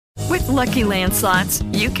Lucky Land Slots,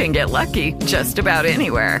 you can get lucky just about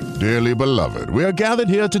anywhere. Dearly beloved, we are gathered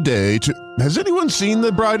here today to... Has anyone seen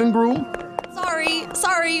the bride and groom?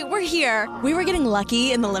 Sorry, we're here. We were getting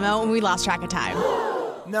lucky in the limo and we lost track of time.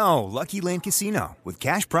 No, Lucky Land Casino, with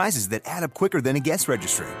cash prizes that add up quicker than a guest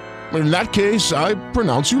registry. In that case, I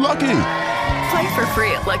pronounce you lucky. Play for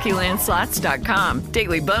free at LuckyLandSlots.com.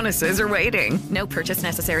 Daily bonuses are waiting. No purchase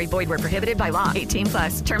necessary. Void where prohibited by law.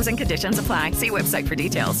 18+. Terms and conditions apply. See website for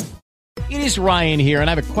details. It is Ryan here, and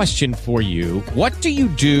I have a question for you. What do you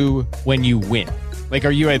do when you win? Like,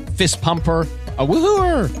 are you a fist pumper, a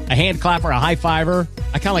woohooer, a hand clapper, a high fiver?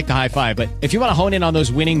 I kind of like the high five, but if you want to hone in on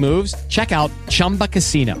those winning moves, check out Chumba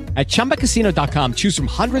Casino. At ChumbaCasino.com, choose from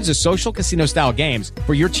hundreds of social casino-style games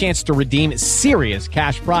for your chance to redeem serious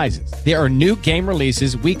cash prizes. There are new game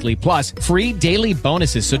releases weekly, plus free daily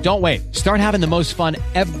bonuses, so don't wait. Start having the most fun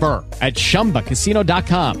ever at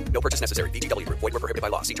ChumbaCasino.com. No purchase necessary. VGW. Void where prohibited by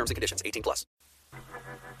law. See terms and conditions. 18+.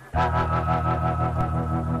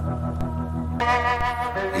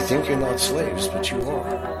 You think you're not slaves, but you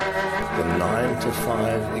are. The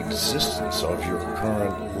 9-to-5 existence of your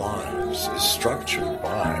current lives is structured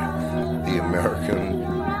by the American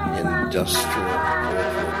industrial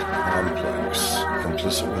corporate complex,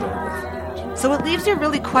 complicit with our government. So it leaves you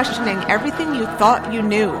really questioning everything you thought you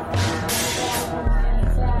knew.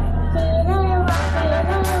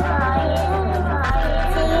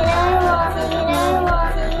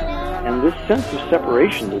 This sense of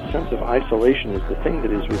separation, this sense of isolation is the thing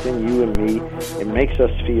that is within you and me. It makes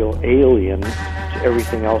us feel alien to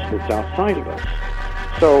everything else that's outside of us.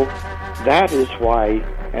 So that is why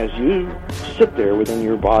as you sit there within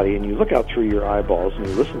your body and you look out through your eyeballs and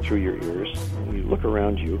you listen through your ears and you look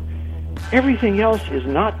around you, everything else is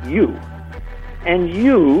not you. And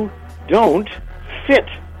you don't fit.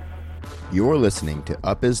 You're listening to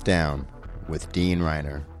Up is Down with Dean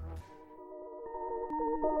Reiner.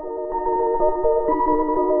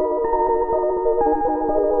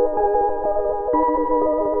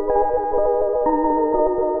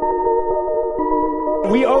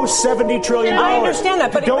 We owe $70 trillion. I understand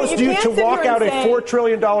that, but goes due to walk out a $4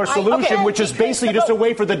 trillion solution, which is basically just a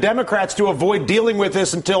way for the Democrats to avoid dealing with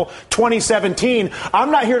this until 2017.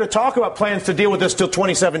 I'm not here to talk about plans to deal with this till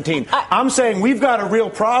 2017. I'm saying we've got a real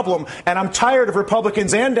problem, and I'm tired of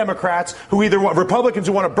Republicans and Democrats who either want Republicans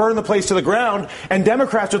who want to burn the place to the ground, and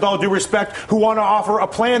Democrats, with all due respect, who want to offer a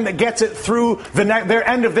plan that gets it through their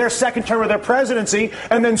end of their second term of their presidency,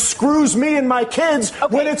 and then screws me and my kids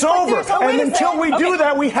when it's over. And until we do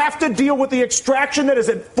that, we have to deal with the extraction that is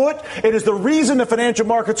at foot. It is the reason the financial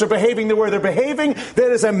markets are behaving the way they're behaving.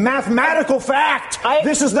 That is a mathematical fact.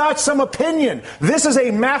 This is not some opinion. This is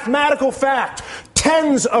a mathematical fact.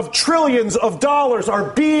 Tens of trillions of dollars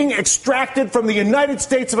are being extracted from the United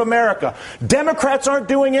States of America. Democrats aren't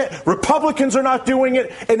doing it. Republicans are not doing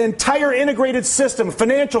it. An entire integrated system,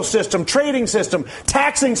 financial system, trading system,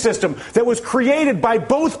 taxing system that was created by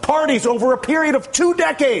both parties over a period of 2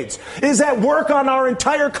 decades is at work on our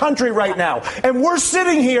entire country right now. And we're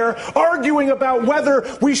sitting here arguing about whether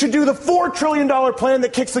we should do the $4 trillion plan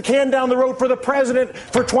that kicks the can down the road for the president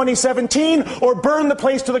for 2017 or burn the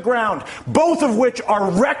place to the ground, both of which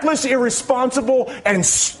are reckless, irresponsible, and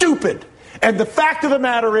stupid. And the fact of the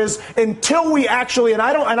matter is, until we actually, and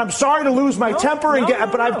I'm sorry to lose my temper,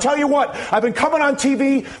 but I tell you what, I've been coming on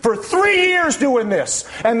TV for 3 years doing this.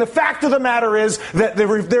 And the fact of the matter is that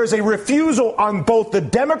there's a refusal on both the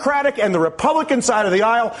Democratic and the Republican side of the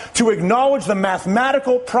aisle to acknowledge the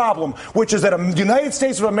mathematical problem, which is that the United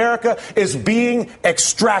States of America is being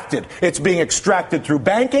extracted. It's being extracted through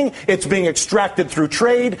banking, it's being extracted through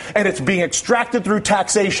trade, and it's being extracted through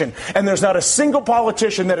taxation. And there's not a single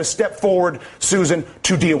politician that has stepped forward, Susan,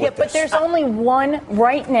 to deal with this. But there's only one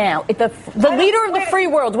right now. The leader of the free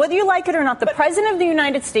world, whether you like it or not, the president of the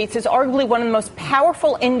United States is arguably one of the most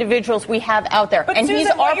powerful individuals we have out there. But and Susan,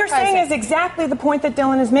 he's what you're saying is exactly the point that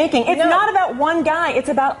Dylan is making. It's not about one guy. It's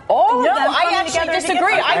about all of them. No, I actually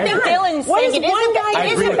disagree. I think Dylan's saying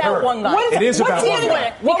it is about one guy. It is about one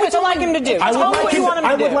guy. What would you like him to do?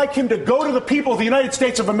 I would like him to go to the people of the United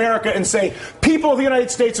States of America and say, people of the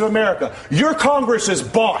United States of America, your Congress is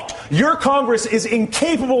bought. Your Congress is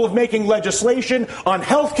incapable of making legislation on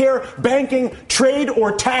health care, banking, trade,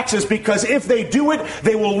 or taxes, because if they do it,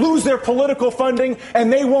 they will lose their political funding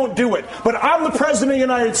and they won't do it. But I'm the president of the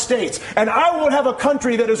United States, and I won't have a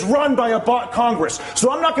country that is run by a bought Congress.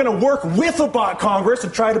 So I'm not going to work with a bought Congress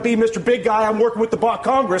and try to be Mr. Big Guy. I'm working with the bought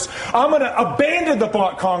Congress. I'm going to abandon the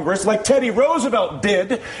bought Congress like Teddy Roosevelt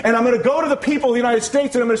did, and I'm going to go to the people of the United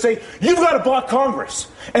States and I'm going to say, you've got a bought Congress.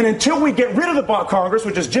 And until we get rid of the bought Congress,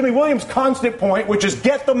 which is Jimmy Williams' constant point, which is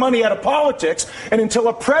get the money out of politics. And until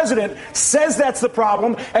a president says that's the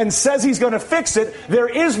problem and says he's going to fix it, there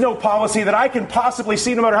is no policy that I can possibly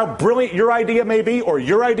see, no matter how brilliant your idea may be, or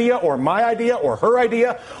your idea, or my idea, or her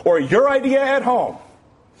idea, or your idea at home,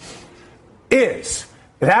 is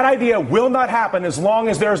that idea will not happen as long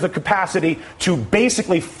as there's the capacity to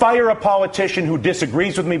basically fire a politician who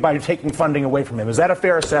disagrees with me by taking funding away from him. Is that a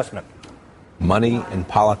fair assessment? Money in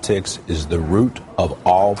politics is the root of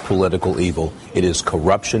all political evil. It is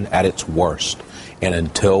corruption at its worst. And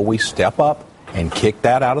until we step up and kick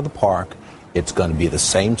that out of the park, it's going to be the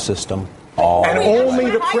same system all and only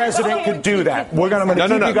the president could do that. We're going to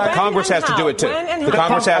No. you guys. Congress has to do it too. The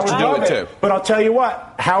Congress has to do it too. But I'll tell you what.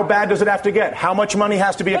 How bad does it have to get? How much money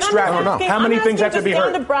has to be extracted? How many things have to be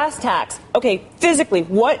heard? Down to brass tacks. Okay, physically,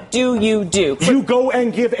 what do? You go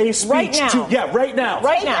and give a speech right now. Right now.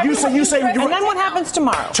 Right now. You say. And then what happens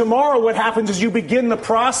tomorrow? Tomorrow, what happens is you begin the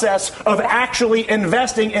process of actually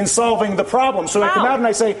investing in solving the problem. So I come out and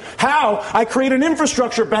I say, how? I create an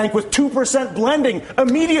infrastructure bank with 2% blending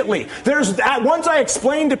immediately. There's that. Once I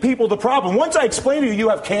explain to people the problem, once I explain to you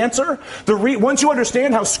have cancer, once you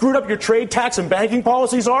understand how screwed up your trade, tax, and banking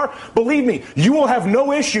policies are, believe me, you will have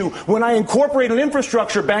no issue when I incorporate an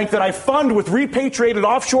infrastructure bank that I fund with repatriated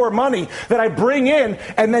offshore money that I bring in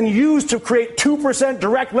and then use to create 2%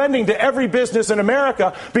 direct lending to every business in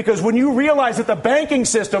America. Because when you realize that the banking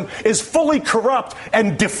system is fully corrupt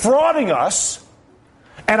and defrauding us,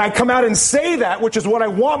 and I come out and say that, which is what I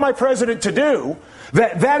want my president to do,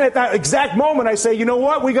 that at that exact moment I say, you know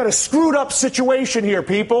what, we got a screwed up situation here,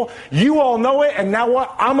 people. You all know it, and now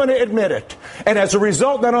what? I'm going to admit it. And as a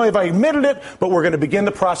result, not only have I admitted it, but we're going to begin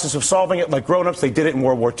the process of solving it like grown-ups. They did it in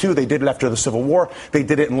World War II. They did it after the Civil War. They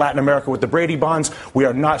did it in Latin America with the Brady bonds. We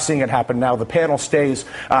are not seeing it happen now. The panel stays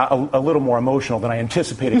a little more emotional than I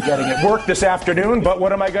anticipated getting at work this afternoon, but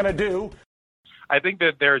what am I going to do? I think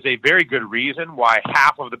that there's a very good reason why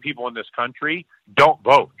half of the people in this country don't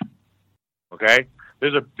vote. Okay?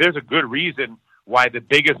 There's a good reason why the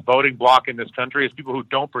biggest voting bloc in this country is people who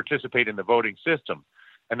don't participate in the voting system.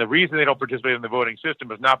 And the reason they don't participate in the voting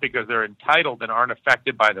system is not because they're entitled and aren't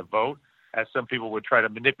affected by the vote, as some people would try to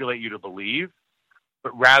manipulate you to believe,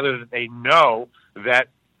 but rather that they know that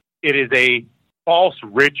it is a false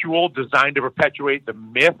ritual designed to perpetuate the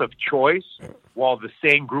myth of choice while the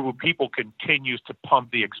same group of people continues to pump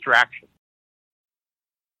the extraction.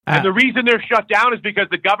 And the reason they're shut down is because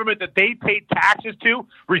the government that they paid taxes to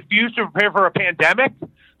refused to prepare for a pandemic.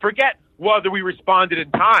 Forget whether we responded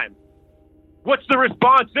in time. What's the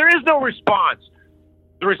response? There is no response.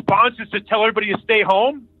 The response is to tell everybody to stay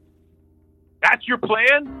home? That's your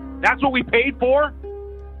plan? That's what we paid for?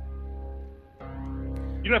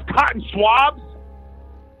 You don't have cotton swabs?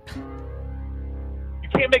 You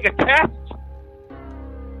can't make a test?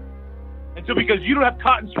 And so because you don't have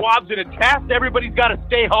cotton swabs in a test, everybody's got to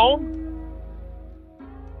stay home?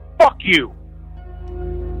 Fuck you.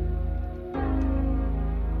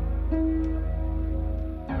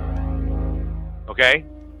 Okay?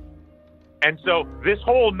 And so this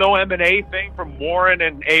whole no M&A thing from Warren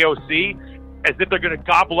and AOC, as if they're going to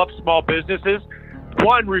gobble up small businesses,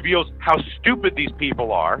 one, reveals how stupid these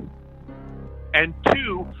people are, and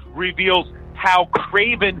two, reveals how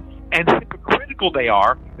craven and hypocritical they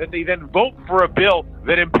are, that they then vote for a bill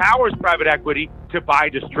that empowers private equity to buy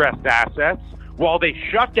distressed assets while they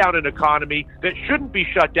shut down an economy that shouldn't be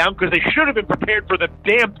shut down because they should have been prepared for the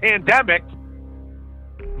damn pandemic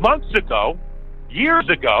months ago, years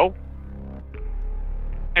ago,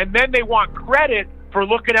 and then they want credit for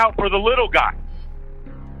looking out for the little guy.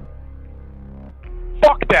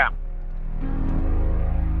 Fuck them.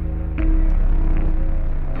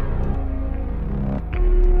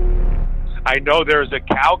 I know there's a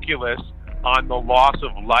calculus on the loss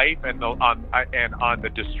of life and on the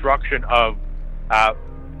destruction of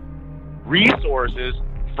resources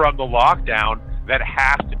from the lockdown that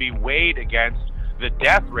has to be weighed against the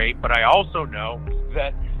death rate. But I also know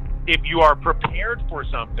that if you are prepared for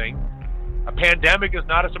something, a pandemic is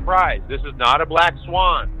not a surprise. This is not a black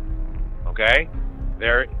swan. Okay,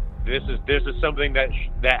 this is something that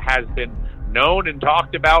has been known and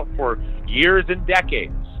talked about for years and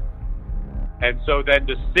decades. And so then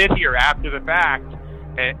to sit here after the fact,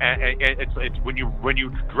 and it's when you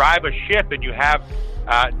drive a ship and you have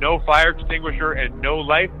no fire extinguisher and no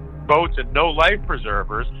lifeboats and no life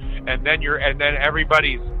preservers, and then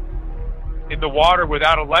everybody's in the water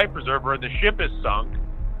without a life preserver and the ship is sunk.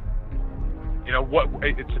 You know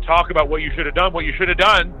to talk about what you should have done. What you should have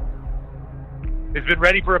done is been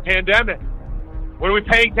ready for a pandemic. What are we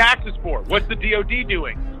paying taxes for? What's the DOD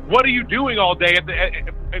doing? What are you doing all day?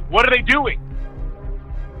 What are they doing?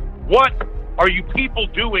 What are you people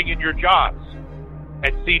doing in your jobs?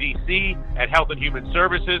 At CDC, at Health and Human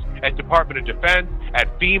Services, at Department of Defense,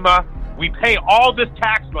 at FEMA. We pay all this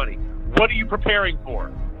tax money. What are you preparing for?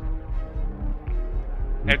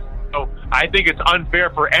 And so I think it's unfair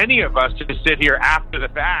for any of us to sit here after the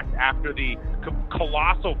fact, after the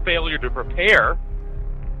colossal failure to prepare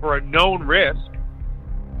for a known risk.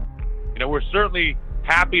 You know, we're certainly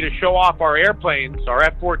happy to show off our airplanes, our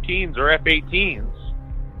F-14s or F-18s,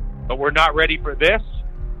 but we're not ready for this.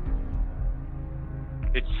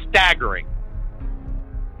 It's staggering.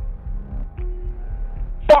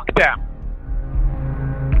 Fuck them.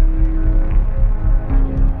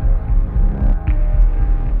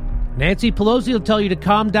 Nancy Pelosi will tell you to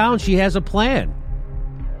calm down. She has a plan.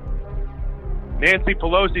 Nancy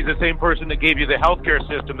Pelosi is the same person that gave you the healthcare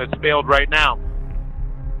system that's failed right now.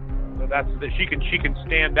 So that's she can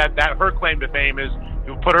stand that. That her claim to fame is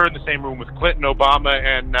you put her in the same room with Clinton, Obama,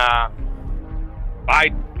 and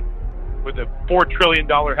Biden, with a $4 trillion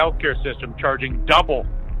healthcare system charging double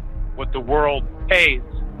what the world pays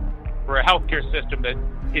for a healthcare system that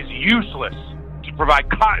is useless to provide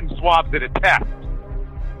cotton swabs at a test.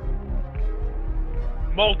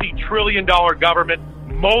 Multi-trillion-dollar government,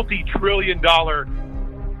 multi-trillion-dollar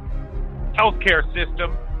healthcare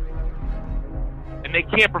system, and they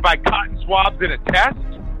can't provide cotton swabs in a test?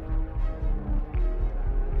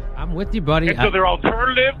 I'm with you, buddy. And so their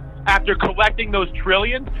alternative, after collecting those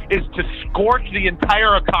trillions, is to scorch the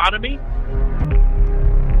entire economy?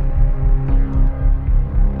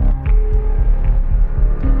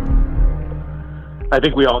 I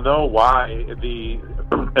think we all know why the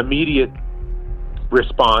immediate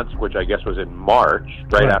response, which I guess was in March,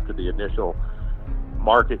 right after the initial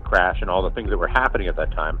market crash and all the things that were happening at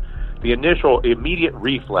that time, the initial immediate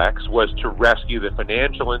reflex was to rescue the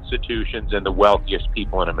financial institutions and the wealthiest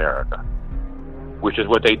people in America, which is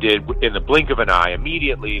what they did in the blink of an eye.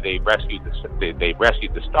 Immediately, they rescued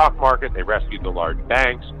the stock market, they rescued the large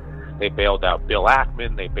banks, they bailed out Bill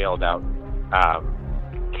Ackman, they bailed out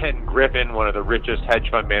Ken Griffin, one of the richest hedge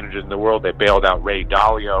fund managers in the world, they bailed out Ray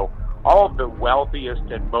Dalio. All of the wealthiest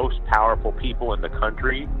and most powerful people in the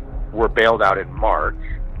country were bailed out in March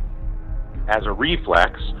as a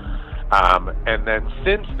reflex. And then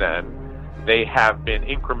since then, they have been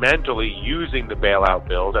incrementally using the bailout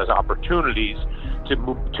bills as opportunities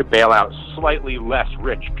to bail out slightly less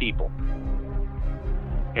rich people.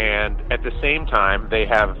 And at the same time, they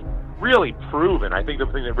have really proven, I think the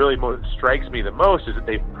thing that really strikes me the most is that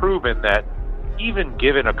they've proven that even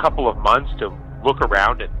given a couple of months to look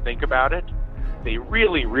around and think about it, they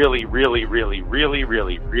really, really, really, really, really,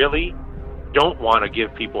 really, really don't want to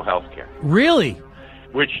give people health care. Really?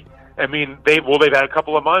 Which, I mean, they've had a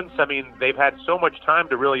couple of months. I mean, they've had so much time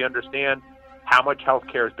to really understand how much health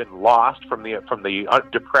care has been lost from the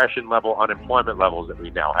depression level, unemployment levels that we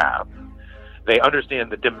now have. They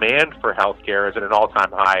understand the demand for health care is at an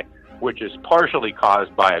all-time high, which is partially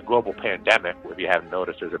caused by a global pandemic. If you haven't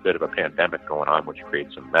noticed, there's a bit of a pandemic going on, which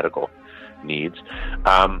creates some medical needs.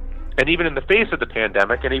 And even in the face of the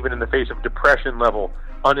pandemic, and even in the face of depression-level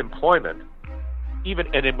unemployment,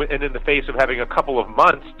 and in the face of having a couple of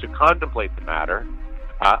months to contemplate the matter,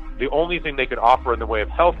 the only thing they could offer in the way of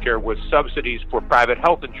health care was subsidies for private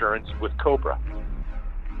health insurance with COBRA.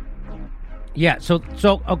 Yeah,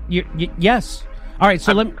 yes. All right,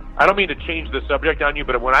 so I don't mean to change the subject on you,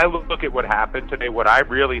 but when I look at what happened today, what I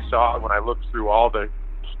really saw when I looked through all the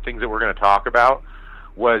things that we're going to talk about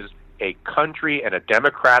was a country and a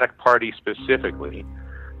Democratic Party specifically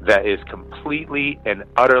that is completely and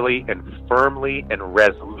utterly and firmly and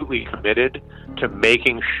resolutely committed to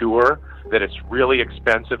making sure that it's really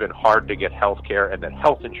expensive and hard to get health care and that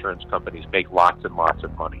health insurance companies make lots and lots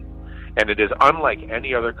of money. And it is unlike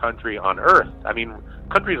any other country on earth. I mean,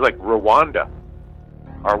 countries like Rwanda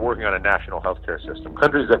are working on a national health care system.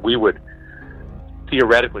 Countries that we would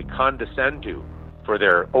theoretically condescend to for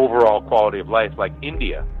their overall quality of life, like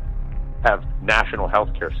India, have national health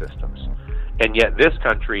care systems. And yet this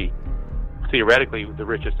country, theoretically the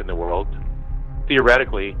richest in the world,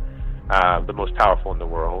 theoretically the most powerful in the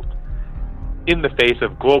world, in the face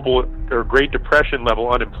of global or Great Depression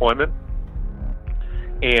level unemployment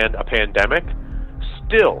and a pandemic,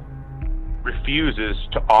 still refuses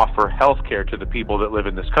to offer health care to the people that live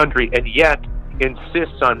in this country, and yet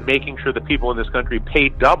insists on making sure the people in this country pay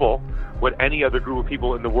double what any other group of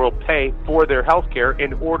people in the world pay for their health care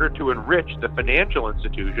in order to enrich the financial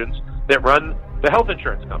institutions that run the health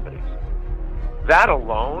insurance companies. That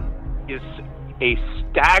alone is a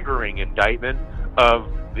staggering indictment of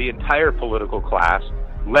the entire political class,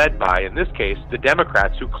 led by, in this case, the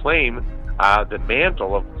Democrats, who claim the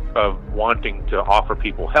mantle of wanting to offer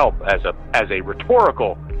people help as a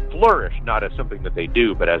rhetorical flourish, not as something that they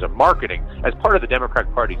do, but as a marketing, as part of the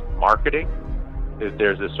Democratic Party's marketing.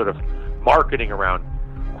 There's this sort of marketing around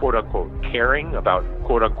quote unquote caring about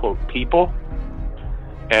quote unquote people,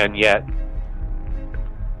 and yet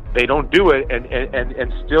they don't do it,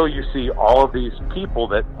 and still you see all of these people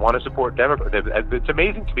that want to support Democrats. It's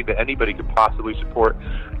amazing to me that anybody could possibly support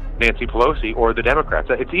Nancy Pelosi or the Democrats.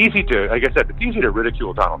 It's easy to, like I said, it's easy to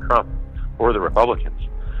ridicule Donald Trump or the Republicans.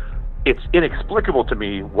 It's inexplicable to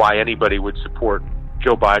me why anybody would support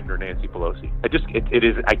Joe Biden or Nancy Pelosi. It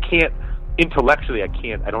is. I can't intellectually. I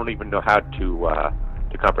don't even know how to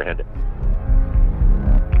comprehend it.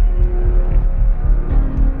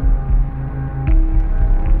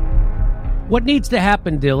 What needs to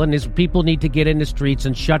happen, Dylan, is people need to get in the streets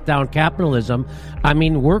and shut down capitalism. I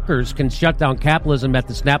mean, workers can shut down capitalism at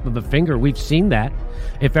the snap of a finger. We've seen that.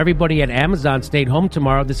 If everybody at Amazon stayed home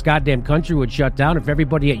tomorrow, this goddamn country would shut down. If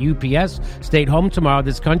everybody at UPS stayed home tomorrow,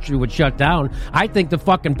 this country would shut down. I think the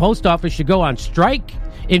fucking post office should go on strike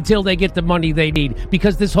until they get the money they need,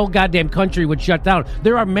 because this whole goddamn country would shut down.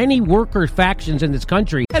 There are many worker factions in this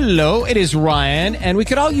country. Hello, it is Ryan, and we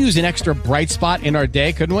could all use an extra bright spot in our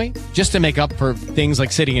day, couldn't we? Just to make up for things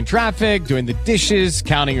like sitting in traffic, doing the dishes,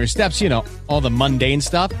 counting your steps, you know, all the mundane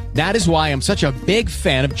stuff. That is why I'm such a big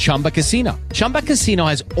fan of Chumba Casino. Chumba Casino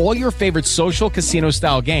has all your favorite social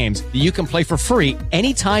casino-style games that you can play for free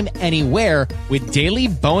anytime, anywhere with daily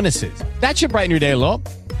bonuses. That should brighten your day a little.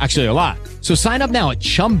 Actually, a lot. So sign up now at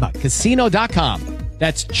ChumbaCasino.com.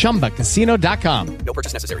 That's ChumbaCasino.com. No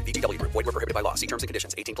purchase necessary. VGW Group. Void where prohibited by law. See terms and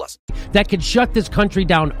conditions. 18+. That could shut this country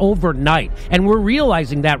down overnight. And we're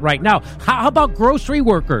realizing that right now. How about grocery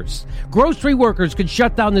workers? Grocery workers could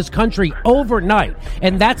shut down this country overnight.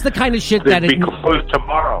 And that's the kind of shit They'd be closed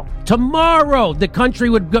tomorrow. Tomorrow, the country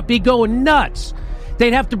would be going nuts.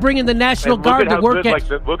 They'd have to bring in the National Guard to work at...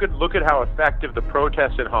 Look at how effective the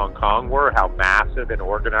protests in Hong Kong were, how massive and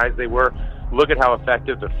organized they were. Look at how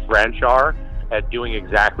effective the French are at doing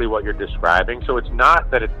exactly what you're describing. So it's not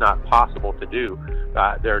that it's not possible to do.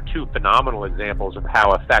 There are two phenomenal examples of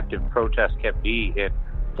how effective protests can be in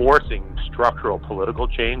forcing structural political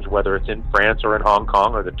change, whether it's in France or in Hong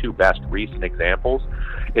Kong, are the two best recent examples.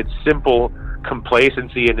 It's simple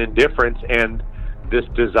complacency and indifference and this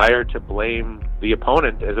desire to blame the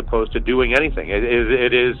opponent as opposed to doing anything.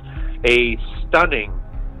 It is a stunning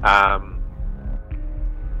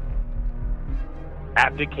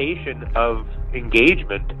abdication of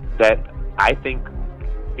engagement that I think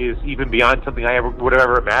is even beyond something I would have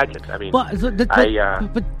ever imagined. I mean,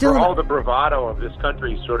 for all the bravado of this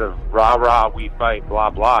country, sort of rah-rah, we fight, blah,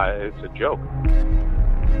 blah, it's a joke.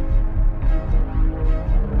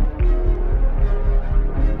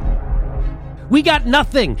 We got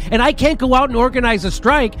nothing, and I can't go out and organize a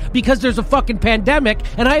strike because there's a fucking pandemic,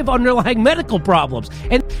 and I have underlying medical problems,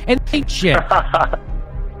 and hate shit.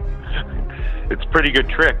 It's a pretty good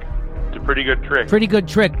trick. It's a pretty good trick. Pretty good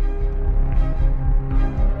trick.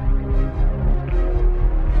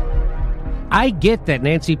 I get that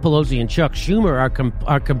Nancy Pelosi and Chuck Schumer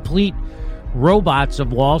are complete robots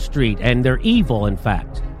of Wall Street, and they're evil, in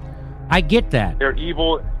fact. I get that. They're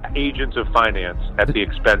evil agents of finance at the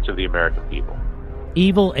expense of the American people.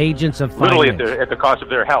 Evil agents of finance. Literally at the cost of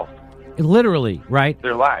their health. Literally, right?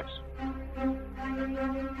 Their lives.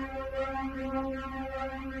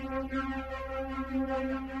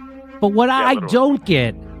 But what I don't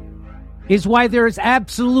get is why there is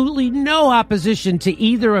absolutely no opposition to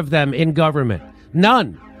either of them in government.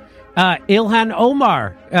 None. Ilhan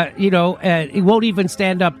Omar, he won't even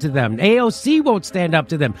stand up to them. AOC won't stand up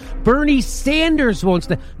to them. Bernie Sanders won't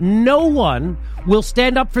stand. No one will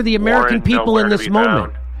stand up for the American people in this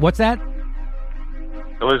moment. What's that?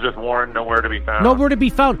 Elizabeth Warren, nowhere to be found. Nowhere to be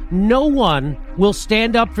found. No one will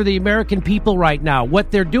stand up for the American people right now.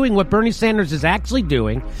 What they're doing, what Bernie Sanders is actually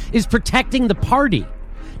doing, is protecting the party.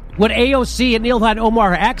 What AOC and Ilhan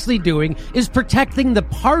Omar are actually doing is protecting the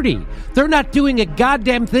party. They're not doing a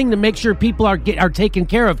goddamn thing to make sure people are taken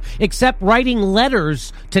care of, except writing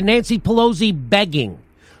letters to Nancy Pelosi begging.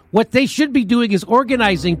 What they should be doing is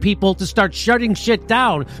organizing people to start shutting shit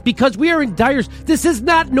down, because we are in dire... This is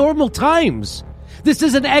not normal times. This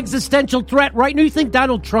is an existential threat right now. You think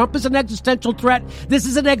Donald Trump is an existential threat? This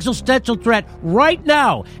is an existential threat right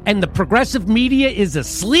now. And the progressive media is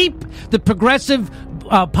asleep. The progressive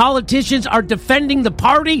politicians are defending the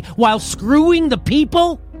party while screwing the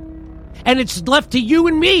people. And it's left to you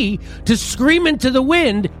and me to scream into the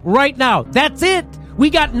wind right now. That's it.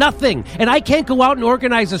 We got nothing. And I can't go out and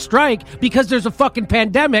organize a strike because there's a fucking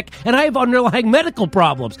pandemic and I have underlying medical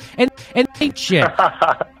problems. And hate shit.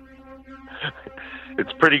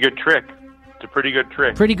 It's a pretty good trick. It's a pretty good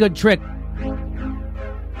trick. Pretty good trick.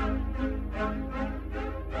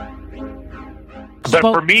 But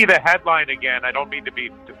for me, the headline, again, I don't mean to be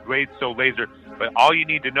so laser, but all you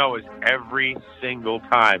need to know is every single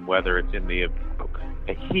time, whether it's in the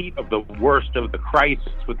heat of the worst of the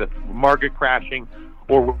crisis with the market crashing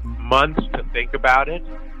or months to think about it,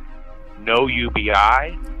 no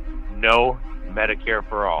UBI, no Medicare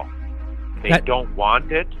for all. They don't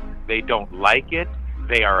want it. They don't like it.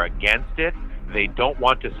 They are against it. They don't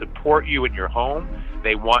want to support you in your home.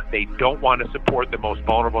 They don't want to support the most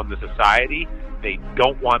vulnerable in the society. They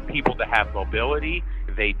don't want people to have mobility.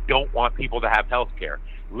 They don't want people to have health care.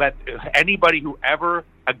 Let anybody who ever,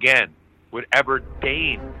 again, would ever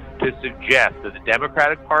deign to suggest that the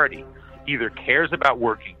Democratic Party either cares about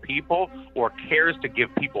working people or cares to give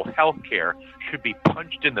people health care should be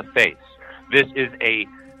punched in the face. This is a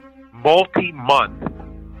multi-month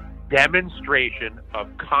demonstration of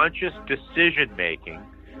conscious decision-making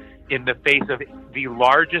in the face of the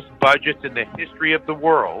largest budgets in the history of the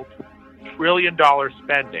world, $1 trillion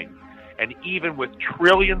spending, and even with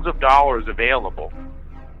trillions of dollars available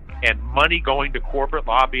and money going to corporate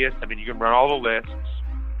lobbyists, I mean, you can run all the lists.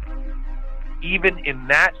 Even in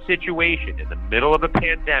that situation, in the middle of a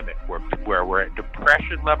pandemic, where we're at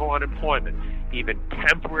depression-level unemployment, even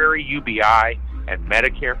temporary UBI and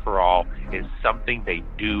Medicare for all is something they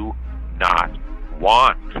do not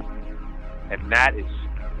want. And that is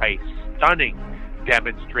a stunning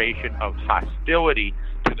demonstration of hostility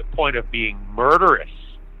to the point of being murderous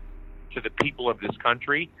to the people of this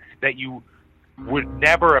country that you would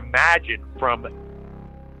never imagine from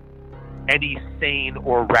any sane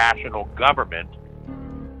or rational government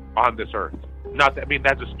on this earth. Not that, I mean,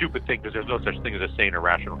 that's a stupid thing because there's no such thing as a sane or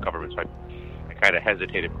rational government, so I kind of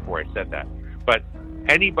hesitated before I said that. But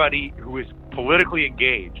anybody who is politically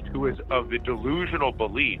engaged, who is of the delusional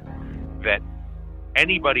belief that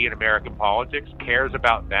anybody in American politics cares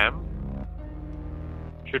about them,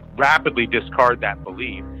 should rapidly discard that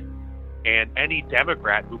belief. And any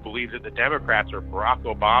Democrat who believes that the Democrats are Barack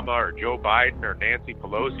Obama or Joe Biden or Nancy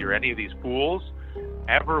Pelosi or any of these fools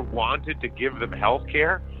ever wanted to give them health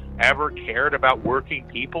care, ever cared about working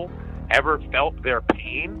people, ever felt their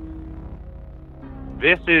pain,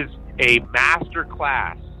 this is a master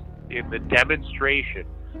class in the demonstration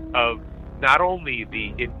of not only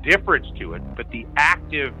the indifference to it, but the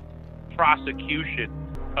active prosecution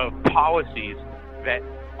of policies that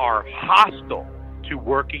are hostile to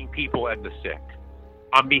working people and the sick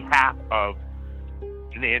on behalf of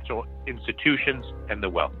financial institutions and the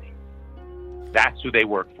wealthy. That's who they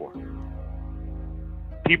work for.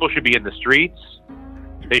 People should be in the streets.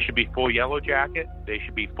 They should be full Yellow Jacket. They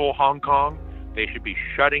should be full Hong Kong. They should be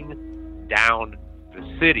shutting down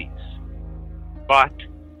the cities. But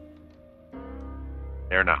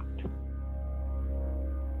they're not.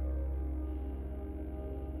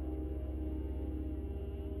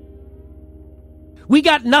 We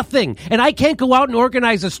got nothing, and I can't go out and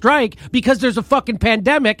organize a strike because there's a fucking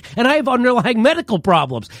pandemic, and I have underlying medical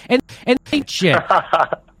problems, and shit.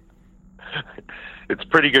 It's a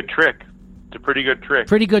pretty good trick. It's a pretty good trick.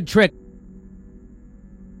 Pretty good trick.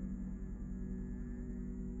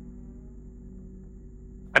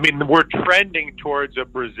 I mean, we're trending towards a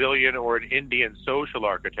Brazilian or an Indian social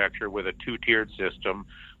architecture with a two-tiered system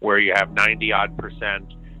where you have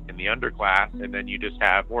 90-odd% in the underclass, and then you just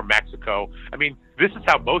have, or Mexico. I mean, this is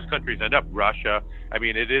how most countries end up. Russia. I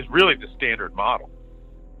mean, it is really the standard model.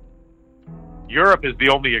 Europe is the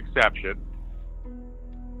only exception.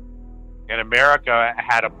 And America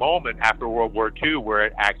had a moment after World War II where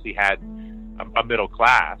it actually had a middle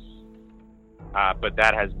class. But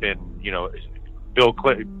that has been, you know, Bill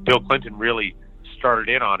Clinton really started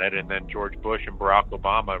in on it, and then George Bush and Barack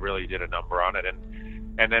Obama really did a number on it.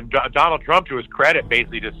 And then Donald Trump, to his credit,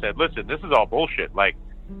 basically just said, listen, this is all bullshit. Like,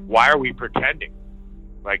 why are we pretending?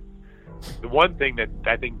 Like, the one thing that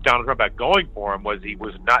I think Donald Trump had going for him was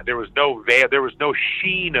there was no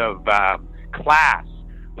sheen of class,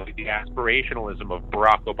 like the aspirationalism of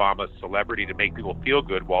Barack Obama's celebrity to make people feel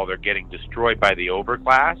good while they're getting destroyed by the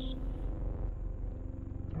overclass.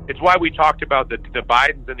 It's why we talked about the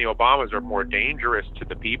Bidens and the Obamas are more dangerous to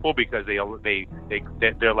the people because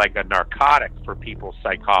they're like a narcotic for people's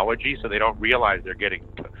psychology, so they don't realize they're getting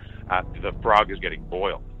the frog is getting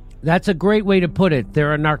boiled. That's a great way to put it.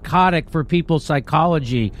 They're a narcotic for people's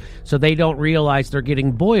psychology, so they don't realize they're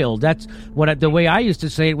getting boiled. That's the way I used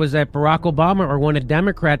to say it was that Barack Obama, or when a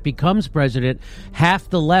Democrat becomes president,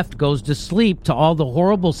 half the left goes to sleep to all the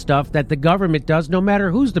horrible stuff that the government does, no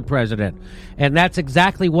matter who's the president. And that's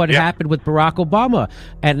exactly what happened with Barack Obama.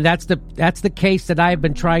 And that's the case that I've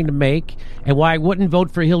been trying to make. and why I wouldn't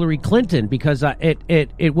vote for Hillary Clinton, because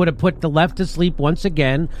it would have put the left to sleep once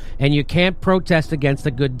again, and you can't protest against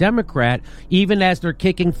a good Democrat, even as they're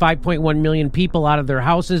kicking 5.1 million people out of their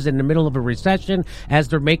houses in the middle of a recession, as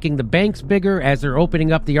they're making the banks bigger, as they're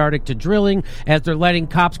opening up the Arctic to drilling, as they're letting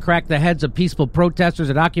cops crack the heads of peaceful protesters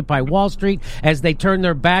at Occupy Wall Street, as they turn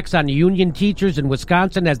their backs on union teachers in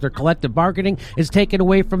Wisconsin, as their collective bargaining is taken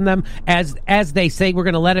away from them, as they say we're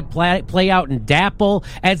going to let it play out in DAPL,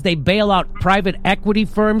 as they bail out private equity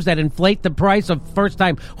firms that inflate the price of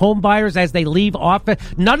first-time home buyers as they leave office.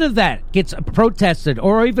 None of that gets protested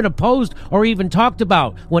or even opposed or even talked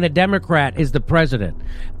about when a Democrat is the president.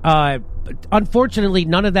 Unfortunately,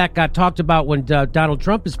 none of that got talked about when Donald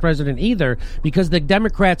Trump is president either, because the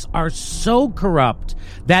Democrats are so corrupt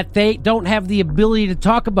that they don't have the ability to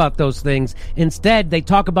talk about those things. Instead, they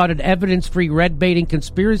talk about an evidence-free red-baiting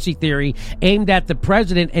conspiracy theory aimed at the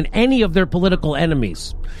president and any of their political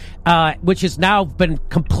enemies, which has now been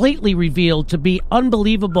completely revealed to be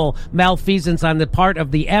unbelievable malfeasance on the part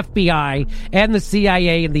of the FBI and the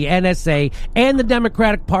CIA and the NSA and the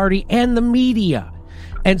Democratic Party and the media.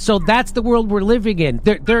 And so that's the world we're living in.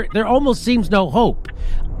 There almost seems no hope.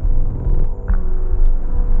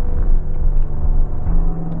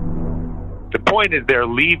 The point is they're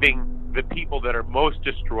leaving the people that are most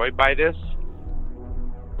destroyed by this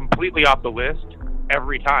completely off the list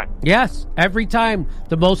every time. Yes, every time.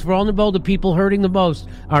 The most vulnerable, the people hurting the most,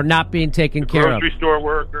 are not being taken care of. Grocery store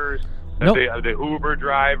workers, Nope. the Uber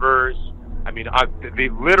drivers. I mean,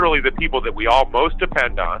 literally the people that we all most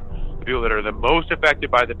depend on, the people that are the most affected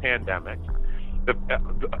by the pandemic.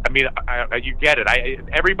 You get it.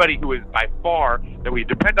 Everybody who is by far that we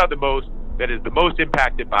depend on the most, that is the most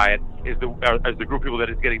impacted by it, is the group of people that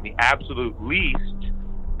is getting the absolute least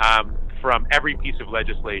from every piece of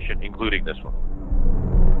legislation, including this one.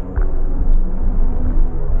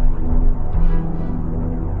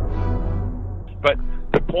 But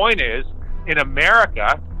the point is, in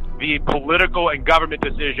America, the political and government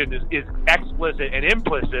decision is explicit and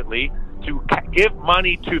implicitly to give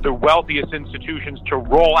money to the wealthiest institutions to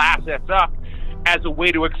roll assets up as a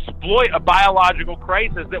way to exploit a biological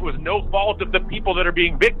crisis that was no fault of the people that are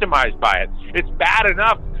being victimized by it. It's bad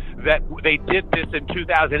enough that they did this in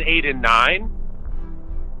 2008 and 2009,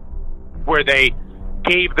 where they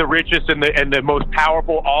gave the richest and the most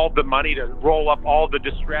powerful all the money to roll up all the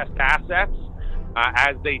distressed assets,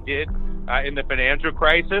 as they did in the financial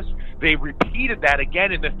crisis. They repeated that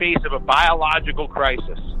again in the face of a biological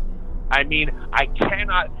crisis. I mean, I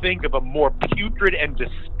cannot think of a more putrid and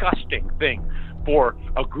disgusting thing for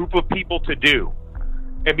a group of people to do.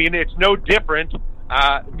 I mean, it's no different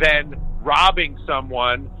than robbing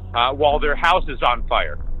someone while their house is on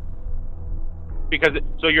fire.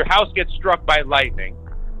 So your house gets struck by lightning.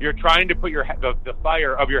 You're trying to put the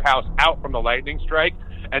fire of your house out from the lightning strike,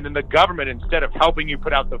 and then the government, instead of helping you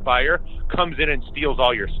put out the fire, comes in and steals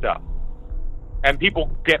all your stuff. And people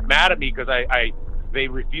get mad at me because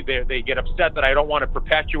they get upset that I don't want to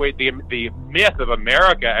perpetuate the myth of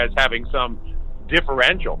America as having some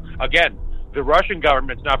differential. Again, the Russian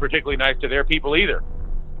government's not particularly nice to their people either.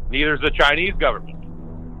 Neither is the Chinese government,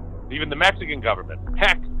 even the Mexican government.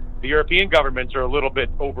 Heck, the European governments are a little bit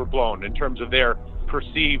overblown in terms of their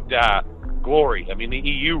perceived glory. I mean, the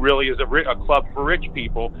EU really is a club for rich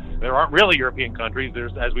people. There aren't really European countries.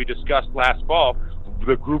 There's, as we discussed last fall,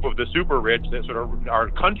 the group of the super rich that sort of are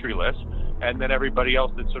countryless, and then everybody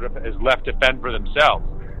else that sort of is left to fend for themselves.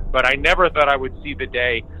 But I never thought I would see the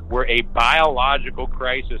day where a biological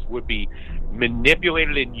crisis would be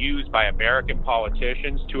manipulated and used by American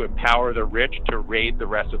politicians to empower the rich to raid the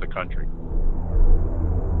rest of the country.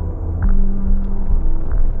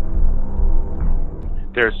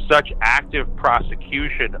 There's such active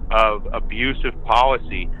prosecution of abusive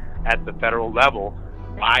policy at the federal level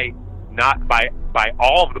by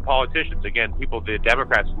all of the politicians. Again, the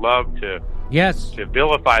Democrats love to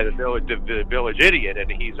vilify the village idiot,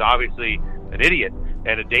 and he's obviously an idiot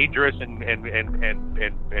and a dangerous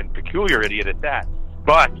and peculiar idiot at that.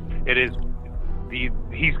 But it is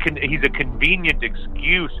he's a convenient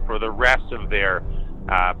excuse for the rest of their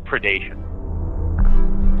predation.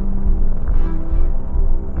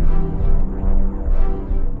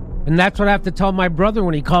 And that's what I have to tell my brother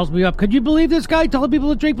when he calls me up. Could you believe this guy? Telling people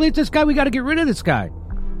to drink, believe this guy? We got to get rid of this guy.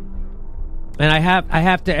 And I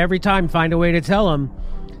have to every time find a way to tell him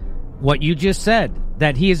what you just said,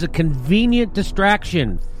 that he is a convenient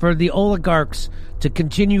distraction for the oligarchs to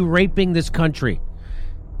continue raping this country.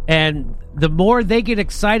 And the more they get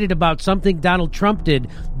excited about something Donald Trump did,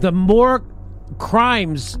 the more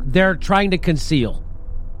crimes they're trying to conceal.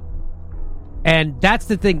 And that's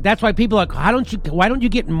the thing. That's why people are like, why don't you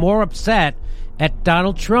get more upset at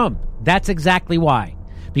Donald Trump? That's exactly why.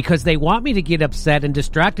 Because they want me to get upset and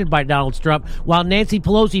distracted by Donald Trump while Nancy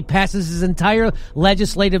Pelosi passes his entire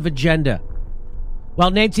legislative agenda.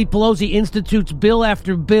 While Nancy Pelosi institutes bill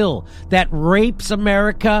after bill that rapes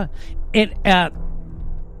America, it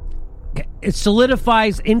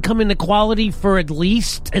solidifies income inequality for at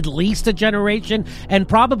least a generation, and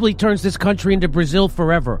probably turns this country into Brazil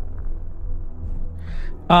forever.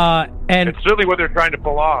 And it's certainly what they're trying to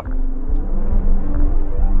pull off.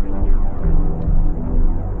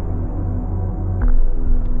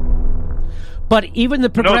 But even the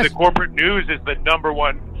the corporate news is the number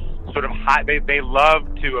one sort of high. They love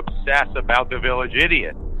to obsess about the village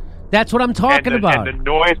idiot. That's what I'm talking about. And the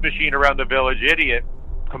noise machine around the village idiot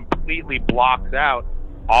completely blocks out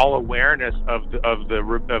all awareness of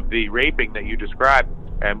the raping that you described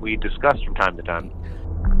and we discuss from time to time.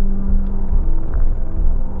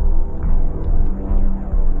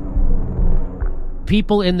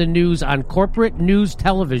 People in the news on corporate news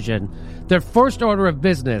television, their first order of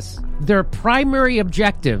business, their primary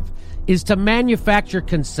objective is to manufacture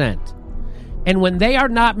consent. And when they are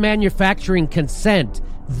not manufacturing consent,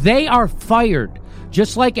 they are fired.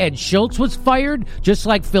 Just like Ed Schultz was fired, just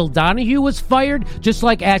like Phil Donahue was fired, just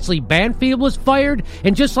like Ashley Banfield was fired,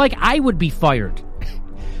 and just like I would be fired.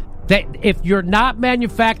 That if you're not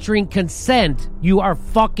manufacturing consent, you are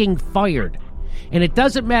fucking fired. And it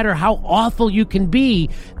doesn't matter how awful you can be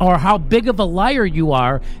or how big of a liar you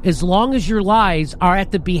are, as long as your lies are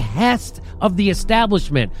at the behest of the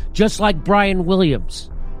establishment, just like Brian Williams.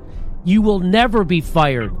 You will never be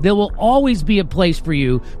fired. There will always be a place for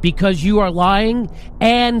you because you are lying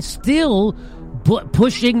and still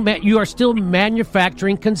pushing, you are still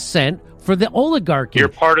manufacturing consent for the oligarchy. You're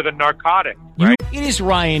part of the narcotic, right? It is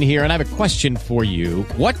Ryan here, and I have a question for you.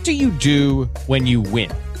 What do you do when you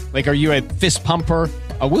win? Like, are you a fist pumper,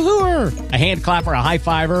 a woohooer, a hand clapper, a high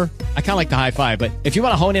fiver? I kind of like the high five, but if you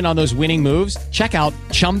want to hone in on those winning moves, check out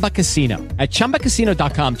Chumba Casino. At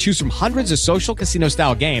ChumbaCasino.com, choose from hundreds of social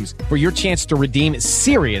casino-style games for your chance to redeem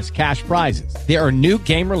serious cash prizes. There are new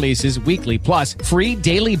game releases weekly, plus free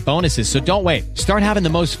daily bonuses. So don't wait. Start having the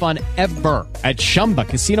most fun ever at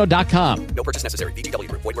ChumbaCasino.com. No purchase necessary. VGW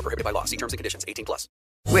Group. Void where prohibited by law. See terms and conditions. 18+.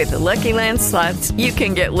 With the Lucky Land Slots, you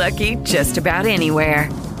can get lucky just about anywhere.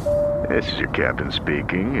 This is your captain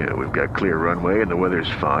speaking. We've got clear runway and the weather's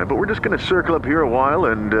fine, but we're just going to circle up here a while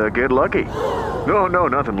and get lucky. No,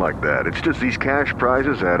 nothing like that. It's just these cash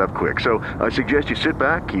prizes add up quick. So I suggest you sit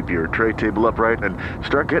back, keep your tray table upright, and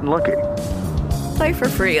start getting lucky. Play for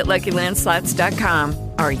free at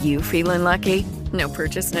LuckyLandSlots.com. Are you feeling lucky? No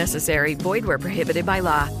purchase necessary. Void where prohibited by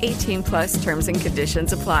law. 18+ terms and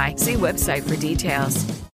conditions apply. See website for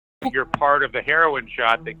details. You're part of the heroin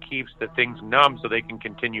shot that keeps the things numb so they can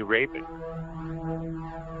continue raping.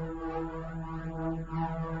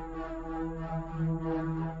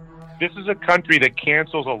 This is a country that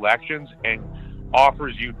cancels elections and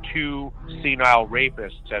offers you two senile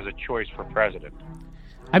rapists as a choice for president.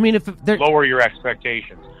 I mean, if lower your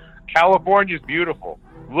expectations. California's beautiful.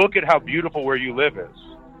 Look at how beautiful where you live is.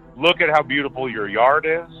 Look at how beautiful your yard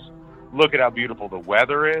is. Look at how beautiful the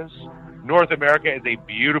weather is. North America is a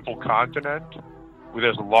beautiful continent where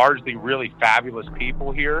there's largely really fabulous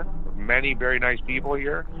people here, many very nice people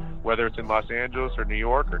here, whether it's in Los Angeles or New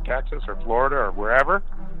York or Texas or Florida or wherever.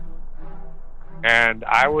 And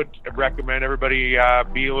I would recommend everybody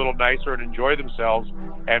be a little nicer and enjoy themselves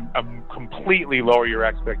and completely lower your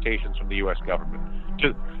expectations from the U.S. government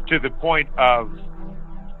to the point of,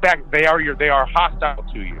 in fact, they are hostile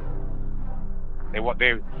to you.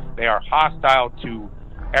 They are hostile to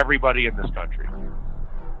everybody in this country,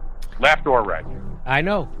 left or right. I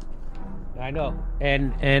know,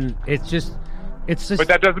 and it's just. But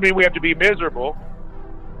that doesn't mean we have to be miserable.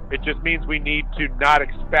 It just means we need to not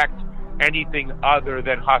expect anything other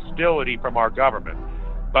than hostility from our government.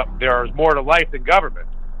 But there's more to life than government.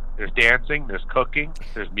 There's dancing, there's cooking,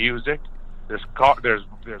 there's music, there's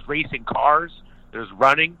racing cars, there's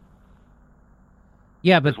running.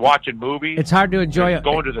 Yeah, but there's watching movies. It's hard to enjoy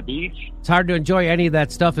going to the beach. It's hard to enjoy any of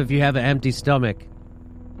that stuff if you have an empty stomach.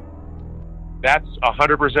 That's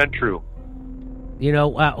 100% true. You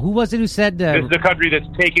know, who was it who said this is a country that's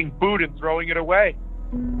taking food and throwing it away.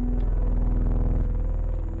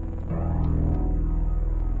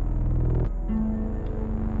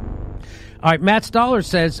 All right, Matt Stoller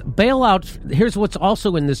says bailouts. Here's what's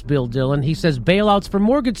also in this bill, Dylan. He says bailouts for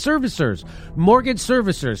mortgage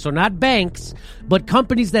servicers. So not banks, but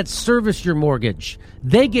companies that service your mortgage.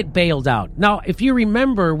 They get bailed out. Now, if you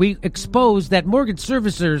remember, we exposed that mortgage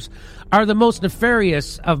servicers are the most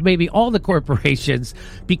nefarious of maybe all the corporations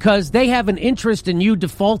because they have an interest in you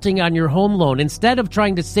defaulting on your home loan. Instead of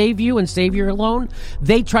trying to save you and save your loan,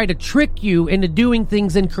 they try to trick you into doing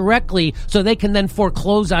things incorrectly so they can then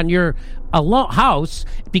foreclose on your house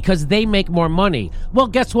because they make more money. Well,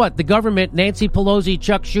 guess what? The government, Nancy Pelosi,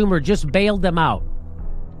 Chuck Schumer, just bailed them out.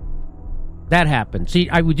 That happened. See,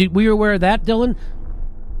 were you aware of that, Dylan?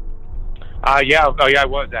 Yeah. Oh, yeah, I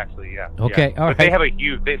was actually. Yeah. Okay. Yeah. All but right. they have a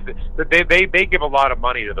huge. They give a lot of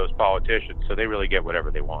money to those politicians, so they really get whatever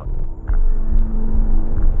they want.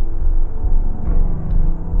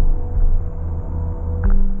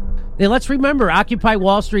 Now, let's remember, Occupy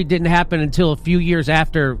Wall Street didn't happen until a few years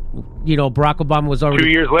after, Barack Obama was already 2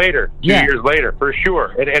 years later. 2 Yeah. years later, for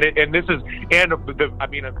sure. And this is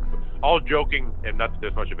all joking, and not that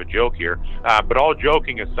there's much of a joke here, but all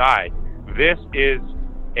joking aside, this is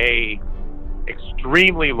a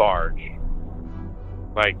extremely large,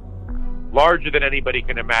 like larger than anybody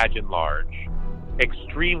can imagine large,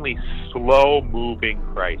 extremely slow-moving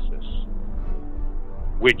crisis,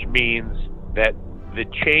 which means that the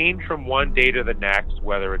change from one day to the next,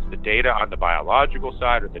 whether it's the data on the biological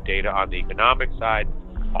side or the data on the economic side,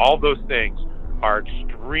 all those things are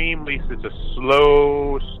it's a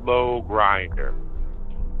slow grinder.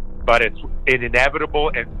 But it's an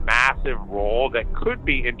inevitable and massive role that could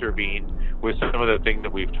be intervened with some of the things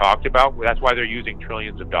that we've talked about. That's why they're using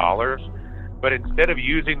trillions of dollars. But instead of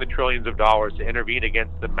using the trillions of dollars to intervene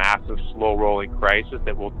against the massive, slow-rolling crisis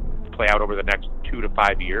that will play out over the next 2 to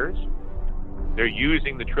 5 years, they're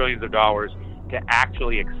using the trillions of dollars to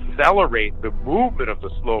actually accelerate the movement of the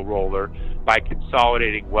slow roller by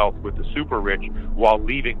consolidating wealth with the super rich while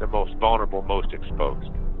leaving the most vulnerable most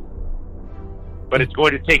exposed. But it's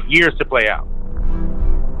going to take years to play out.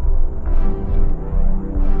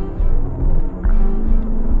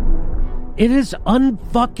 It is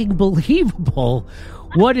unfucking believable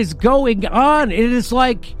what is going on. It is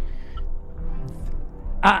like,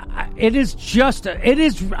 it is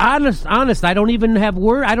honest. I don't even have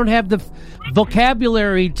word. I don't have the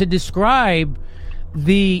vocabulary to describe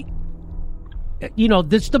the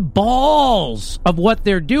balls of what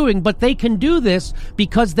they're doing, but they can do this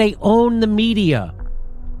because they own the media.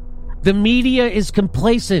 The media is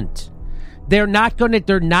complacent. They're not going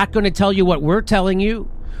to tell you what we're telling you.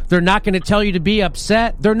 They're not going to tell you to be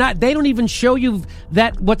upset. They don't even show you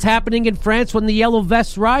that what's happening in France when the Yellow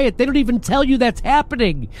Vests riot. They don't even tell you that's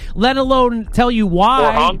happening, let alone tell you why.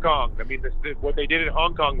 Or Hong Kong. I mean, what they did in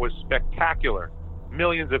Hong Kong was spectacular.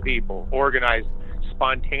 Millions of people organized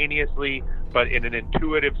spontaneously, but in an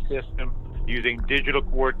intuitive system using digital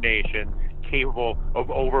coordination, capable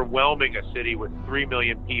of overwhelming a city with 3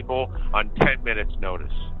 million people on 10 minutes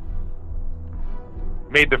notice.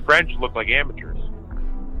 Made the French look like amateurs.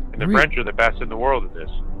 And the French are the best in the world at this.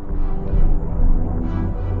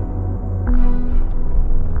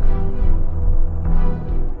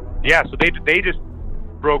 Yeah, so they just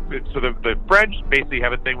broke it. So the French basically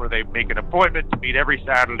have a thing where they make an appointment to meet every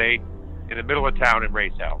Saturday in the middle of town and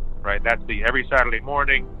race hell, right? That's every Saturday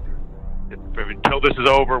morning. Until this is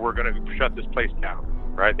over, we're going to shut this place down,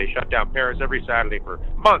 right? They shut down Paris every Saturday for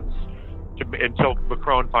months until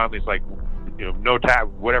Macron finally is like, no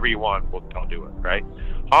tab, whatever you want, I'll do it, right?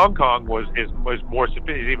 Hong Kong is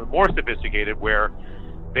even more sophisticated, where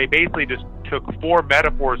they basically just took 4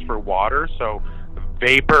 metaphors for water, so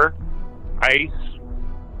vapor, ice,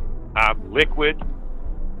 liquid,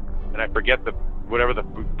 and I forget whatever the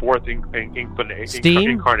fourth incarnation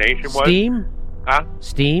was. Steam? Huh?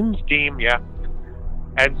 Steam, yeah.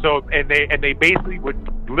 And so, and they basically would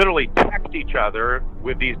literally text each other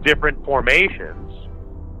with these different formations,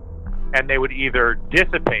 and they would either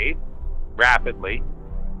dissipate rapidly,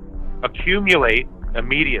 accumulate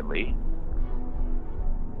immediately,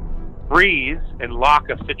 freeze and lock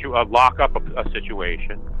up a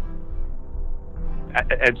situation.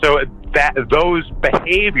 And so those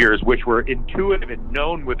behaviors, which were intuitive and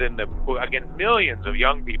known within millions of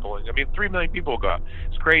young people, 3 million people go,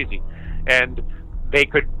 it's crazy, and they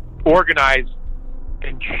could organize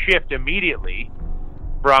and shift immediately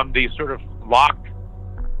from these sort of locked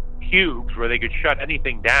cubes where they could shut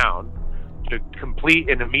anything down to complete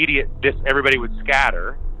an immediate everybody would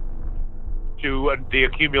scatter, to the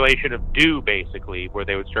accumulation of dew, basically, where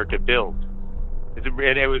they would start to build.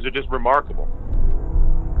 And it was just remarkable.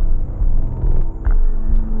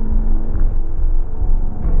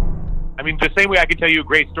 I mean, the same way I could tell you a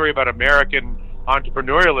great story about American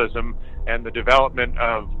entrepreneurialism and the development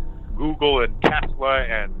of Google and Tesla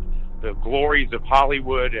and the glories of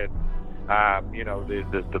Hollywood and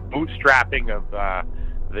the bootstrapping of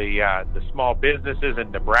the small businesses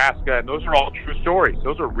in Nebraska, and those are all true stories.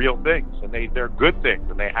 Those are real things, and they're good things,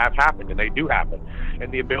 and they have happened, and they do happen.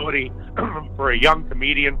 And the ability for a young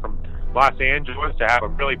comedian from Los Angeles to have a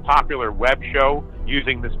really popular web show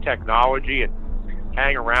using this technology and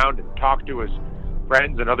hang around and talk to his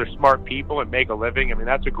friends and other smart people and make a living. I mean,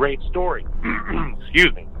 that's a great story.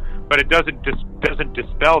 Excuse me. But it doesn't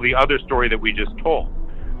dispel the other story that we just told.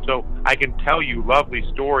 So I can tell you lovely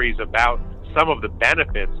stories about some of the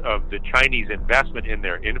benefits of the Chinese investment in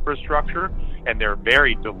their infrastructure and their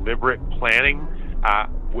very deliberate planning,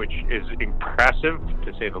 which is impressive,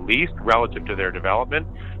 to say the least, relative to their development.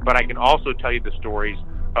 But I can also tell you the stories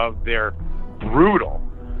of their brutal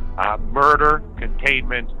murder,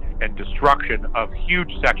 containment, and destruction of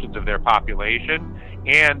huge sections of their population.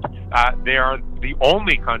 And they are the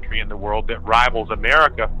only country in the world that rivals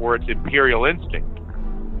America for its imperial instinct.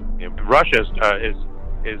 Russia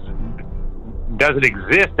doesn't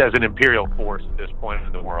exist as an imperial force at this point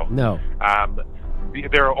in the world. No.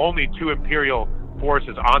 There are only two imperial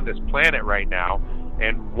forces on this planet right now,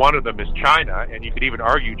 and one of them is China, and you could even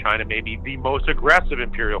argue China may be the most aggressive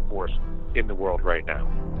imperial force in the world right now.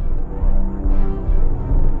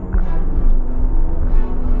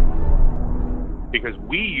 Because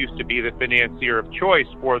we used to be the financier of choice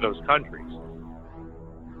for those countries,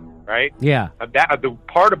 right? Yeah. The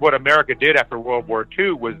part of what America did after World War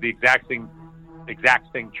II was the exact thing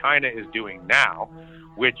China is doing now,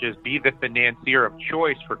 which is be the financier of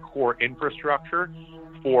choice for core infrastructure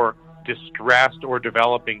for distressed or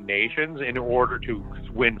developing nations in order to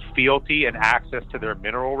win fealty and access to their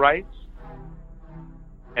mineral rights.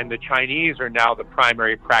 And the Chinese are now the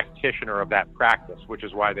primary practitioner of that practice, which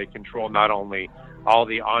is why they control not only all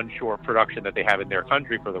the onshore production that they have in their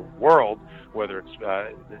country for the world, whether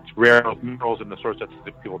it's rare minerals and the sorts of things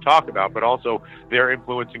that people talk about, but also their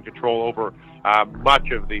influence and control over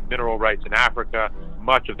much of the mineral rights in Africa,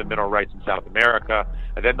 much of the mineral rights in South America.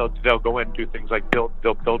 And then they'll go into things like they'll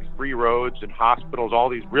build free roads and hospitals, all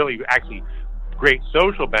these really actually great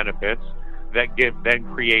social benefits that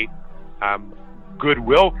create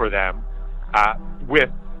goodwill for them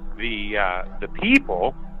with the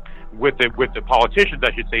people, with the politicians,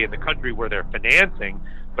 I should say, in the country where they're financing,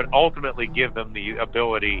 but ultimately give them the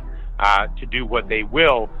ability to do what they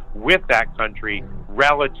will with that country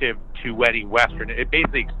relative to any Western. It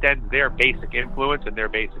basically extends their basic influence and their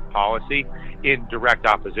basic policy in direct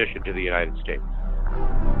opposition to the United States.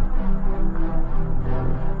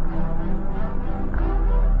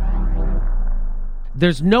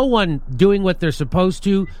 There's no one doing what they're supposed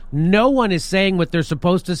to. No one is saying what they're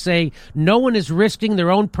supposed to say. No one is risking their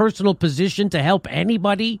own personal position to help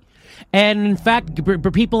anybody. And in fact,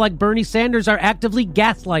 people like Bernie Sanders are actively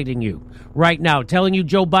gaslighting you right now, telling you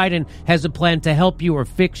Joe Biden has a plan to help you or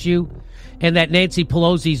fix you, and that Nancy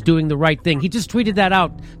Pelosi's doing the right thing. He just tweeted that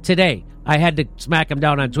out today. I had to smack him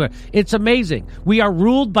down on Twitter. It's amazing. We are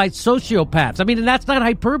ruled by sociopaths. I mean, and that's not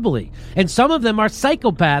hyperbole. And some of them are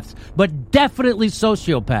psychopaths, but definitely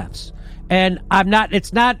sociopaths. And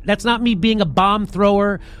that's not me being a bomb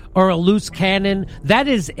thrower or a loose cannon. That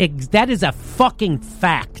is a fucking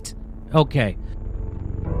fact. Okay.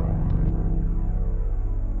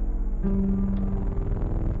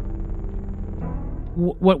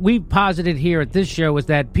 What we've posited here at this show is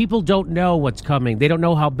that people don't know what's coming. They don't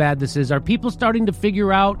know how bad this is. Are people starting to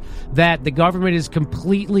figure out that the government is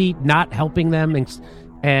completely not helping them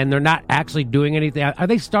and they're not actually doing anything? Are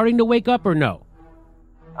they starting to wake up or no?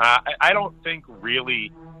 I don't think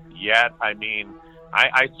really yet. I mean,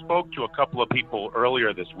 I spoke to a couple of people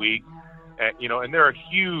earlier this week, and there are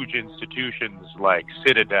huge institutions like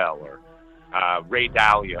Citadel or Ray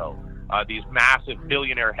Dalio, these massive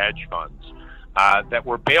billionaire hedge funds that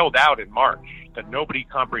were bailed out in March, that nobody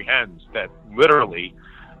comprehends, that literally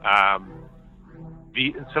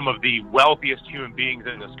some of the wealthiest human beings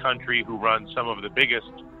in this country who run some of the biggest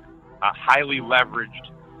highly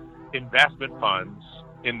leveraged investment funds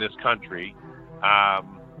in this country,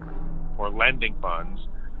 or lending funds,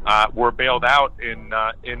 were bailed out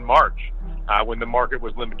in March when the market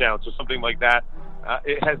was limited down. So something like that,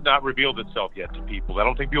 it has not revealed itself yet to people. I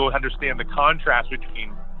don't think people understand the contrast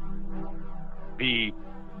between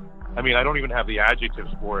I don't even have the adjectives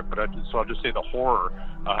for it, but I'll just say the horror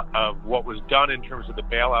of what was done in terms of the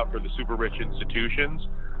bailout for the super rich institutions,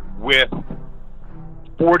 with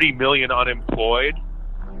 40 million unemployed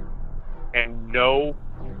and no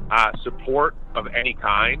support of any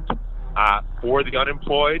kind for the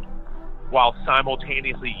unemployed, while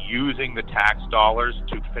simultaneously using the tax dollars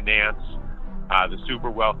to finance the super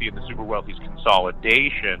wealthy and the super wealthy's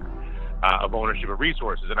consolidation of ownership of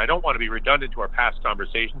resources. And I don't want to be redundant to our past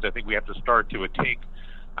conversations. I think we have to start to take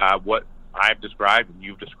what I've described and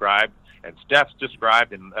you've described and Steph's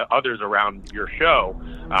described and others around your show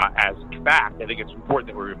as fact. I think it's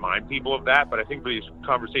important that we remind people of that. But I think for these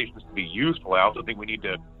conversations to be useful, I also think we need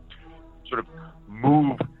to sort of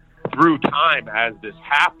move through time as this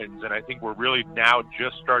happens. And I think we're really now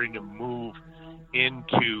just starting to move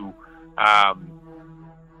into a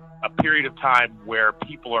period of time where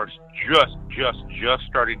people are just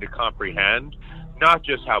starting to comprehend not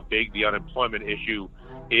just how big the unemployment issue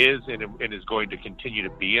is and is going to continue to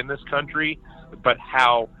be in this country, but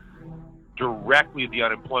how directly the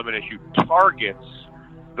unemployment issue targets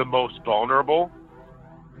the most vulnerable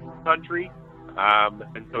country.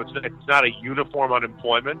 And so it's not a uniform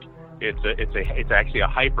unemployment. It's actually a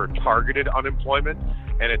hyper-targeted unemployment,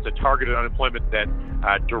 and it's a targeted unemployment that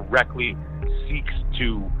directly seeks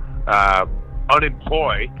to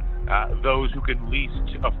unemploy those who can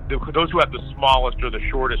those who have the smallest or the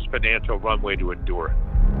shortest financial runway to endure it.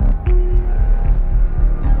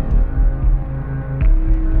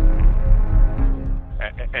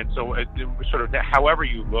 And so, sort of, however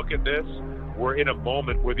you look at this, we're in a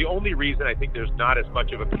moment where the only reason I think there's not as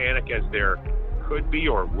much of a panic as there could be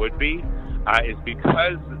or would be is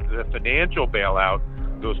because the financial bailout,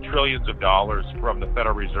 those trillions of dollars from the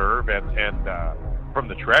Federal Reserve and from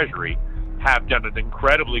the Treasury, have done an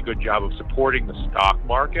incredibly good job of supporting the stock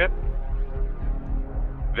market.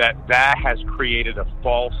 That has created a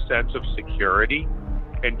false sense of security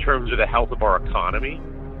in terms of the health of our economy.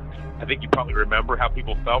 I think you probably remember how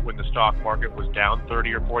people felt when the stock market was down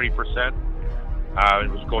 30 or 40%. It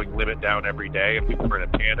was going limit down every day, and people were in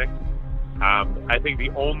a panic. I think the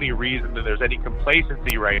only reason that there's any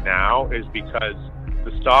complacency right now is because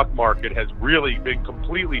the stock market has really been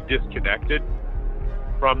completely disconnected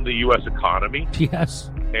from the U.S. economy. Yes.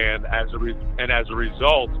 And as a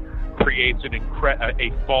result, creates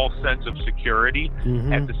a false sense of security.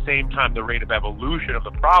 Mm-hmm. At the same time, the rate of evolution of the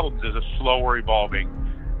problems is a slower evolving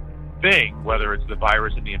thing, whether it's the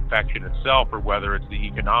virus and the infection itself, or whether it's the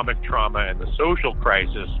economic trauma and the social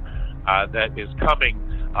crisis that is coming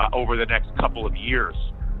over the next couple of years,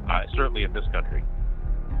 certainly in this country.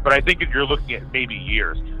 But I think if you're looking at maybe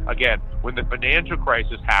years, again, when the financial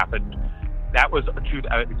crisis happened, that was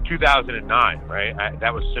 2009, right?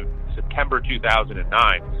 That was September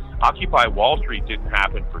 2009. Occupy Wall Street didn't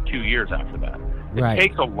happen for 2 years after that. Right. It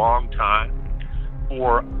takes a long time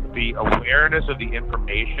for the awareness of the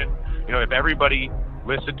information. You know, if everybody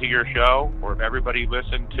listened to your show, or if everybody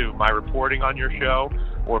listened to my reporting on your show,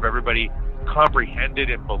 or if everybody comprehended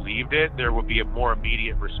and believed it, there would be a more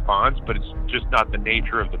immediate response, but it's just not the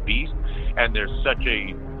nature of the beast. And there's such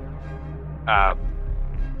a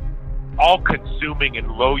all-consuming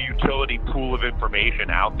and low-utility pool of information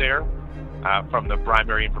out there from the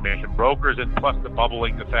primary information brokers, and plus the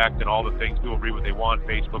bubbling effect and all the things people read what they want,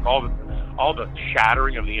 Facebook, all the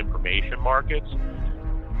shattering of the information markets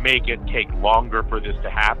make it take longer for this to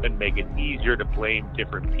happen, make it easier to blame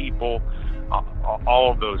different people,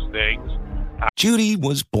 all of those things. Judy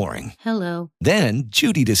was boring. Hello. Then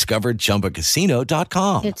Judy discovered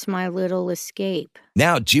ChumbaCasino.com. It's my little escape.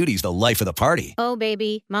 Now Judy's the life of the party. Oh,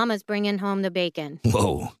 baby, mama's bringing home the bacon.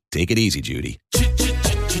 Whoa, take it easy, Judy.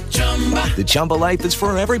 The Chumba life is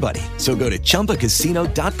for everybody. So go to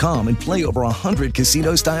ChumbaCasino.com and play over 100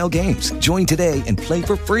 casino-style games. Join today and play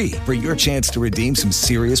for free for your chance to redeem some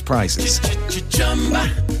serious prizes.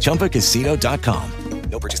 ChumbaCasino.com.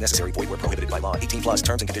 No purchase necessary. Void where prohibited by law. 18+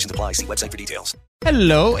 terms and conditions apply. See website for details.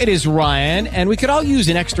 Hello, it is Ryan, and we could all use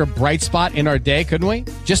an extra bright spot in our day, couldn't we?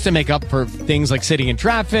 Just to make up for things like sitting in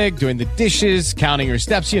traffic, doing the dishes, counting your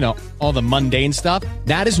steps, you know, all the mundane stuff.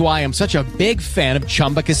 That is why I'm such a big fan of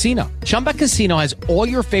Chumba Casino. Chumba Casino has all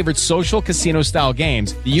your favorite social casino-style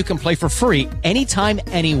games that you can play for free anytime,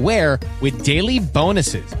 anywhere with daily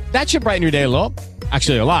bonuses. That should brighten your day a little.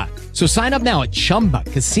 Actually, a lot. So sign up now at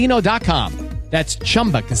ChumbaCasino.com. That's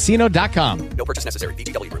ChumbaCasino.com. No purchase necessary.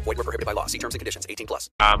 VGW Group. Void where prohibited by law. See terms and conditions. 18+.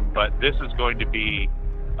 But this is going to be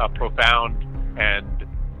a profound and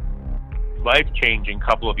life-changing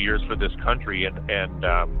couple of years for this country, and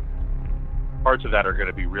parts of that are going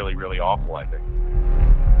to be really, really awful, I think.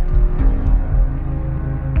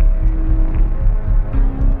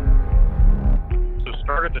 So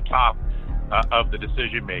start at the top of the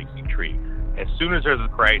decision-making tree. As soon as there's a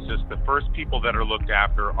crisis, the first people that are looked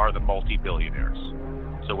after are the multi-billionaires.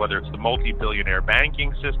 So whether it's the multi-billionaire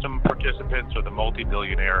banking system participants or the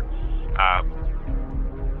multi-billionaire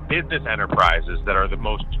business enterprises that are the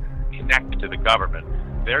most connected to the government,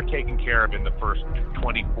 they're taken care of in the first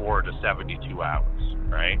 24 to 72 hours,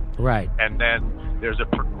 right? Right. And then there's a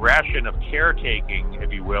progression of caretaking,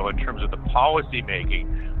 if you will, in terms of the policy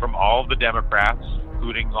making from all of the Democrats,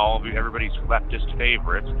 including all of everybody's leftist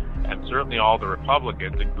favorites, and certainly all the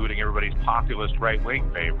Republicans, including everybody's populist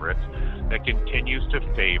right-wing favorites, that continues to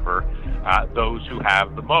favor those who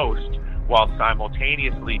have the most, while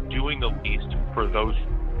simultaneously doing the least for those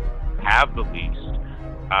who have the least.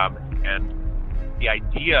 And the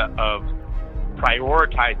idea of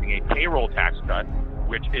prioritizing a payroll tax cut,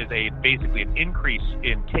 which is basically an increase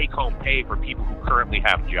in take-home pay for people who currently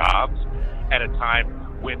have jobs, at a time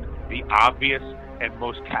when the obvious and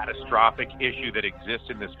most catastrophic issue that exists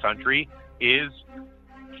in this country is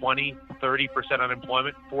 20, 30%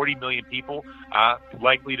 unemployment, 40 million people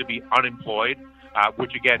likely to be unemployed,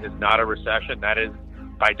 which again is not a recession. That is,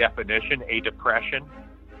 by definition, a depression.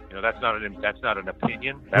 You know, that's not an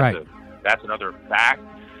opinion. That's another fact.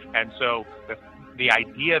 And so the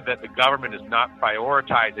idea that the government is not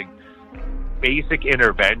prioritizing basic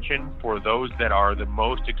intervention for those that are the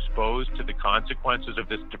most exposed to the consequences of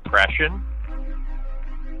this depression,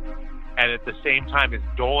 and at the same time is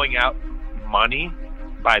doling out money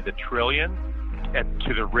by the trillion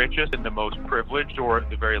to the richest and the most privileged, or at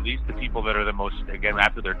the very least the people that are the most, again,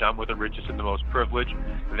 after they're done with the richest and the most privileged,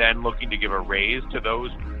 then looking to give a raise to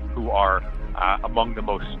those who are among the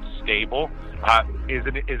most stable, is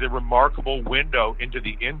a remarkable window into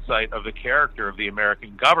the insight of the character of the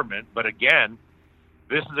American government. But again,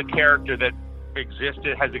 this is a character that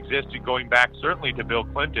has existed going back certainly to Bill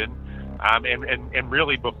Clinton, and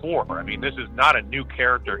really before. I mean, this is not a new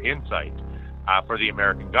character insight for the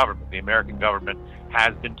American government. The American government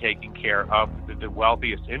has been taking care of the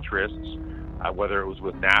wealthiest interests, whether it was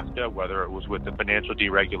with NAFTA, whether it was with the financial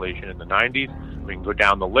deregulation in the 90s. We can go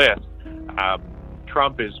down the list.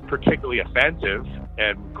 Trump is particularly offensive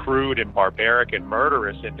and crude and barbaric and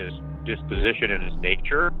murderous in his disposition and his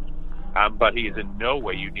nature, but he is in no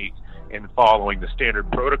way unique in following the standard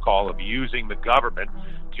protocol of using the government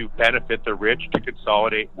to benefit the rich, to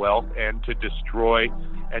consolidate wealth, and to destroy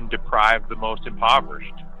and deprive the most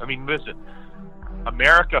impoverished. I mean, listen,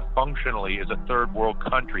 America functionally is a third world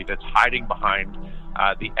country that's hiding behind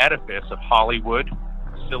the edifice of Hollywood,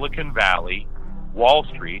 Silicon Valley, Wall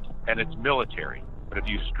Street, and its military. But if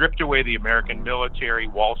you stripped away the American military,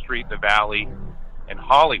 Wall Street, the Valley, and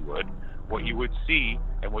Hollywood, what you would see,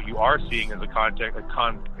 and what you are seeing as a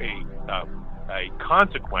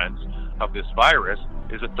consequence of this virus,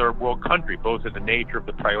 is a third world country, both in the nature of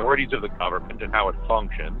the priorities of the government and how it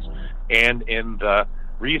functions, and in the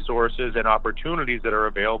resources and opportunities that are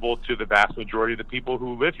available to the vast majority of the people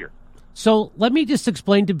who live here. So let me just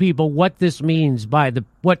explain to people what this means by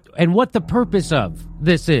what the purpose of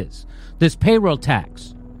this is, this payroll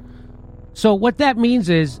tax. So what that means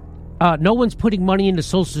is no one's putting money into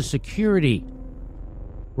Social Security,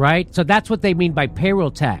 right? So that's what they mean by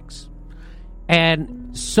payroll tax.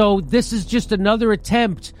 And so this is just another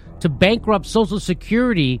attempt to bankrupt Social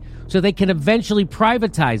Security so they can eventually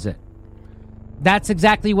privatize it. That's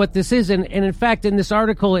exactly what this is. And in fact, in this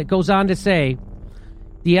article, it goes on to say,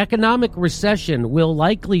 the economic recession will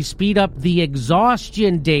likely speed up the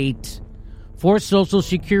exhaustion date for Social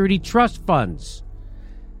Security trust funds.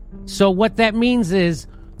 So what that means is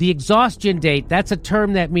the exhaustion date, that's a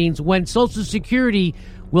term that means when Social Security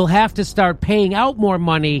will have to start paying out more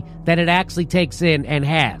money than it actually takes in and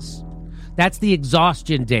has. That's the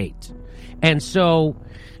exhaustion date. And so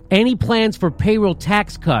any plans for payroll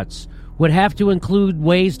tax cuts would have to include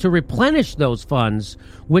ways to replenish those funds,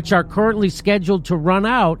 which are currently scheduled to run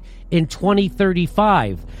out in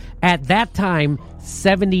 2035. At that time,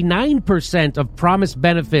 79% of promised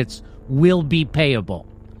benefits will be payable.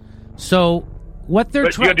 So what they're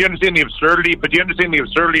trying... Do you understand the absurdity? But do you understand the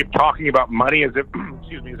absurdity of talking about money as if,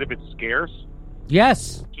 as if it's scarce?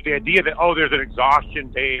 Yes. So the idea that, oh, there's an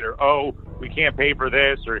exhaustion date, or, oh, we can't pay for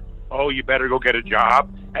this, or, oh, you better go get a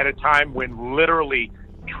job, at a time when literally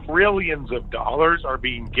trillions of dollars are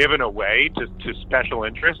being given away to special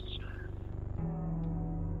interests.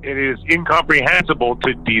 It is incomprehensible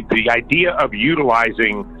to the idea of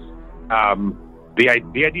utilizing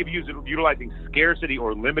utilizing scarcity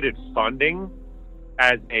or limited funding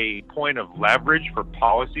as a point of leverage for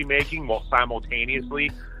policy making, while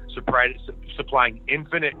simultaneously supplying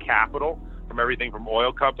infinite capital from everything from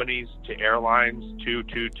oil companies to airlines to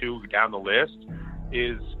down the list,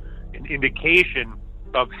 is an indication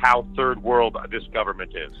of how third world this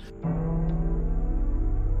government is.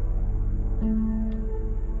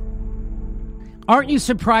 Aren't you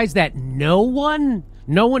surprised that no one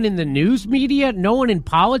in the news media, no one in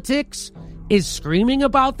politics is screaming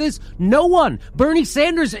about this? No one. Bernie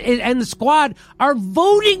Sanders and the squad are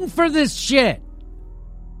voting for this shit.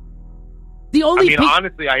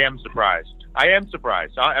 Honestly, I am surprised.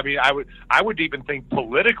 I would even think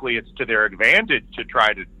politically it's to their advantage to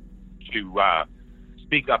try to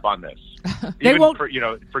speak up on this. They won't.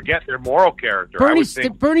 Forget their moral character.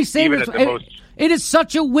 Bernie Sanders. It is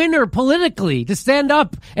such a winner politically to stand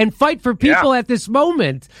up and fight for people at this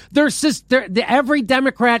moment. Every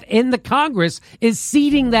Democrat in the Congress is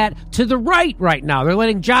ceding that to the right now. They're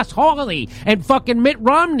letting Josh Hawley and fucking Mitt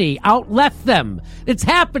Romney out-left them. It's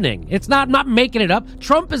happening. It's not. I'm not making it up.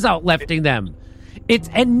 Trump is out-lefting them.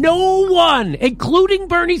 And no one, including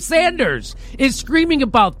Bernie Sanders, is screaming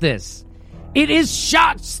about this. It is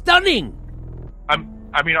stunning.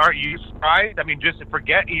 Aren't you surprised? Just to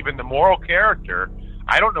forget even the moral character.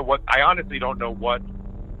 I honestly don't know what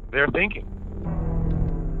they're thinking.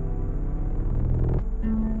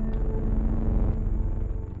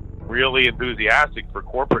 Really enthusiastic for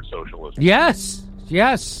corporate socialism. Yes.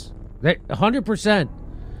 100%.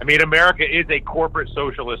 America is a corporate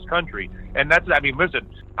socialist country. And listen,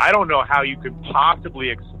 I don't know how you could possibly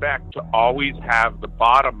expect to always have the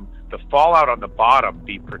fallout on the bottom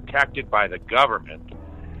be protected by the government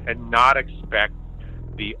and not expect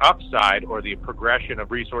the upside or the progression of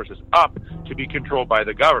resources up to be controlled by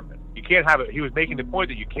the government. You can't have it. He was making the point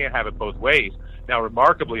that you can't have it both ways. Now,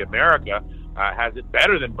 remarkably, America has it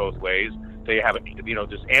better than both ways. They have,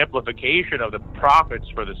 this amplification of the profits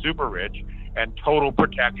for the super rich and total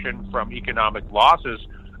protection from economic losses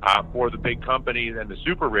for the big companies and the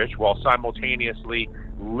super rich, while simultaneously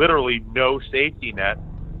literally no safety net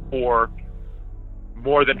for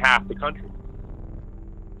more than half the country.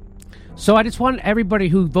 So I just want everybody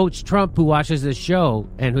who votes Trump, who watches this show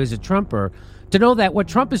and who is a Trumper, to know that what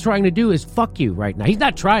Trump is trying to do is fuck you right now. He's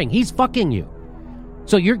not trying. He's fucking you.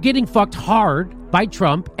 So you're getting fucked hard by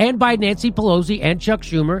Trump and by Nancy Pelosi and Chuck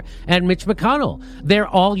Schumer and Mitch McConnell. They're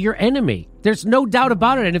all your enemy. There's no doubt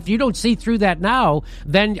about it. And if you don't see through that now,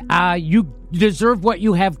 then you deserve what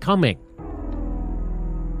you have coming.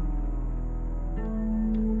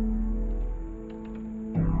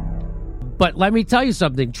 But let me tell you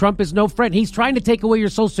something. Trump is no friend. He's trying to take away your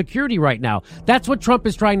Social Security right now. That's what Trump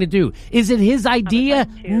is trying to do. Is it his idea?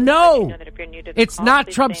 No. It's not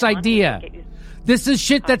Trump's idea. This is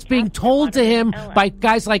shit that's being told to him by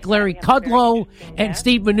guys like Larry Kudlow and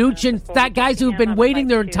Steve Mnuchin, that guys who've been waiting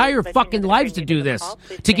their entire fucking lives to do this,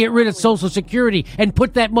 to get rid of Social Security and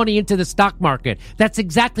put that money into the stock market. That's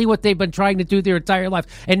exactly what they've been trying to do their entire life.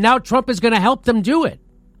 And now Trump is going to help them do it.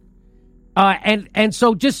 And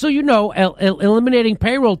so just so you know, eliminating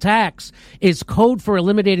payroll tax is code for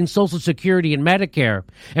eliminating Social Security and Medicare.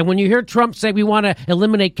 And when you hear Trump say we want to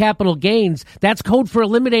eliminate capital gains, that's code for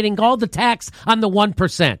eliminating all the tax on the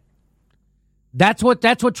 1%. That's what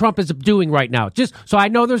Trump is doing right now. Just so I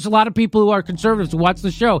know there's a lot of people who are conservatives who watch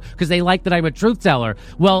the show because they like that I'm a truth teller.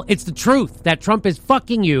 Well, it's the truth that Trump is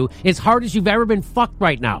fucking you as hard as you've ever been fucked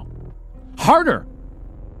right now. Harder.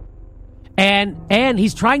 And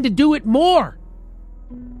he's trying to do it more.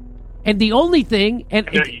 And the only thing...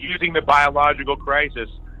 using the biological crisis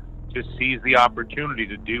to seize the opportunity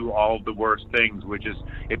to do all of the worst things, which is,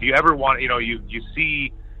 if you ever want, you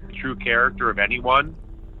see the true character of anyone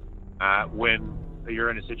when you're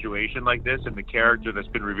in a situation like this, and the character that's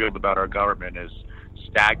been revealed about our government is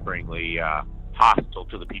staggeringly hostile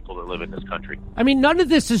to the people that live in this country. None of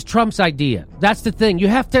this is Trump's idea. That's the thing. You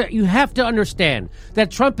have to understand that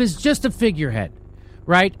Trump is just a figurehead,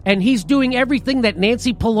 right? And he's doing everything that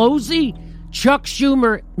Nancy Pelosi, Chuck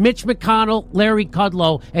Schumer, Mitch McConnell, Larry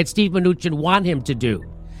Kudlow, and Steve Mnuchin want him to do.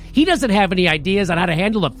 He doesn't have any ideas on how to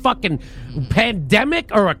handle a fucking pandemic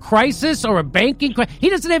or a crisis or a banking crisis. He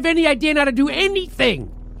doesn't have any idea on how to do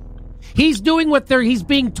anything. He's doing what he's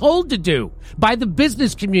being told to do by the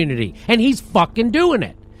business community, and he's fucking doing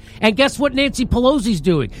it. And guess what Nancy Pelosi's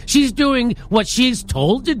doing? She's doing what she's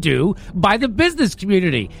told to do by the business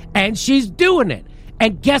community, and she's doing it.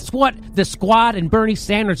 And guess what the squad and Bernie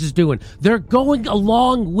Sanders is doing? They're going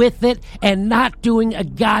along with it and not doing a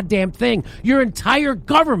goddamn thing. Your entire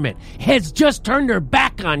government has just turned their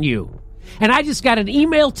back on you. And I just got an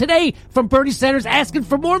email today from Bernie Sanders asking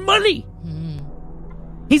for more money.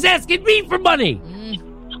 He's asking me for money.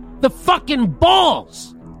 The fucking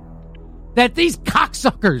balls that these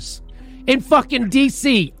cocksuckers in fucking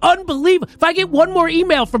D.C. Unbelievable. If I get one more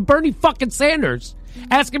email from Bernie fucking Sanders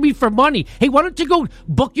asking me for money, hey, why don't you go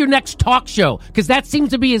book your next talk show? Because that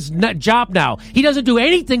seems to be his job now. He doesn't do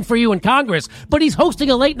anything for you in Congress, but he's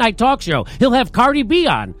hosting a late night talk show. He'll have Cardi B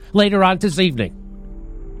on later on this evening.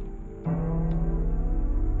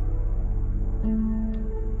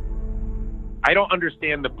 I don't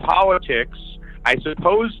understand the politics. I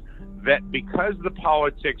suppose that because the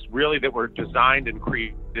politics really that were designed and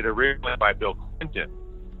created originally by Bill Clinton,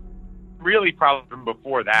 really probably from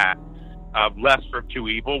before that, lesser of two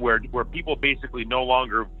evil, where people basically no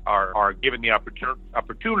longer are given the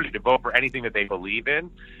opportunity to vote for anything that they believe in.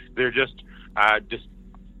 They're just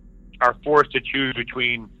are forced to choose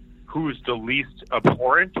between who's the least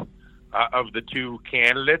abhorrent of the two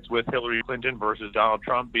candidates, with Hillary Clinton versus Donald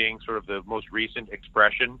Trump being sort of the most recent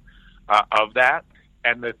expression of that.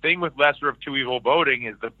 And the thing with lesser of two evil voting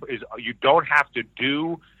is you don't have to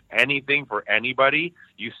do anything for anybody.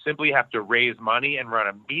 You simply have to raise money and run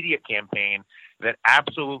a media campaign that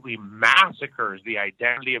absolutely massacres the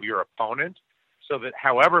identity of your opponent, so that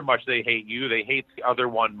however much they hate you, they hate the other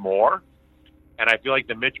one more. And I feel like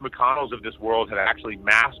the Mitch McConnells of this world have actually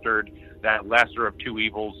mastered that lesser of two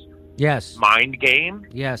evils mind game.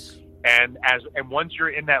 Yes. And once you're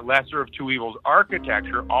in that lesser of two evils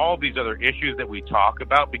architecture, all these other issues that we talk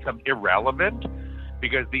about become irrelevant,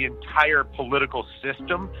 because the entire political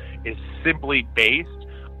system is simply based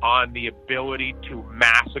on the ability to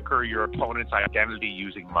massacre your opponent's identity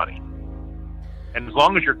using money. And as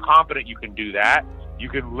long as you're confident you can do that, you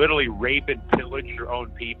can literally rape and pillage your own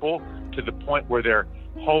people to the point where they're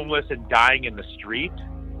homeless and dying in the street.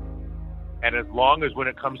 And as long as when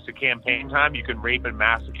it comes to campaign time, you can rape and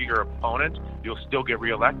massacre your opponent, you'll still get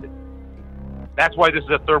reelected. That's why this is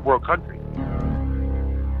a third world country.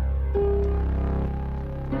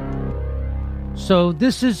 So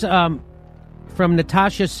this is from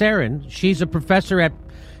Natasha Sarin. She's a professor at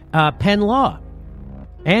Penn Law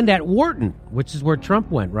and at Wharton, which is where Trump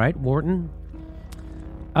went, right? Wharton.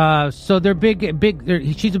 So they're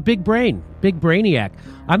big. She's a big brain, big brainiac.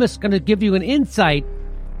 I'm just going to give you an insight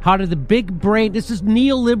how to the big brain. This is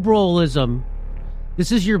neoliberalism.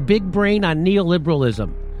 This is your big brain on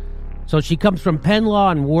neoliberalism. So she comes from Penn Law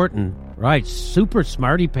and Wharton, right? Super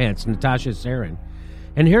smarty pants, Natasha Sarin.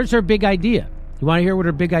 And here's her big idea. You want to hear what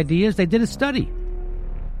her big idea is? They did a study.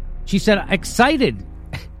 She said, excited,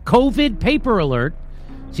 COVID paper alert.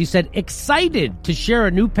 She said, excited to share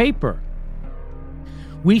a new paper.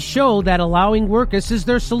 We show that allowing workers, this is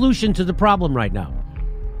their solution to the problem right now.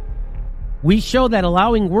 We show that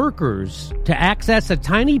allowing workers to access a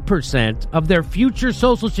tiny percent of their future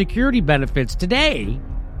Social Security benefits today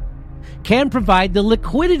can provide the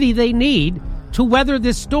liquidity they need to weather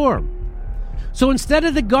this storm. So instead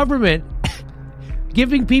of the government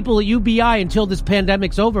giving people a UBI until this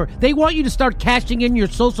pandemic's over, they want you to start cashing in your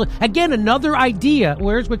social. Again, another idea.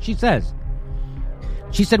 Where's what she says?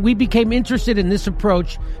 She said, we became interested in this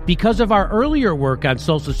approach because of our earlier work on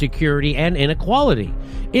Social Security and inequality.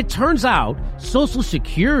 It turns out Social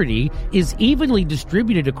Security is evenly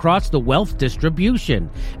distributed across the wealth distribution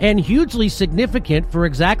and hugely significant for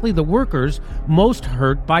exactly the workers most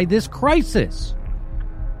hurt by this crisis.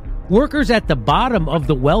 Workers at the bottom of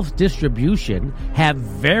the wealth distribution have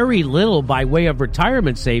very little by way of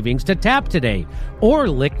retirement savings to tap today or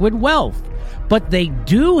liquid wealth. But they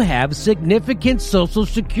do have significant Social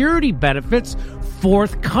Security benefits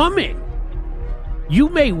forthcoming. You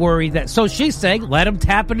may worry that, so she's saying, let them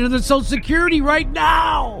tap into the Social Security right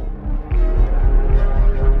now.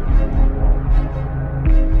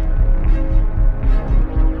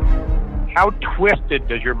 How twisted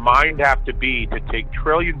does your mind have to be to take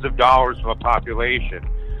trillions of dollars from a population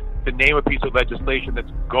to name a piece of legislation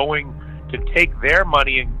that's going to take their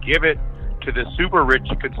money and give it to the super rich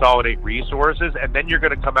to consolidate resources, and then you're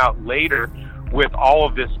going to come out later with all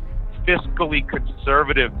of this fiscally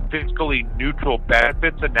conservative, fiscally neutral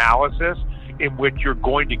benefits analysis in which you're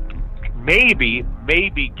going to maybe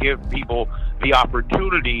give people the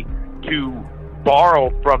opportunity to borrow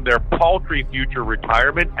from their paltry future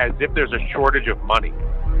retirement as if there's a shortage of money.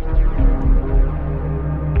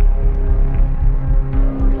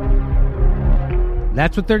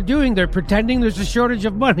 That's what they're doing. They're pretending there's a shortage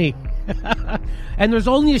of money. And there's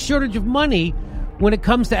only a shortage of money when it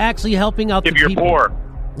comes to actually helping out the people. If you're poor.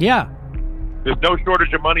 Yeah. There's no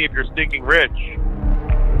shortage of money if you're stinking rich.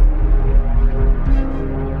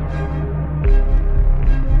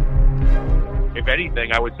 If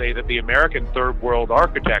anything, I would say that the American third world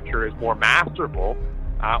architecture is more masterful,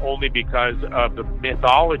 only because of the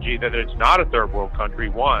mythology that it's not a third world country,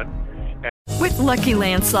 one. With Lucky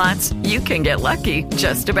Land Slots, you can get lucky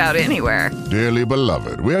just about anywhere. Dearly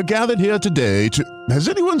beloved, we are gathered here today to... Has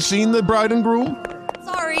anyone seen the bride and groom?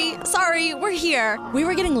 Sorry, we're here. We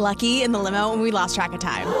were getting lucky in the limo and we lost track of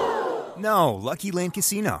time. No, Lucky Land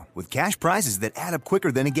Casino, with cash prizes that add up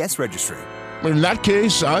quicker than a guest registry. In that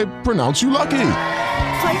case, I pronounce you lucky.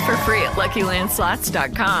 Play for free at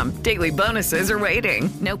LuckyLandSlots.com. Daily bonuses are waiting.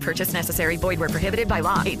 No purchase necessary. Void where prohibited by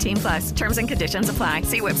law. 18+. Terms and conditions apply.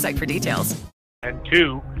 See website for details. And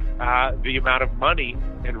two, the amount of money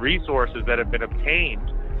and resources that have been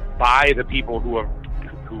obtained by the people who have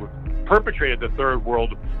perpetrated the third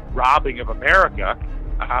world robbing of America.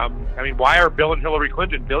 Why are Bill and Hillary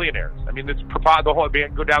Clinton billionaires? It's the whole.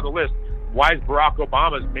 Go down the list. Why is Barack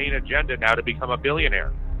Obama's main agenda now to become a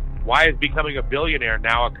billionaire? Why is becoming a billionaire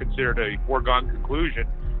now considered a foregone conclusion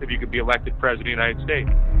if you could be elected president of the United States?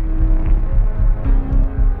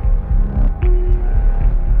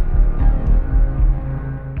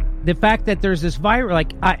 The fact that there's this virus,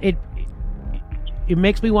 it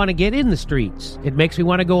makes me want to get in the streets. It makes me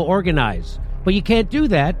want to go organize. But you can't do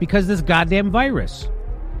that because of this goddamn virus.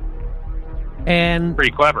 And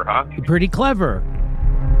pretty clever, huh? Pretty clever.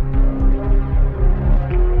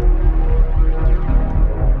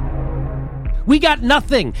 We got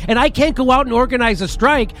nothing, and I can't go out and organize a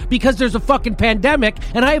strike because there's a fucking pandemic,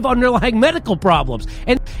 and I have underlying medical problems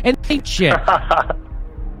and shit.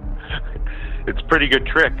 It's a pretty good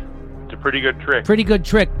trick. It's a pretty good trick. Pretty good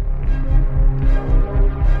trick.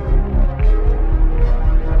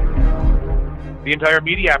 The entire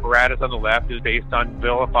media apparatus on the left is based on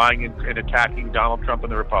vilifying and attacking Donald Trump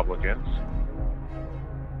and the Republicans.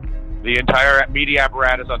 The entire media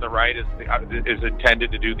apparatus on the right is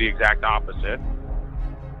intended to do the exact opposite.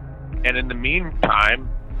 And in the meantime,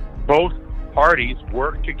 both parties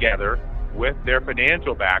work together with their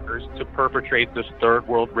financial backers to perpetrate this third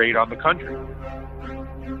world raid on the country.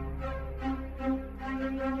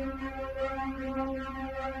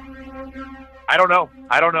 I don't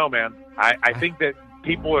know, man. I think that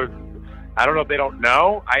people are, I don't know if they don't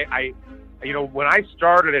know. When I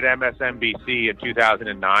started at MSNBC in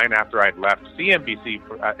 2009, after I'd left CNBC,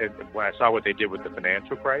 when I saw what they did with the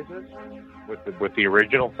financial crisis, with the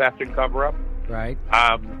original theft and cover-up, right?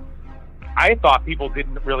 I thought people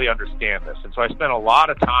didn't really understand this, and so I spent a lot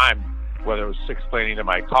of time, whether it was explaining to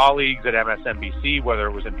my colleagues at MSNBC, whether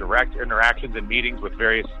it was in direct interactions and meetings with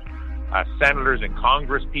various senators and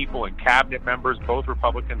Congress people and cabinet members, both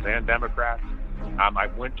Republicans and Democrats. I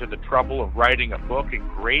went to the trouble of writing a book in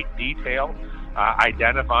great detail,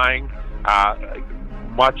 identifying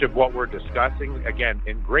much of what we're discussing, again,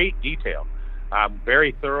 in great detail.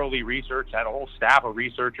 Very thoroughly researched, had a whole staff of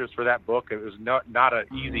researchers for that book. It was not an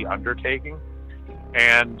easy undertaking.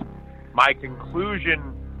 And my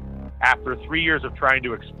conclusion, after 3 years of trying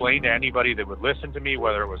to explain to anybody that would listen to me,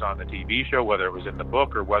 whether it was on the TV show, whether it was in the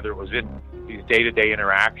book, or whether it was in these day-to-day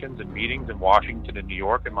interactions and meetings in Washington and New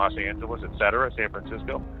York and Los Angeles, et cetera, San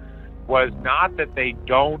Francisco, was not that they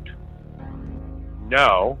don't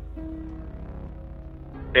know,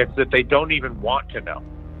 it's that they don't even want to know.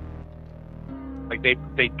 Like,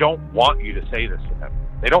 they don't want you to say this to them.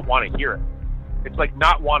 They don't want to hear it. It's like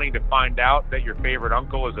not wanting to find out that your favorite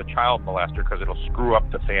uncle is a child molester because it'll screw up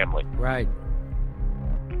the family. Right.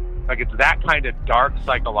 Like, it's that kind of dark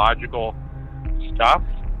psychological stuff.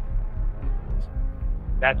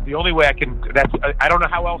 That's the only way I can... I don't know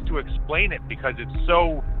how else to explain it because it's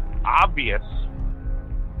so obvious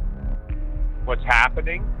what's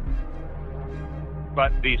happening.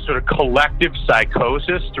 But the sort of collective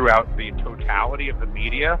psychosis throughout the totality of the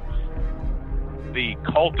media, the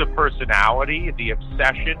cult of personality, the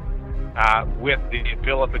obsession with the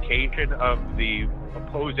vilification of the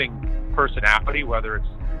opposing personality, whether it's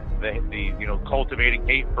the cultivating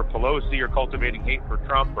hate for Pelosi or cultivating hate for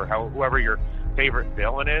Trump or whoever your favorite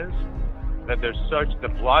villain is, that there's such the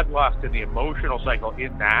bloodlust and the emotional cycle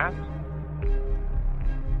in that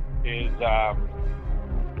is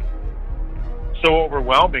so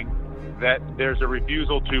overwhelming that there's a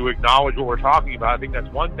refusal to acknowledge what we're talking about. I think that's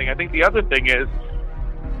one thing. I think the other thing is,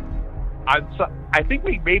 I think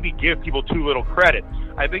we maybe give people too little credit.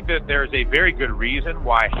 I think that there's a very good reason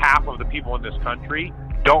why half of the people in this country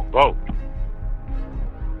don't vote.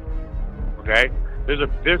 Okay?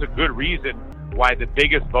 There's a good reason why the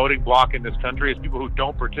biggest voting bloc in this country is people who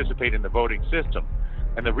don't participate in the voting system.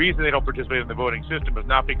 And the reason they don't participate in the voting system is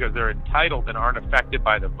not because they're entitled and aren't affected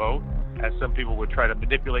by the vote, as some people would try to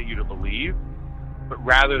manipulate you to believe, but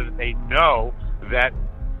rather that they know that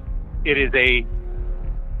it is a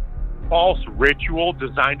false ritual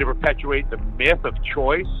designed to perpetuate the myth of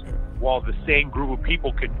choice while the same group of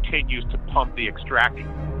people continues to pump the extraction.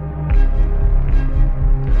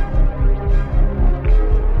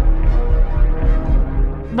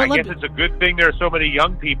 I guess it's a good thing there are so many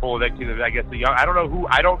young people that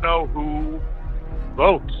I don't know who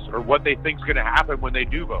votes or what they think is going to happen when they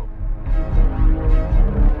do vote.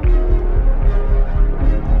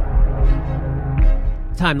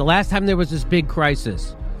 time, the last time there was this big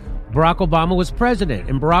crisis, Barack Obama was president,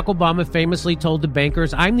 and Barack Obama famously told the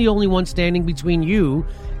bankers, I'm the only one standing between you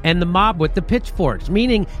and the mob with the pitchforks,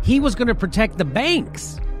 meaning he was going to protect the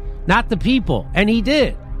banks, not the people, and he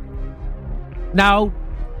did. Now,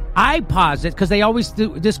 I posit, because they always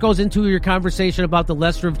do, this goes into your conversation about the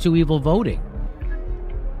lesser of two evil voting.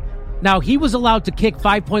 Now, he was allowed to kick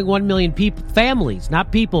 5.1 million people, families,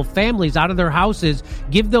 not people, families out of their houses,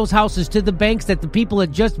 give those houses to the banks that the people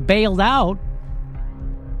had just bailed out,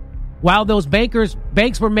 while those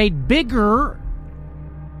banks were made bigger,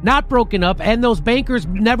 not broken up, and those bankers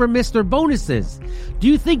never missed their bonuses. Do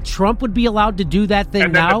you think Trump would be allowed to do that thing now?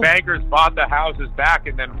 And then the bankers bought the houses back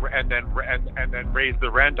and then raised the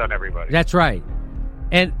rent on everybody. That's right.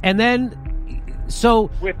 And then so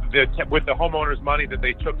with the homeowners' money that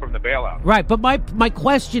they took from the bailout. Right, but my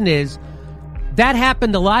question is, that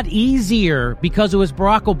happened a lot easier because it was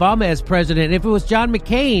Barack Obama as president. If it was John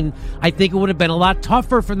McCain, I think it would have been a lot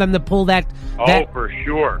tougher for them to pull that. Oh, for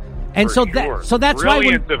sure. And so that's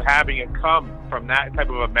brilliance why of having it come from that type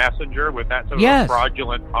of a messenger with that sort of a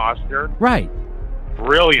fraudulent posture. Right.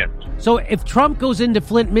 Brilliant. So if Trump goes into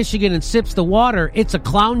Flint, Michigan and sips the water, it's a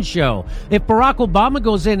clown show. If Barack Obama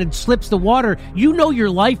goes in and slips the water, you know your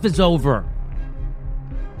life is over.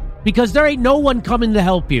 Because there ain't no one coming to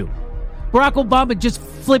help you. Barack Obama just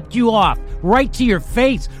flipped you off right to your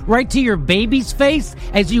face, right to your baby's face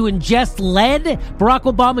as you ingest lead. Barack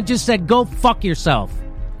Obama just said, go fuck yourself.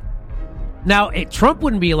 Now, Trump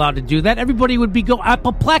wouldn't be allowed to do that. Everybody would be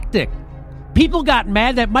apoplectic. People got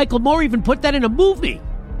mad that Michael Moore even put that in a movie.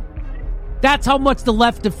 That's how much the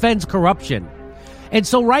left defends corruption. And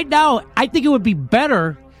so right now, I think it would be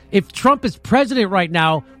better if Trump is president right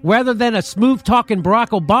now, rather than a smooth-talking Barack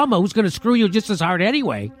Obama who's going to screw you just as hard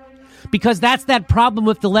anyway. Because that's that problem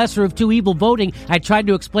with the lesser of two evil voting I tried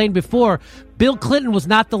to explain before. Bill Clinton was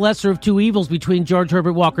not the lesser of two evils between George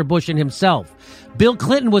Herbert Walker Bush and himself. Bill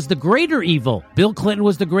Clinton was the greater evil. Bill Clinton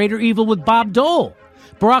was the greater evil with Bob Dole.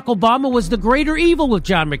 Barack Obama was the greater evil with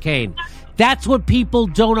John McCain. That's what people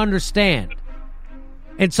don't understand.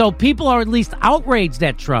 And so people are at least outraged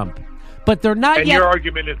at Trump. But they're not and yet. Your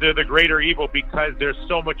argument is they're the greater evil because they're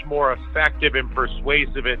so much more effective and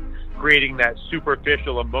persuasive at creating that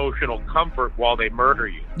superficial emotional comfort while they murder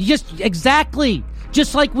you. Exactly.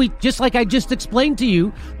 Just like I just explained to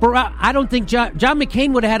you. But I don't think John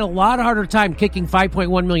McCain would have had a lot harder time kicking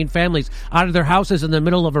 5.1 million families out of their houses in the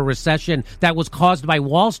middle of a recession that was caused by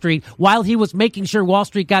Wall Street, while he was making sure Wall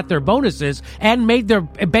Street got their bonuses and made their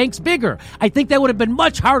banks bigger. I think that would have been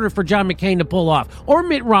much harder for John McCain to pull off, or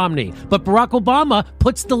Mitt Romney. But Barack Obama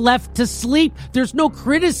puts the left to sleep. There's no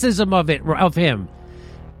criticism of him.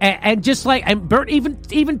 And just like, and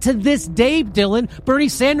even to this day, Dylan, Bernie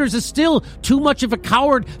Sanders is still too much of a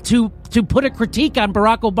coward to put a critique on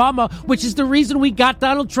Barack Obama, which is the reason we got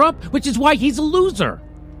Donald Trump, which is why he's a loser.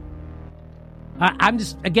 I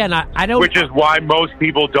don't. Which is why most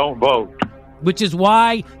people don't vote. Which is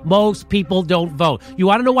why most people don't vote. You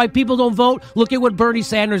want to know why people don't vote? Look at what Bernie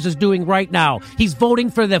Sanders is doing right now. He's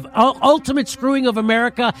voting for the ultimate screwing of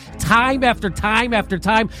America time after time after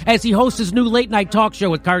time as he hosts his new late-night talk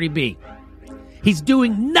show with Cardi B. He's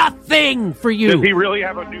doing nothing for you. Does he really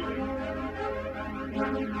have a new...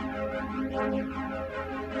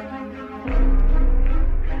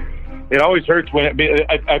 It always hurts when...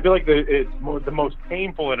 I feel like it's the most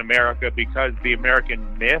painful in America because the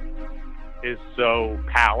American myth is so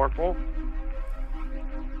powerful.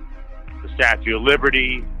 The Statue of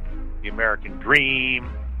Liberty, the American dream,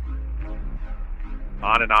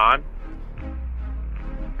 on and on.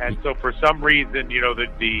 And so for some reason,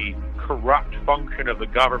 the corrupt function of the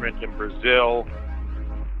government in Brazil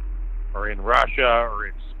or in Russia or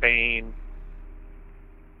in Spain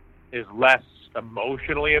is less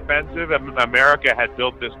emotionally offensive. America had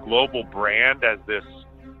built this global brand as this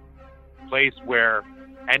place where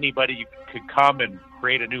anybody could come and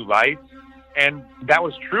create a new life, and that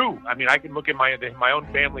was true. I mean, I can look at my own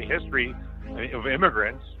family history of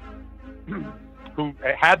immigrants who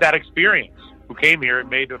had that experience, who came here and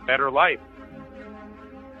made a better life.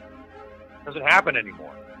 It doesn't happen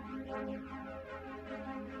anymore.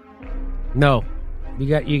 No,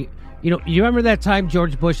 you remember that time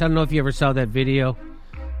George Bush? I don't know if you ever saw that video.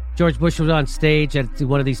 George Bush was on stage at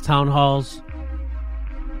one of these town halls.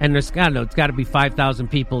 And it's got to be 5,000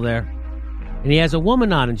 people there. And he has a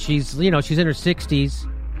woman on, and she's in her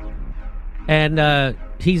 60s. And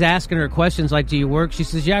he's asking her questions like, do you work? She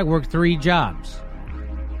says, yeah, I work 3 jobs.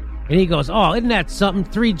 And he goes, oh, isn't that something?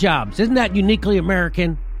 3 jobs. Isn't that uniquely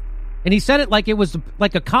American? And he said it like it was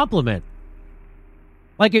like a compliment.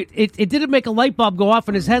 Like, it didn't make a light bulb go off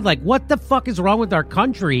in his head. Like, what the fuck is wrong with our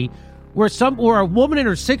country where a woman in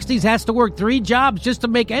her 60s has to work 3 jobs just to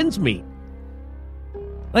make ends meet?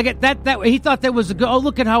 Like, that he thought that was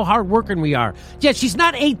look at how hard working we are. Yeah, she's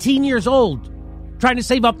not 18 years old trying to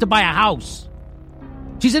save up to buy a house.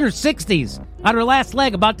 She's in her 60s, on her last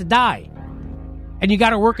leg, about to die. And you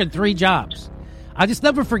got her working 3 jobs. I'll just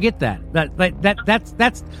never forget that.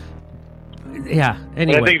 That's yeah,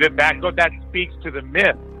 anyway. And I think that speaks to the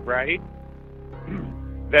myth, right?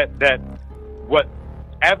 that what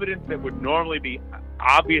evidence that would normally be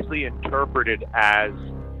obviously interpreted as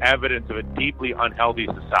evidence of a deeply unhealthy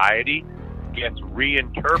society gets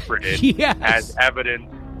reinterpreted yes. as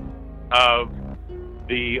evidence of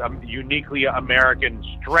the uniquely American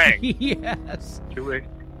strength yes.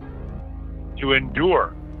 to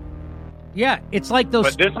endure. Yeah, it's like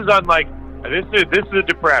those. But this is unlike this is a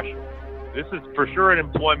depression. This is for sure an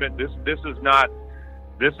employment. This is not.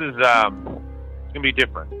 This is it's gonna be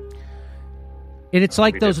different. And it's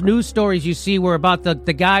like those news stories you see where about the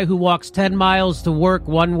guy who walks 10 miles to work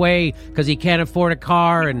one way because he can't afford a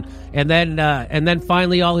car, and then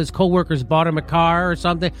finally all his coworkers bought him a car or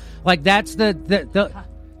something. Like that's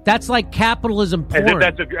that's like capitalism porn.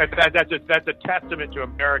 That's a testament to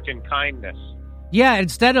American kindness. Yeah,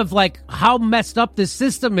 instead of like how messed up this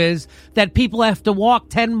system is that people have to walk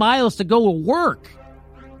 10 miles to go to work.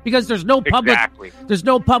 Because there's no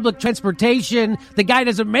public transportation. The guy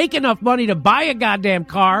doesn't make enough money to buy a goddamn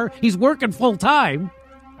car. He's working full time.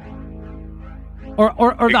 Or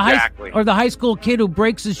the high school kid who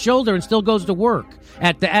breaks his shoulder and still goes to work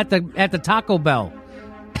at the Taco Bell.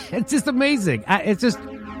 It's just amazing. It's just.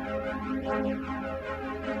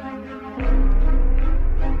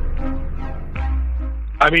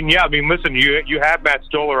 Listen, you have Matt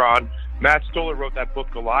Stoller on. Matt Stoller wrote that book,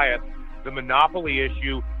 Goliath. The monopoly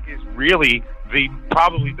issue is really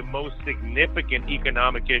probably the most significant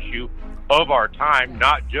economic issue of our time,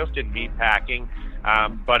 not just in meatpacking,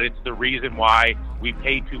 but it's the reason why we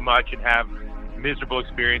pay too much and have miserable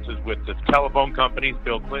experiences with the telephone companies.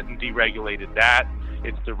 Bill Clinton deregulated that.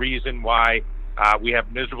 It's the reason why we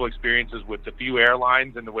have miserable experiences with the few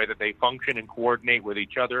airlines and the way that they function and coordinate with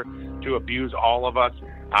each other to abuse all of us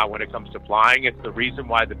when it comes to flying. It's the reason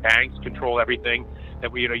why the banks control everything.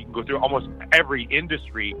 That you can go through almost every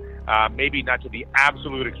industry, maybe not to the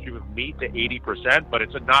absolute extreme of meat to 80%, but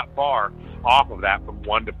it's not far off of that from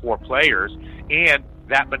 1 to 4 players. And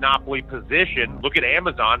that monopoly position, look at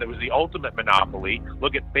Amazon, it was the ultimate monopoly.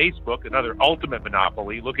 Look at Facebook, another ultimate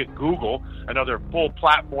monopoly. Look at Google, another full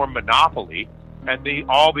platform monopoly. And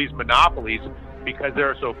all these monopolies, because there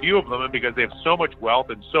are so few of them and because they have so much wealth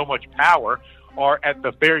and so much power, are at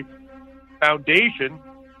the very foundation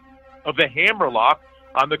of the hammerlock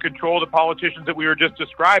on the control of the politicians that we were just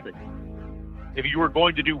describing. If you were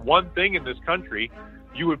going to do one thing in this country,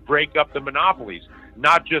 you would break up the monopolies.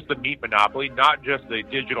 Not just the meat monopoly, not just the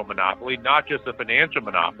digital monopoly, not just the financial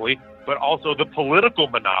monopoly, but also the political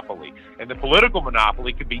monopoly. And the political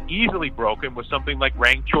monopoly could be easily broken with something like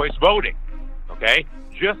ranked choice voting. Okay?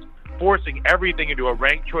 Just forcing everything into a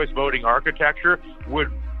ranked choice voting architecture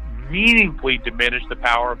would meaningfully diminish the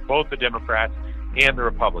power of both the Democrats and the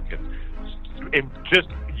Republicans. And just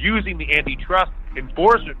using the antitrust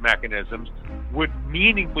enforcement mechanisms would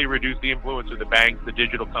meaningfully reduce the influence of the banks, the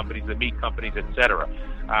digital companies, the meat companies, etc.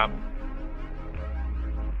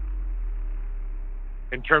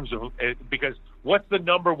 In terms of, because what's the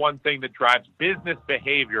number one thing that drives business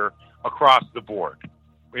behavior across the board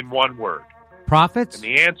in one word? Profits? And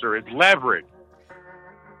the answer is leverage.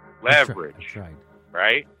 Leverage. That's right.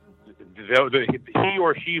 Right? He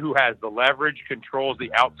or she who has the leverage controls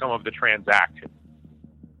the outcome of the transaction.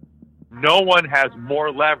 No one has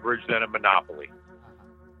more leverage than a monopoly.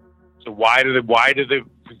 So why does the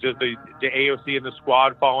AOC and the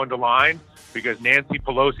squad fall into line? Because Nancy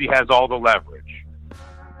Pelosi has all the leverage.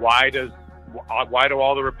 Why do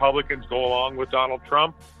all the Republicans go along with Donald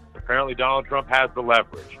Trump? Apparently Donald Trump has the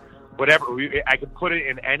leverage. Whatever, I could put it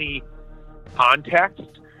in any context.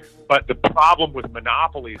 But the problem with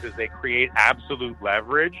monopolies is they create absolute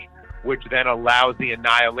leverage, which then allows the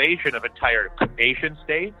annihilation of entire nation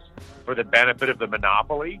states for the benefit of the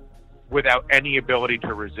monopoly without any ability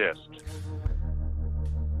to resist.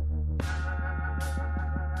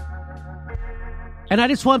 And I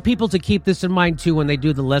just want people to keep this in mind, too, when they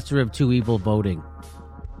do the lesser of two evil voting.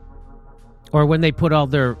 Or when they put all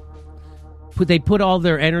their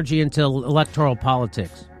energy into electoral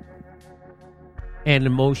politics and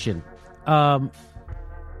emotion.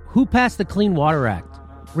 Who passed the Clean Water Act?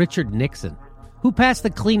 Richard Nixon. Who passed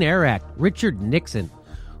the Clean Air Act? Richard Nixon.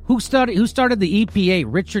 Who started the EPA?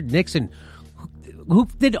 Richard Nixon. Who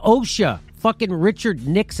did OSHA? Fucking Richard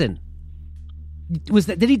Nixon.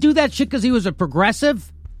 Did he do that shit because he was a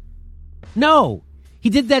progressive? No. He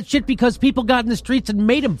did that shit because people got in the streets and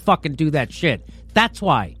made him fucking do that shit. That's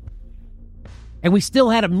why. And we still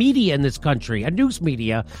had a media in this country, a news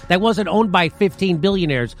media, that wasn't owned by 15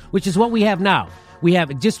 billionaires, which is what we have now. We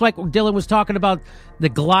have, just like Dylan was talking about, the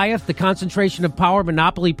Goliath, the concentration of power,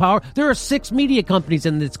 monopoly power. There are 6 media companies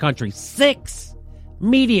in this country. 6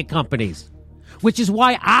 media companies. Which is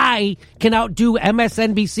why I can outdo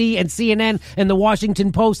MSNBC and CNN and the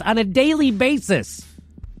Washington Post on a daily basis.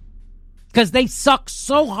 Because they suck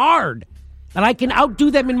so hard that I can outdo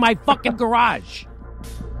them in my fucking garage.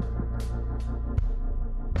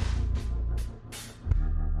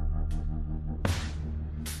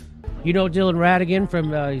 You know Dylan Ratigan from,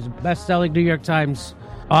 he's a best-selling New York Times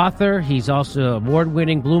author. He's also an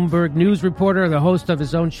award-winning Bloomberg News reporter, the host of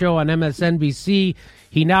his own show on MSNBC.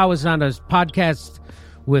 He now is on a podcast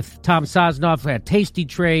with Tom Sosnoff at Tasty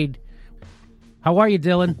Trade. How are you,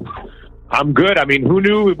 Dylan? I'm good. I mean, who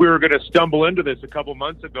knew we were going to stumble into this a couple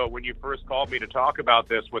months ago when you first called me to talk about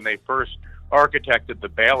this, when they first architected the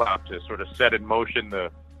bailout to sort of set in motion the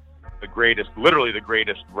greatest, literally the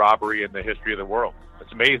greatest robbery in the history of the world.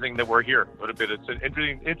 It's amazing that we're here. It's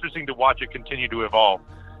interesting to watch it continue to evolve,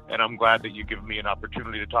 and I'm glad that you give me an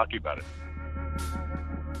opportunity to talk to you about it.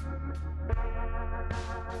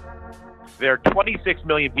 There are 26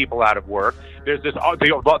 million people out of work. There's this the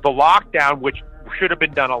lockdown, which should have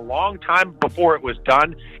been done a long time before it was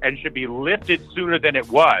done and should be lifted sooner than it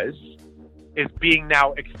was, is being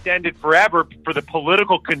now extended forever for the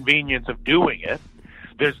political convenience of doing it.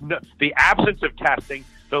 There's the absence of testing,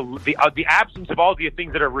 the absence of all the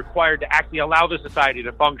things that are required to actually allow the society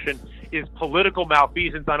to function is political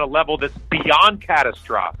malfeasance on a level that's beyond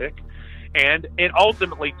catastrophic. And it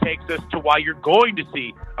ultimately takes us to why you're going to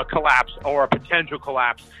see a collapse or a potential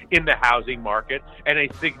collapse in the housing market and a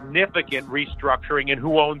significant restructuring in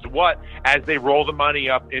who owns what as they roll the money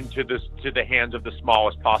up into to the hands of the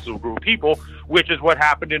smallest possible group of people, which is what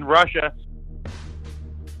happened in Russia.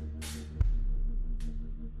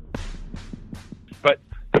 But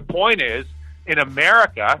the point is, in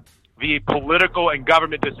America, the political and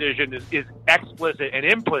government decision is explicit and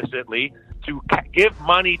implicitly to give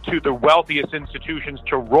money to the wealthiest institutions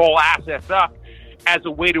to roll assets up as a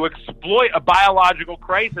way to exploit a biological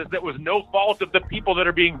crisis that was no fault of the people that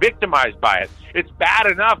are being victimized by it. It's bad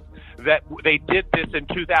enough that they did this in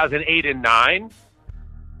 2008 and 9,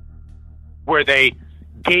 where they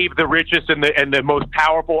gave the richest and the most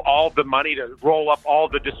powerful all the money to roll up all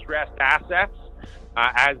the distressed assets,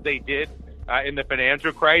 as they did in the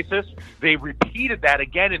financial crisis. They repeated that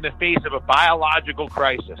again in the face of a biological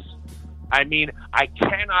crisis. I mean, I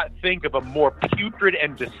cannot think of a more putrid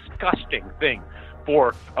and disgusting thing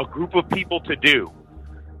for a group of people to do.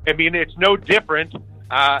 I mean, it's no different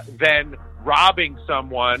than robbing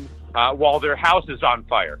someone while their house is on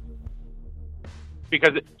fire.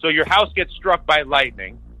 So your house gets struck by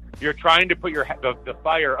lightning. You're trying to put the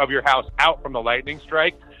fire of your house out from the lightning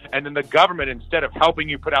strike, and then the government, instead of helping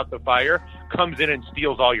you put out the fire, comes in and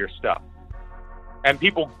steals all your stuff. And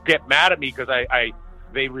people get mad at me because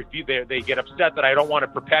they refuse. They get upset that I don't want to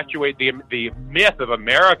perpetuate the myth of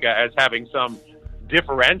America as having some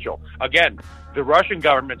differential. Again, the Russian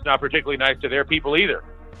government's not particularly nice to their people either.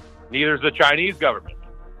 Neither is the Chinese government,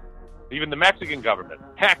 even the Mexican government.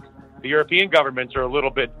 Heck, the European governments are a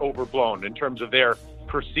little bit overblown in terms of their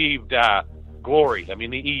perceived glory. I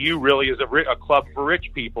mean, the EU really is a club for rich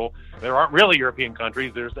people. There aren't really European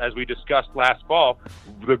countries. There's, as we discussed last fall,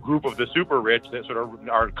 the group of the super rich that sort of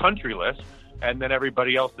are countryless, and then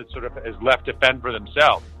everybody else that sort of is left to fend for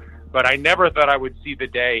themselves. But I never thought I would see the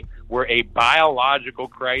day where a biological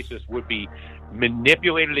crisis would be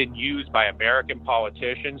manipulated and used by American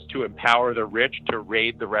politicians to empower the rich to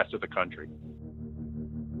raid the rest of the country.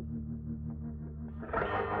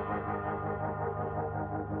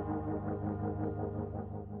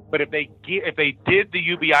 But if they did the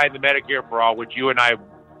UBI and the Medicare for All, which you and I,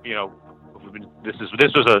 you know,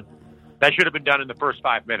 that should have been done in the first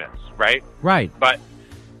 5 minutes, right? Right. But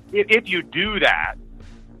if you do that,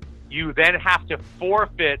 you then have to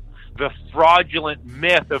forfeit the fraudulent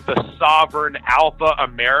myth of the sovereign alpha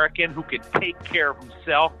American who can take care of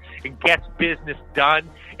himself and gets business done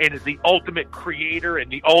and is the ultimate creator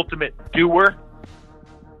and the ultimate doer,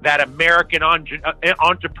 that American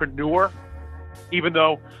entrepreneur, even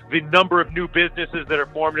though the number of new businesses that are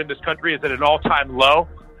formed in this country is at an all-time low,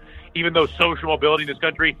 even though social mobility in this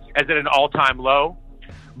country is at an all-time low.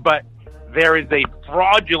 But there is a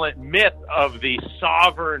fraudulent myth of the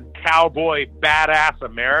sovereign cowboy badass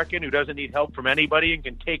American who doesn't need help from anybody and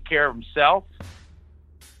can take care of himself.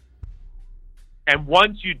 And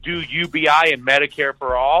once you do UBI and Medicare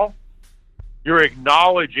for all, you're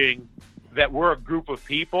acknowledging that we're a group of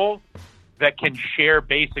people that can share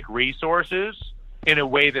basic resources in a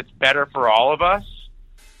way that's better for all of us.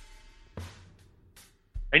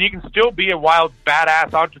 And you can still be a wild,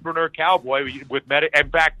 badass entrepreneur cowboy with In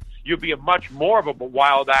fact, you'll be a much more of a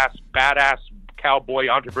wild-ass, badass cowboy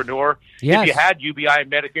entrepreneur if you had UBI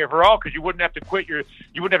and Medicare for all, because you wouldn't have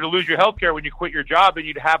to lose your health care when you quit your job, and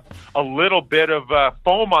you'd have a little bit of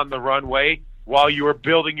foam on the runway while you were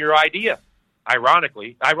building your idea.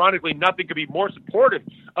 Ironically, nothing could be more supportive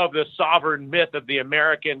of the sovereign myth of the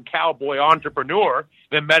American cowboy entrepreneur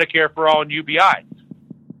than Medicare for all and UBI.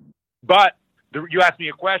 But you asked me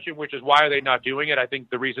a question, which is why are they not doing it? I think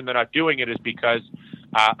the reason they're not doing it is because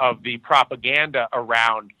of the propaganda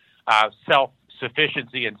around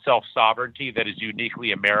self-sufficiency and self-sovereignty that is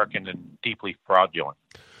uniquely American and deeply fraudulent.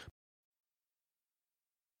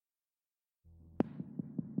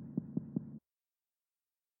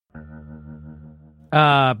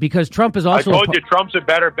 Because Trump is also... I told you Trump's a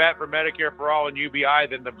better bet for Medicare for all and UBI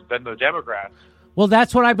than the Democrats. Well,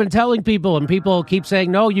 that's what I've been telling people, and people keep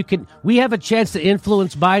saying, no, we have a chance to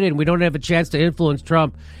influence Biden. We don't have a chance to influence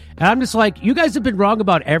Trump. And I'm just like, you guys have been wrong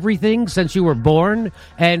about everything since you were born,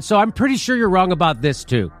 and so I'm pretty sure you're wrong about this,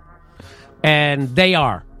 too. And they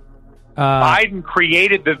are. Biden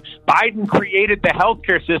created the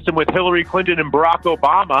healthcare system with Hillary Clinton and Barack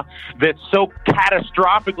Obama that's so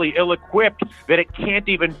catastrophically ill-equipped that it can't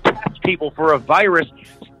even test people for a virus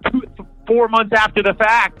 4 months after the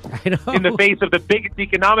fact, in the face of the biggest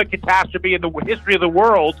economic catastrophe in the history of the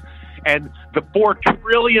world. And the $4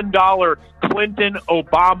 trillion Clinton,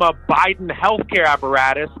 Obama, Biden healthcare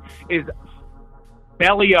apparatus is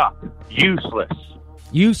belly up, useless.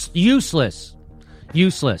 Useless.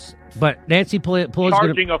 But Nancy Pelosi's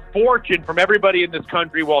charging a fortune from everybody in this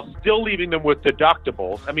country while still leaving them with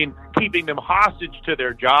deductibles. I mean, keeping them hostage to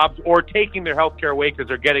their jobs or taking their health care away because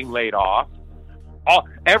they're getting laid off.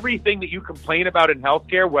 Everything that you complain about in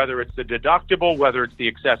healthcare, whether it's the deductible, whether it's the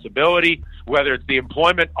accessibility, whether it's the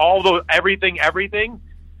employment, everything,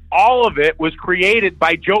 all of it was created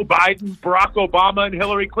by Joe Biden, Barack Obama, and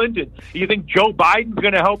Hillary Clinton. You think Joe Biden's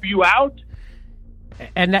going to help you out?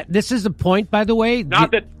 And this is the point, by the way.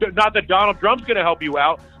 Not that Donald Trump's going to help you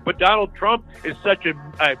out, but Donald Trump is such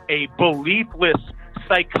a beliefless,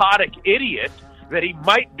 psychotic idiot that he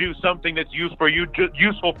might do something that's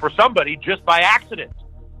useful for somebody just by accident.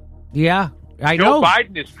 Yeah, I Joe know.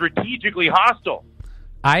 Biden is strategically hostile.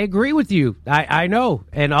 I agree with you. I know.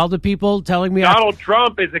 And all the people telling me... Donald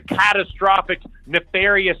Trump is a catastrophic,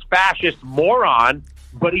 nefarious, fascist moron,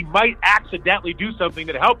 but he might accidentally do something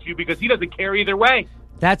that helps you because he doesn't care either way.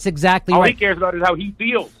 That's exactly right. All he cares about is how he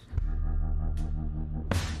feels.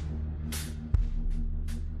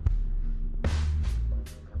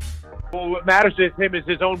 Well, what matters to him is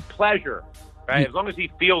his own pleasure. Right? As long as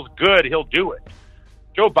he feels good, he'll do it.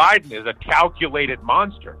 Joe Biden is a calculated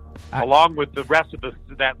monster, along with the rest of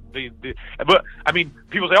But I mean,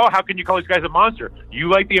 people say, "Oh, how can you call these guys a monster?"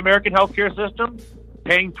 You like the American healthcare system,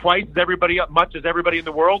 paying twice as much as everybody in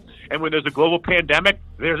the world, and when there's a global pandemic,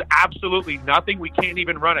 there's absolutely nothing. We can't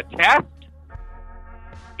even run a test.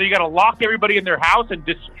 So you got to lock everybody in their house and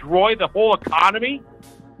destroy the whole economy.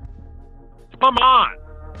 Come on.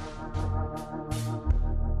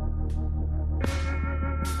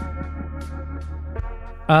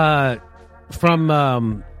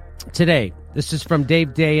 From today, this is from Dave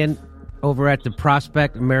Dayen over at the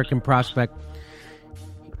Prospect, American Prospect.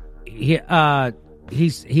 His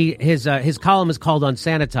column is called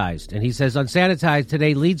Unsanitized, and he says Unsanitized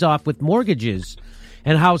today leads off with mortgages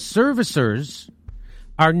and how servicers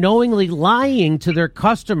are knowingly lying to their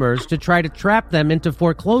customers to try to trap them into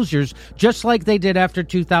foreclosures, just like they did after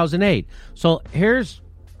 2008. So here's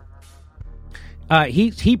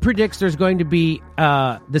he predicts there's going to be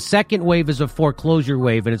the second wave is a foreclosure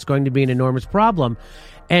wave, and it's going to be an enormous problem.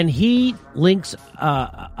 And he links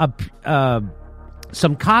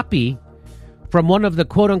some copy from one of the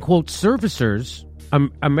quote-unquote servicers,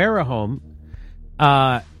 AmeriHome,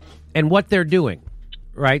 and what they're doing,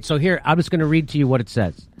 right? So here, I'm just going to read to you what it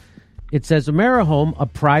says. It says, AmeriHome, a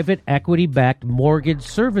private equity-backed mortgage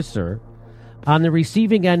servicer, on the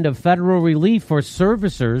receiving end of federal relief for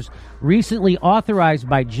servicers recently authorized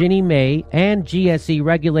by Ginnie Mae and GSE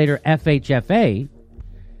regulator FHFA,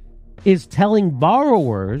 is telling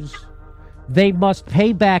borrowers they must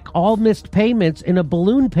pay back all missed payments in a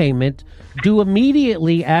balloon payment due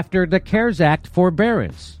immediately after the CARES Act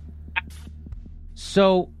forbearance.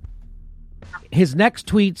 So his next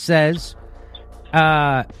tweet says,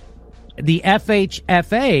 the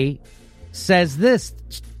FHFA says this,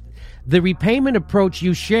 The repayment approach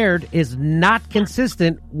you shared is not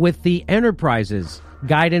consistent with the enterprise's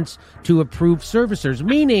guidance to approved servicers,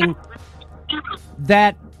 meaning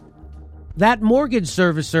that mortgage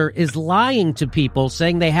servicer is lying to people,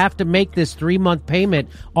 saying they have to make this 3-month payment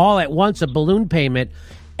all at once, a balloon payment.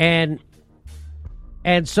 And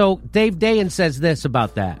so Dave Dayen says this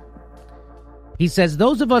about that. He says,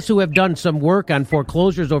 those of us who have done some work on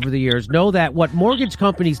foreclosures over the years know that what mortgage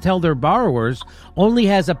companies tell their borrowers only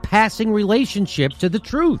has a passing relationship to the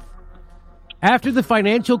truth. After the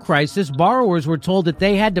financial crisis, borrowers were told that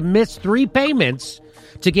they had to miss 3 payments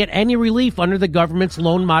to get any relief under the government's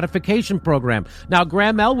loan modification program. Now,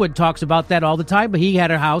 Graham Elwood talks about that all the time, but he had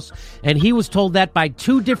a house, and he was told that by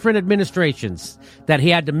 2 different administrations, that he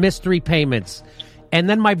had to miss 3 payments. And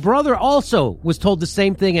then my brother also was told the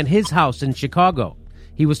same thing in his house in Chicago.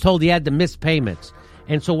 He was told he had to miss payments.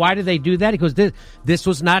 And so why did they do that? Because this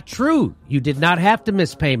was not true. You did not have to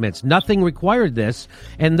miss payments. Nothing required this.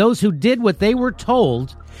 And those who did what they were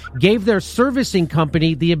told gave their servicing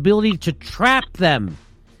company the ability to trap them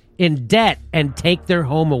in debt and take their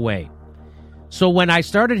home away. So when I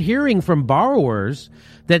started hearing from borrowers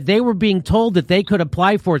that they were being told that they could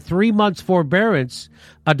apply for 3 months forbearance,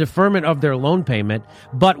 a deferment of their loan payment,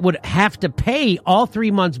 but would have to pay all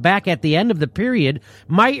 3 months back at the end of the period,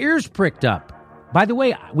 my ears pricked up. By the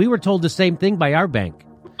way, we were told the same thing by our bank.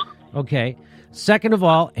 Okay. Second of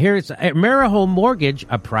all, here's AmeriHome Mortgage,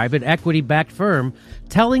 a private equity-backed firm,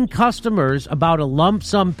 telling customers about a lump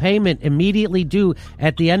sum payment immediately due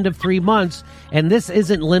at the end of 3 months, and this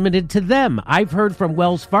isn't limited to them. I've heard from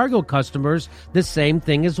Wells Fargo customers the same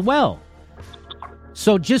thing as well.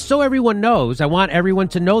 So just so everyone knows, I want everyone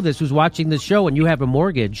to know this who's watching the show and you have a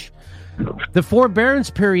mortgage. The forbearance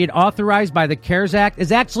period authorized by the CARES Act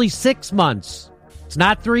is actually 6 months. It's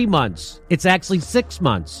not 3 months. It's actually 6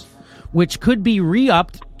 months, which could be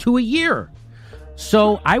re-upped to a year.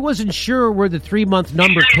 So I wasn't sure where the 3-month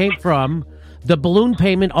number came from. The balloon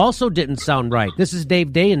payment also didn't sound right. This is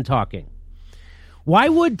Dave Dayen talking. Why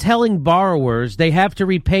would telling borrowers they have to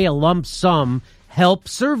repay a lump sum help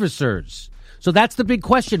servicers? So that's the big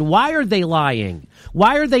question. Why are they lying?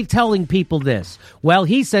 Why are they telling people this? Well,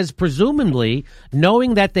 he says presumably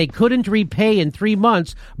knowing that they couldn't repay in 3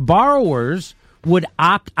 months, borrowers would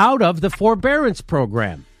opt out of the forbearance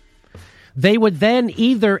program. They would then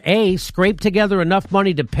either A, scrape together enough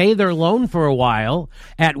money to pay their loan for a while,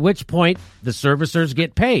 at which point the servicers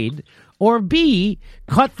get paid, or B,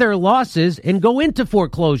 cut their losses and go into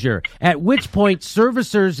foreclosure, at which point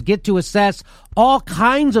servicers get to assess all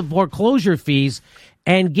kinds of foreclosure fees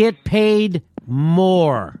and get paid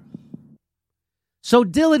more. So,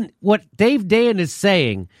 Dylan, what Dave Dayen is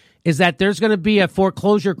saying is that there's going to be a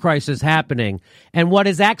foreclosure crisis happening. And what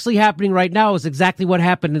is actually happening right now is exactly what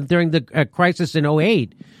happened during the crisis in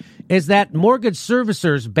 2008, is that mortgage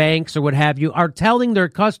servicers, banks or what have you, are telling their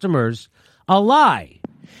customers a lie.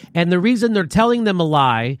 And the reason they're telling them a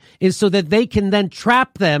lie is so that they can then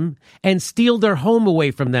trap them and steal their home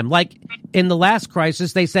away from them. Like in the last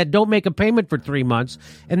crisis, they said, don't make a payment for 3 months.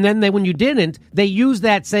 And then when you didn't, they used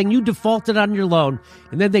that saying you defaulted on your loan.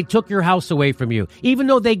 And then they took your house away from you, even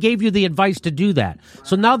though they gave you the advice to do that.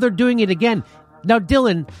 So now they're doing it again. Now,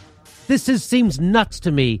 Dylan, this seems nuts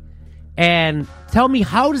to me. And tell me,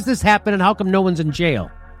 how does this happen and how come no one's in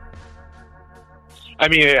jail? I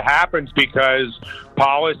mean, it happens because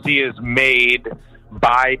policy is made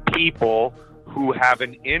by people who have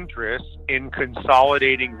an interest in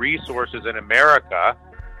consolidating resources in America,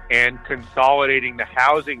 and consolidating the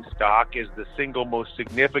housing stock is the single most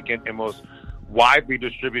significant and most widely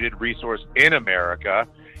distributed resource in America.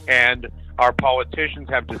 And our politicians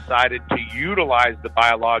have decided to utilize the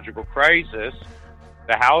biological crisis,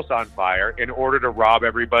 the house on fire, in order to rob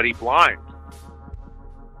everybody blind.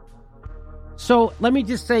 So let me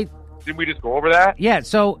just say... Didn't we just go over that? Yeah,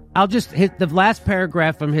 so I'll just hit the last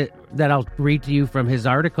paragraph from that I'll read to you from his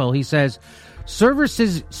article. He says,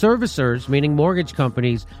 servicers, meaning mortgage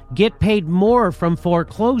companies, get paid more from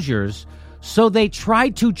foreclosures, so they try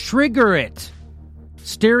to trigger it,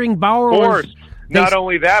 steering borrowers... Of course. Not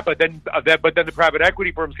only that, but then the private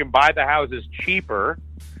equity firms can buy the houses cheaper.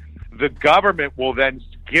 The government will then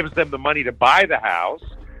gives them the money to buy the house,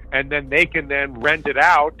 and then they can then rent it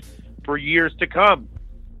out for years to come.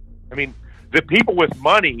 I mean, the people with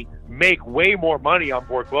money make way more money on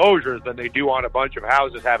foreclosures than they do on a bunch of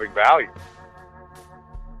houses having value.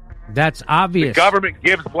 That's obvious. The government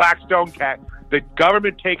gives Blackstone the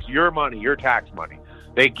government takes your money, your tax money.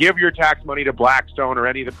 They give your tax money to Blackstone or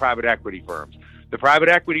any of the private equity firms. The private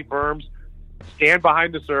equity firms stand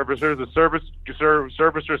behind the servicer. The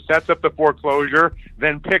servicer sets up the foreclosure,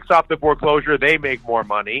 then picks up the foreclosure. They make more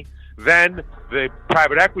money. Then the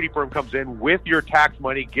private equity firm comes in with your tax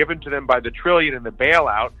money given to them by the trillion in the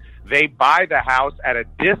bailout. They buy the house at a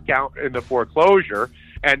discount in the foreclosure,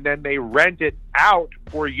 and then they rent it out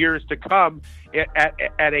for years to come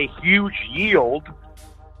at a huge yield.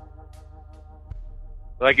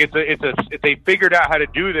 Like they figured out how to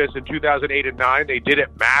do this in 2008 and 2009. They did it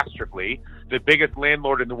masterfully. The biggest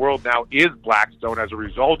landlord in the world now is Blackstone as a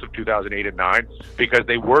result of 2008 and 2009 because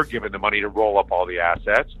they were given the money to roll up all the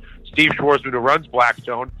assets. Steve Schwarzman, who runs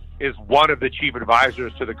Blackstone, is one of the chief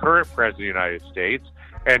advisors to the current president of the United States.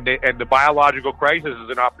 And the biological crisis is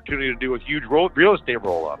an opportunity to do a huge real estate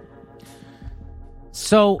roll-up.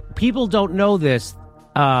 So people don't know this.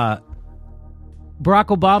 Barack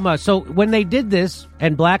Obama, so when they did this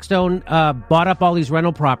and Blackstone bought up all these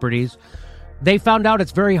rental properties, they found out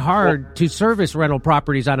it's very hard to service rental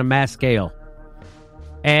properties on a mass scale.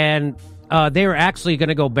 And they were actually going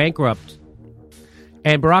to go bankrupt.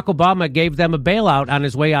 And Barack Obama gave them a bailout on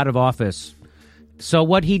his way out of office. So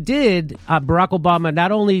what he did, Barack Obama,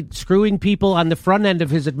 not only screwing people on the front end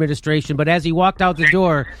of his administration, but as he walked out the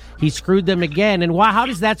door, he screwed them again. And how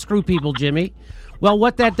does that screw people, Jimmy? Well,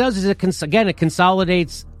 what that does is, it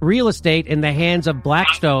consolidates real estate in the hands of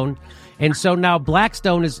Blackstone. And so now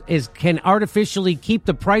Blackstone can artificially keep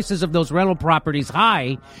the prices of those rental properties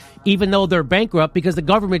high, even though they're bankrupt, because the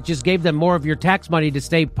government just gave them more of your tax money to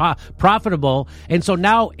stay profitable. And so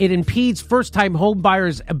now it impedes first-time home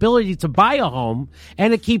buyers' ability to buy a home,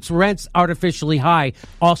 and it keeps rents artificially high,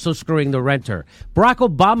 also screwing the renter. Barack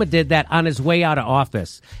Obama did that on his way out of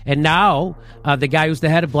office. And now the guy who's the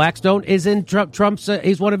head of Blackstone is in Trump's,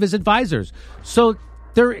 he's one of his advisors. So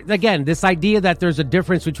there, again, this idea that there's a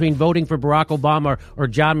difference between voting for Barack Obama or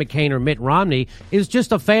John McCain or Mitt Romney is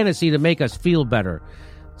just a fantasy to make us feel better.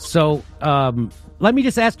 So let me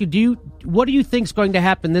just ask you, what do you think is going to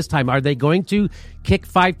happen this time? Are they going to kick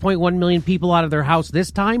 5.1 million people out of their house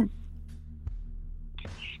this time?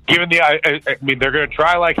 Given I mean, they're going to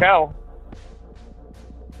try like hell.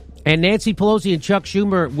 And Nancy Pelosi and Chuck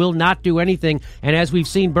Schumer will not do anything. And as we've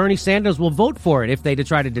seen, Bernie Sanders will vote for it if they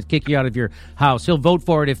try to kick you out of your house. He'll vote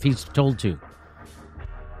for it if he's told to.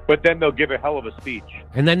 But then they'll give a hell of a speech.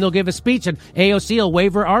 And then they'll give a speech, and AOC will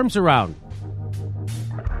wave her arms around.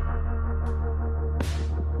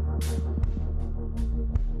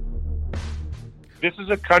 This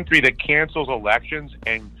is a country that cancels elections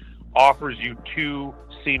and offers you two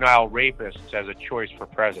senile rapists as a choice for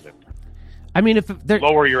president. I mean,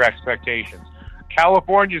 lower your expectations.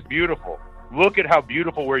 California's beautiful. Look at how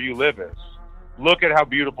beautiful where you live is. Look at how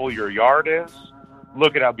beautiful your yard is.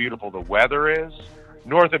 Look at how beautiful the weather is.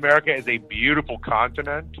 North America is a beautiful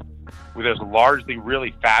continent where there's largely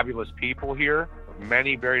really fabulous people here,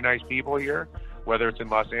 many very nice people here, whether it's in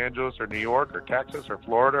Los Angeles or New York or Texas or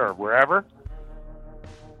Florida or wherever.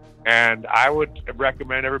 And I would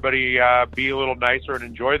recommend everybody be a little nicer and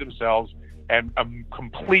enjoy themselves and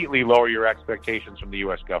completely lower your expectations from the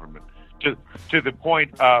U.S. government to the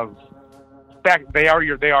point of, in fact, they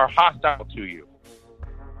are hostile to you.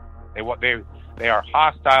 They are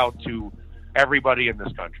hostile to everybody in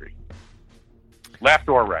this country, left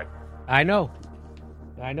or right. I know,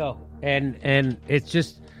 and it's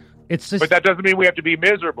just. But that doesn't mean we have to be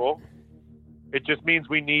miserable. It just means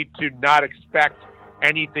we need to not expect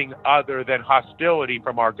anything other than hostility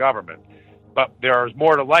from our government. But there's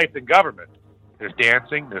more to life than government. There's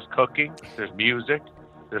dancing, there's cooking, there's music,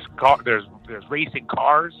 there's racing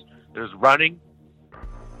cars, there's running.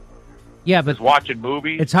 Yeah, but there's watching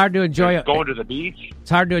movies. It's hard to enjoy going to the beach. It's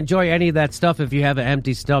hard to enjoy any of that stuff if you have an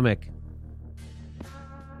empty stomach.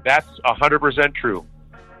 That's 100% true.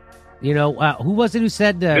 You know, who was it who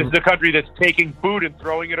said this is the country that's taking food and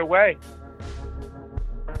throwing it away?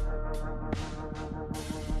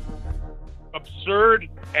 Absurd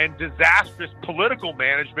and disastrous political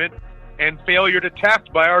management and failure to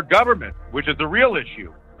test by our government, which is the real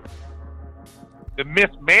issue. The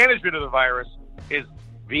mismanagement of the virus is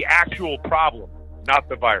the actual problem, not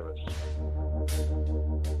the virus.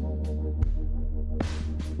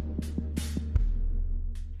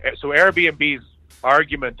 So Airbnb's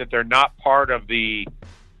argument that they're not part of the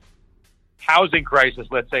housing crisis,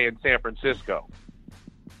 let's say in San Francisco,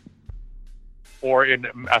 or in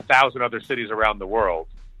 1,000 other cities around the world,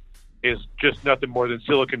 is just nothing more than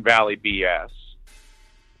Silicon Valley BS.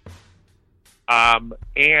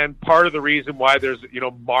 And part of the reason why there's,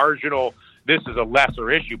 marginal, this is a lesser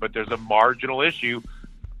issue, but there's a marginal issue.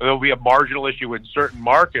 There'll be a marginal issue in certain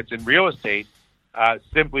markets in real estate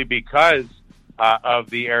simply because of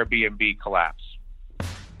the Airbnb collapse.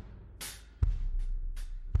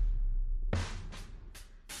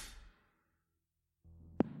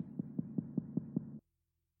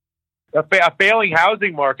 A failing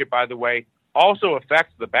housing market, by the way, also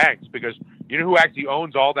affects the banks, because you know who actually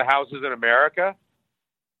owns all the houses in America?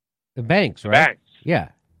 The banks, right? Banks. Yeah.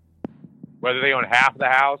 Whether they own half of the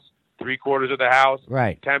house, 3/4 of the house,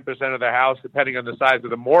 right, 10% of the house, depending on the size of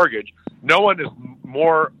the mortgage. No one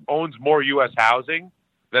owns more U.S. housing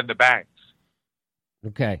than the banks.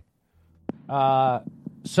 Okay.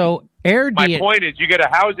 So Airbnb. My point is, you get a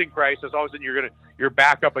housing crisis, all of a sudden you're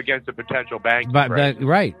back up against a potential banking crisis.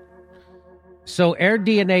 Right. So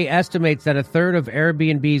AirDNA estimates that a third of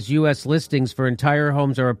Airbnb's U.S. listings for entire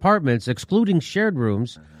homes or apartments, excluding shared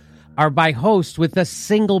rooms, are by hosts with a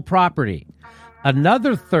single property.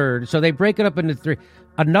 Another third, so they break it up into three.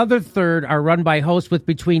 Another third are run by hosts with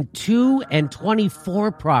between 2 and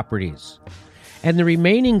 24 properties. And the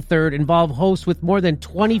remaining third involve hosts with more than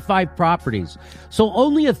 25 properties. So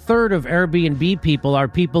only a third of Airbnb people are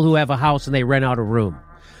people who have a house and they rent out a room.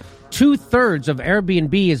 2/3 of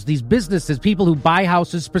Airbnb is these businesses, people who buy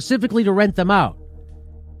houses specifically to rent them out.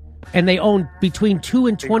 And they own between 2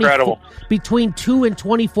 and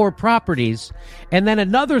 24 properties. And then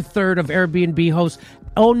another third of Airbnb hosts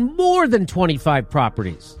own more than 25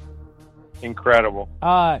 properties. Incredible.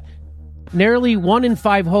 Nearly 1 in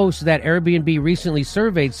 5 hosts that Airbnb recently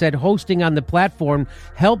surveyed said hosting on the platform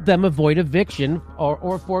helped them avoid eviction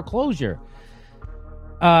or foreclosure.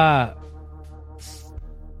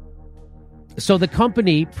 So the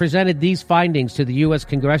company presented these findings to the U.S.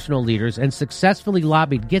 congressional leaders and successfully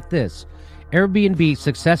lobbied, get this, Airbnb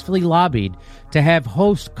successfully lobbied to have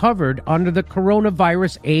hosts covered under the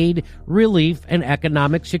Coronavirus Aid, Relief, and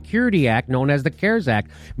Economic Security Act, known as the CARES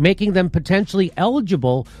Act, making them potentially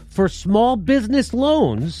eligible for small business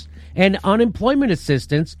loans and unemployment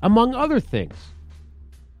assistance, among other things.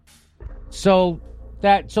 So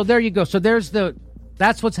there you go. So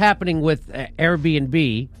that's what's happening with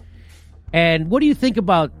Airbnb. And what do you think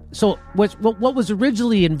about, so what was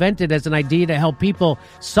originally invented as an idea to help people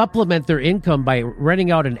supplement their income by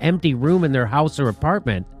renting out an empty room in their house or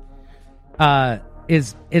apartment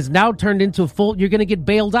is now turned into you're going to get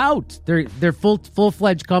bailed out. They're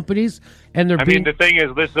full-fledged companies, and they're mean, the thing is,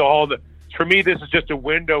 for me, this is just a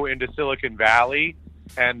window into Silicon Valley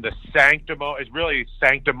and the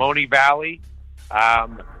Sanctimony Valley,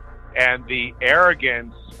 and the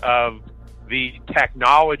arrogance of the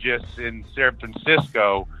technologists in San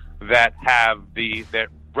Francisco that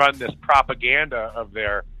run this propaganda of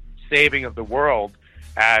their saving of the world,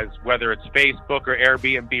 as whether it's Facebook or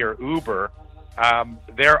Airbnb or Uber,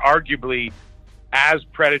 they're arguably as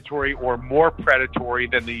predatory or more predatory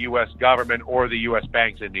than the U.S. government or the U.S.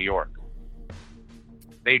 banks in New York.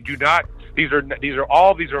 They do not. These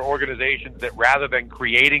are organizations that, rather than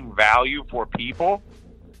creating value for people,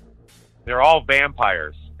 they're all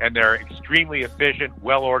vampires. And they're extremely efficient,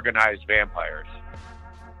 well-organized vampires.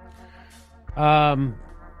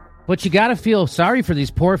 But you got to feel sorry for these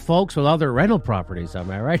poor folks with all their rental properties, am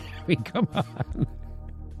I right? I mean, come on.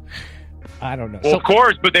 I don't know. Well, of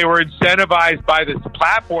course, but they were incentivized by this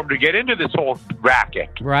platform to get into this whole racket.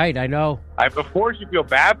 Right, I know. Of course you feel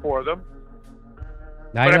bad for them.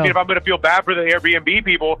 I mean, if I'm going to feel bad for the Airbnb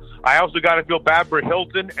people, I also got to feel bad for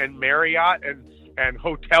Hilton and Marriott and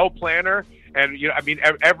Hotel Planner. And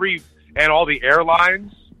all the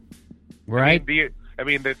airlines, right?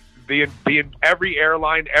 Every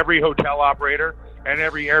airline, every hotel operator, and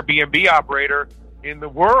every Airbnb operator in the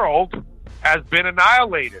world has been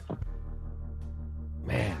annihilated.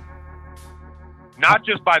 Man, not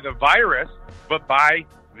just by the virus, but by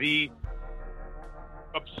the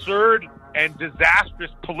absurd and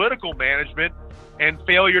disastrous political management and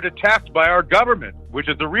failure to test by our government, which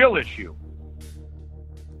is the real issue.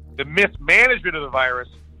 The mismanagement of the virus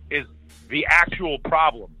is the actual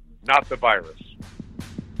problem, not the virus.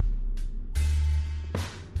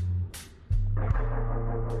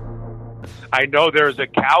 I know there's a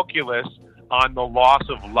calculus on the loss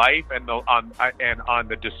of life and on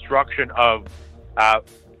the destruction of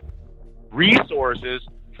resources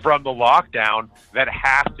from the lockdown that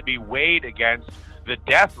has to be weighed against the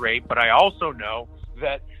death rate. But I also know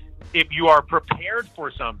that if you are prepared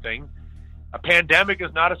for something, a pandemic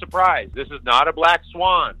is not a surprise. This is not a black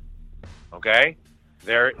swan. Okay?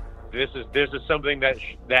 This is something that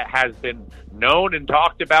has been known and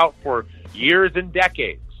talked about for years and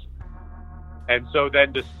decades. And so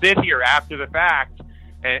then to sit here after the fact,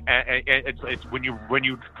 and it's when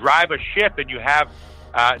you drive a ship and you have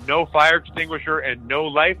no fire extinguisher and no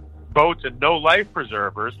lifeboats and no life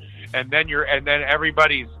preservers, and then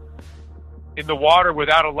everybody's in the water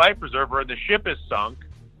without a life preserver and the ship is sunk.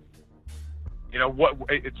 You know what?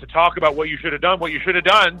 It's to talk about what you should have done. What you should have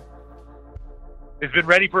done is been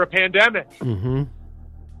ready for a pandemic. Mm-hmm.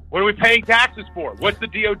 What are we paying taxes for? What's the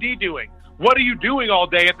DOD doing? What are you doing all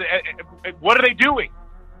day? What are they doing?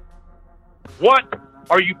 What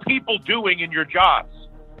are you people doing in your jobs?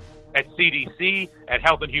 At CDC, at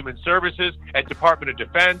Health and Human Services, at Department of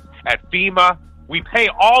Defense, at FEMA. We pay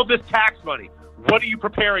all this tax money. What are you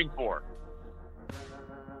preparing for?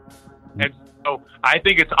 And so I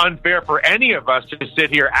think it's unfair for any of us to sit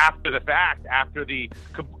here after the fact, after the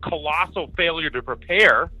colossal failure to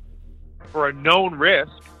prepare for a known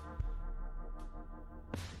risk.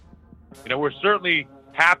 You know, we're certainly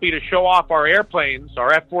happy to show off our airplanes,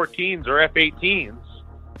 our F-14s, or F-18s,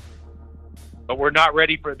 but we're not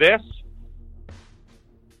ready for this.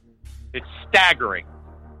 It's staggering.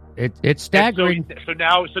 It's staggering. So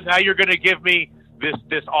now you're going to give me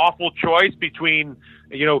this awful choice between,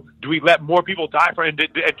 you know, do we let more people die and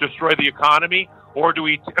destroy the economy, or do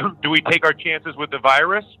we take our chances with the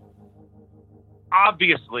virus?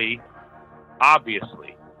 Obviously,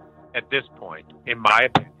 at this point, in my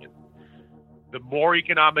opinion, the more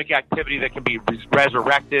economic activity that can be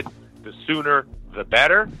resurrected, the sooner the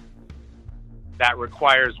better. That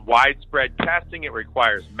requires widespread testing. It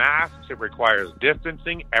requires masks. It requires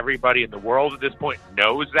distancing. Everybody in the world at this point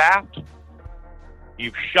knows that.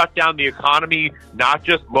 You've shut down the economy, not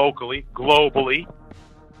just locally, globally,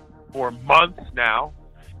 for months now.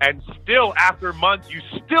 And still, after months, you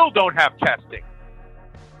still don't have testing.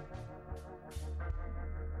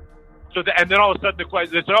 So, and then all of a sudden, the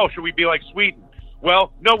question is, oh, should we be like Sweden?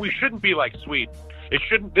 Well, no, we shouldn't be like Sweden. We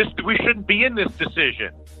shouldn't be in this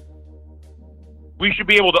decision. We should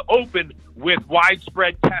be able to open with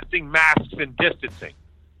widespread testing, masks, and distancing.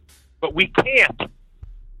 But we can't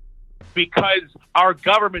because our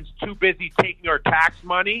government's too busy taking our tax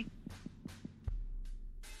money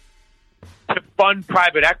to fund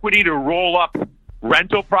private equity to roll up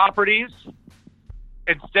rental properties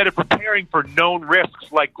instead of preparing for known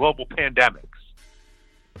risks like global pandemics.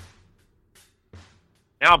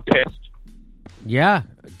 Now I'm pissed. Yeah,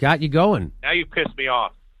 got you going. Now you pissed me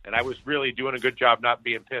off. And I was really doing a good job not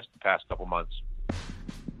being pissed the past couple months.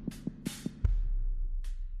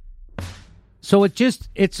 So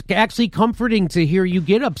it's actually comforting to hear you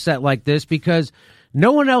get upset like this because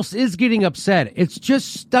no one else is getting upset. It's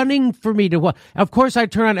just stunning for me to. Of course, I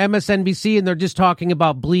turn on MSNBC and they're just talking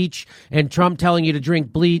about bleach and Trump telling you to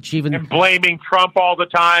drink bleach, and blaming Trump all the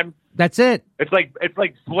time. That's it. It's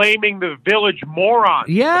like blaming the village moron.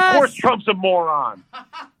 Yes. Of course, Trump's a moron.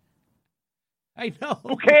 I know.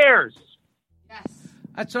 Who cares? Yes.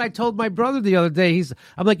 That's what I told my brother the other day.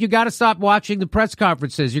 I'm like, you got to stop watching the press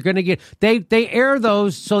conferences. You're going to get they air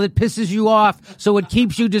those so it pisses you off, so it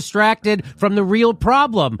keeps you distracted from the real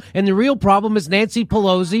problem. And the real problem is Nancy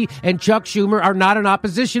Pelosi and Chuck Schumer are not an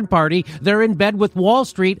opposition party. They're in bed with Wall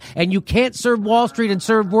Street, and you can't serve Wall Street and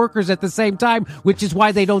serve workers at the same time, which is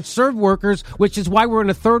why they don't serve workers, which is why we're in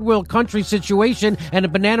a third world country situation and a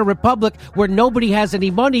banana republic where nobody has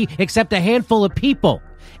any money except a handful of people.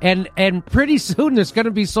 And pretty soon there's going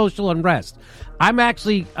to be social unrest. I'm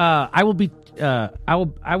actually I will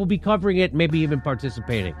be covering it, maybe even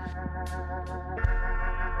participating.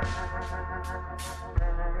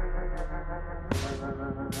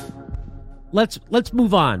 Let's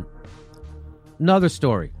move on. Another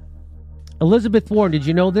story. Elizabeth Warren, did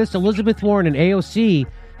you know this? Elizabeth Warren and AOC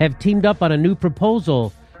have teamed up on a new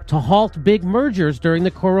proposal to halt big mergers during the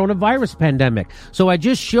coronavirus pandemic. So I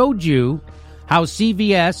just showed you how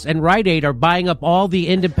CVS and Rite Aid are buying up all the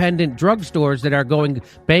independent drugstores that are going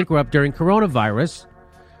bankrupt during coronavirus.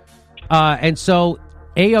 And so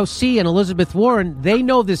AOC and Elizabeth Warren, they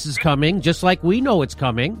know this is coming, just like we know it's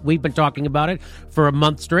coming. We've been talking about it for a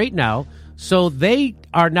month straight now. So they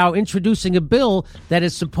are now introducing a bill that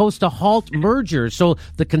is supposed to halt mergers. So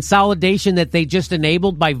the consolidation that they just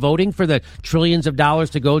enabled by voting for the trillions of dollars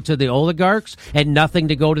to go to the oligarchs and nothing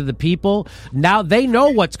to go to the people. Now they know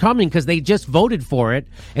what's coming because they just voted for it.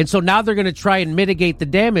 And so now they're going to try and mitigate the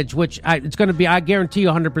damage, which it's going to be, I guarantee you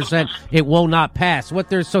 100% it will not pass.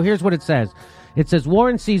 So here's what it says. It says,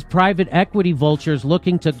 Warren sees private equity vultures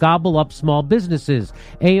looking to gobble up small businesses.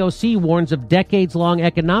 AOC warns of decades-long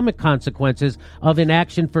economic consequences of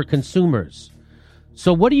inaction for consumers.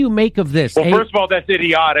 So what do you make of this? Well, first of all, that's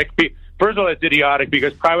idiotic.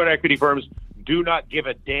 Because private equity firms do not give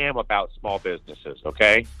a damn about small businesses,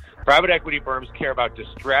 okay? Private equity firms care about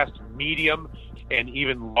distressed, medium, and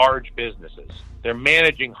even large businesses. They're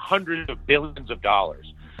managing hundreds of billions of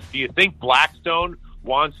dollars. Do you think Blackstone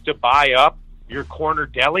wants to buy up your corner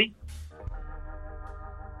deli?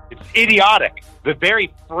 It's idiotic. The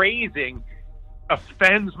very phrasing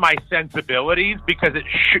offends my sensibilities because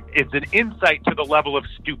it's an insight to the level of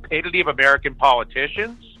stupidity of American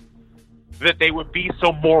politicians. that they would be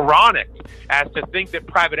so moronic as to think that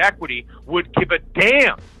private equity would give a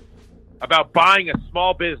damn about buying a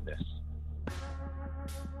small business.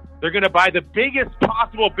 They're going to buy the biggest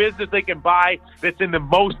possible business they can buy that's in the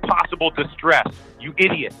most possible distress. You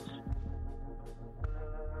idiots.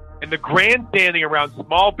 And the grandstanding around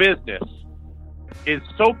small business is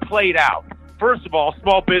so played out. First of all,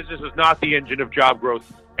 small business is not the engine of job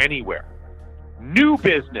growth anywhere. New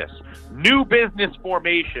business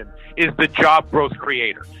formation is the job growth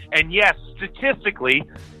creator. And yes, statistically,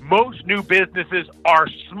 most new businesses are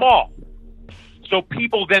small. So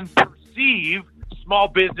people then perceive small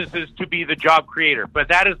businesses to be the job creator, but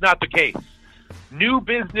that is not the case. New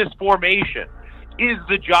business formation is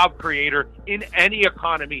the job creator in any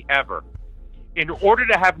economy ever. In order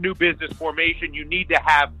to have new business formation, you need to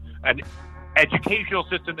have an educational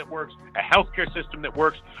system that works, a healthcare system that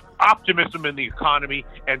works, optimism in the economy,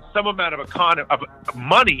 and some amount of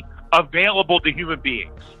money available to human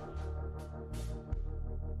beings.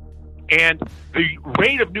 And the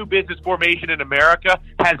rate of new business formation in America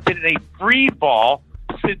has been in a free fall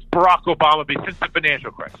since Barack Obama, since the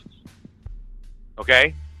financial crisis.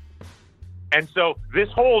 Okay? And so this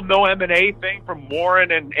whole no M&A thing from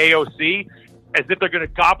Warren and AOC, as if they're going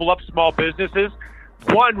to gobble up small businesses,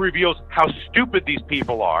 one, reveals how stupid these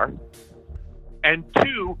people are, and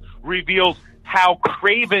two, reveals how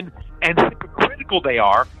craven and hypocritical they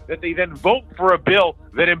are, that they then vote for a bill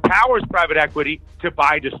that empowers private equity to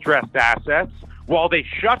buy distressed assets while they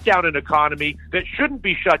shut down an economy that shouldn't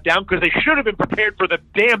be shut down because they should have been prepared for the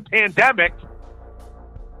damn pandemic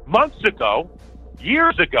months ago,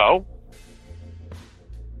 years ago.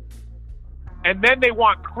 And then they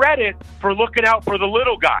want credit for looking out for the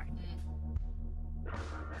little guy.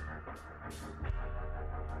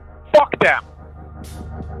 Fuck them.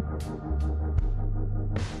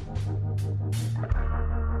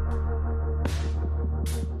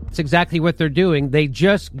 That's exactly what they're doing. They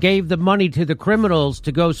just gave the money to the criminals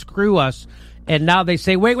to go screw us, and now they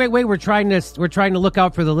say, wait, we're trying to look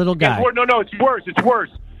out for the little guy. No, it's worse.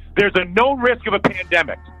 There's a known risk of a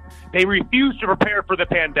pandemic. They refuse to prepare for the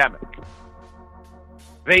pandemic.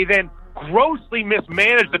 They then grossly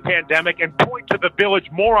mismanage the pandemic and point to the village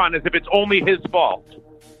moron as if it's only his fault.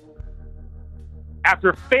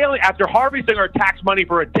 After harvesting our tax money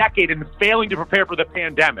for a decade and failing to prepare for the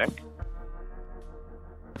pandemic,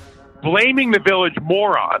 blaming the village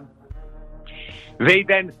moron, they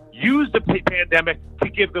then use the pandemic to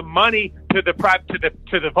give the money to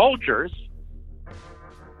the vultures,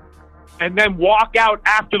 and then walk out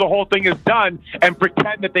after the whole thing is done and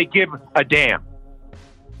pretend that they give a damn.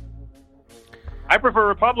 I prefer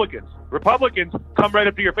Republicans. Republicans come right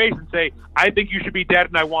up to your face and say, I think you should be dead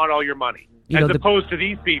and I want all your money. As opposed to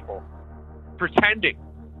these people pretending.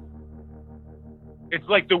 It's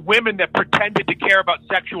like the women that pretended to care about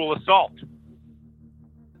sexual assault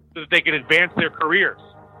so that they could advance their careers.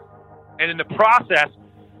 And in the process,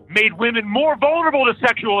 made women more vulnerable to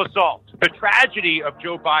sexual assault. The tragedy of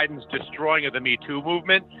Joe Biden's destroying of the Me Too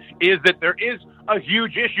movement is that there is a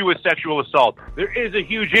huge issue with sexual assault. There is a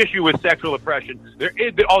huge issue with sexual oppression. There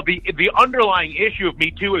is the underlying issue of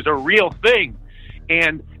Me Too is a real thing.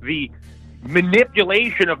 And the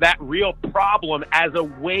manipulation of that real problem as a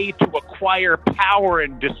way to acquire power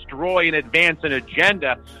and destroy and advance an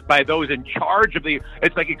agenda by those in charge of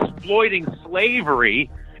it's like exploiting slavery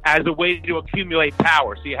as a way to accumulate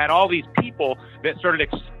power. So you had all these people that started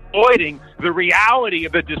exploiting the reality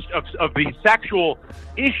of the sexual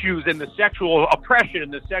issues and the sexual oppression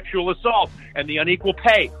and the sexual assault and the unequal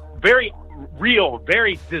pay. Very real,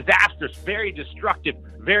 very disastrous, very destructive,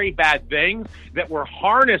 very bad things that were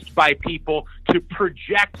harnessed by people to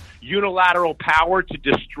project unilateral power to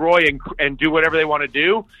destroy and do whatever they want to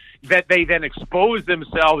do, that they then expose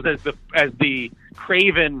themselves as the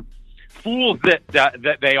craven fools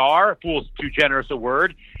that they are, fools too generous a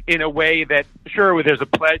word, in a way that sure there's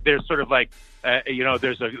sort of like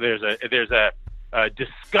there's a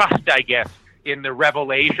disgust, I guess, in the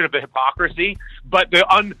revelation of the hypocrisy, but the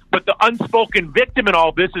unspoken victim in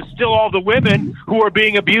all this is still all the women who are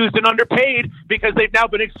being abused and underpaid because they've now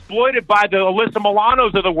been exploited by the Alyssa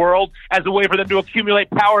Milanos of the world as a way for them to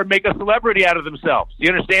accumulate power and make a celebrity out of themselves.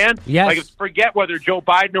 You understand? Yes. Like, forget whether Joe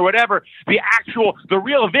Biden or whatever. The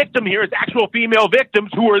real victim here is actual female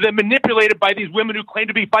victims who are then manipulated by these women who claim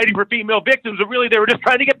to be fighting for female victims, but really they were just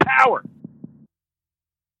trying to get power.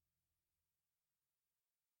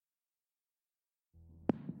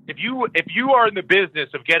 If you are in the business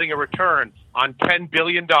of getting a return on $10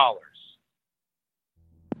 billion,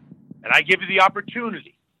 and I give you the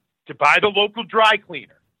opportunity to buy the local dry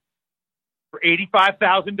cleaner for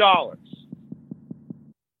 $85,000,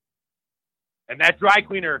 And that dry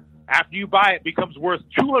cleaner, after you buy it, becomes worth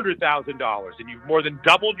 $200,000, and you've more than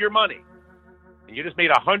doubled your money. And you just made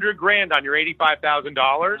 $100,000 on your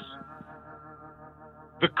 $85,000.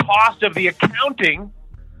 The cost of the accounting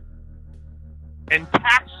and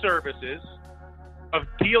tax services of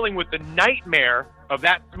dealing with the nightmare of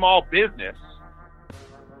that small business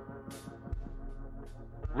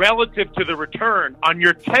relative to the return on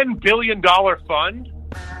your $10 billion fund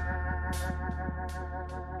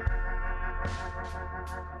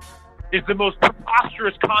is the most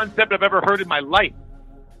preposterous concept I've ever heard in my life.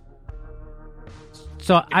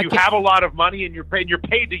 So if you have a lot of money and you're paid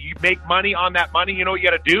to make money on that money, you know what you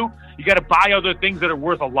got to do? You got to buy other things that are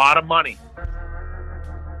worth a lot of money.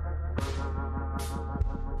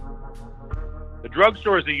 The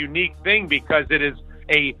drugstore is a unique thing because it is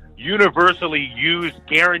a universally used,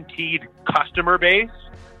 guaranteed customer base.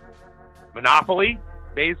 Monopoly,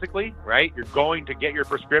 basically, right? You're going to get your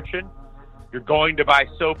prescription. You're going to buy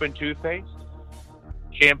soap and toothpaste,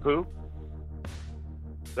 shampoo.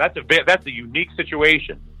 That's a unique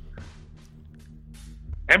situation.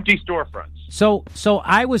 Empty storefronts. So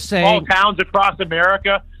I was saying, small towns across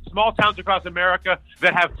America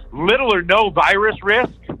that have little or no virus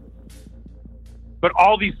risk, but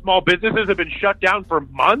all these small businesses have been shut down for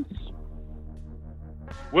months.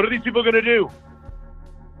 What are these people going to do?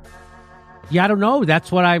 Yeah, I don't know.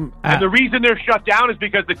 That's what I'm... And the reason they're shut down is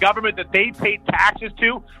because the government that they paid taxes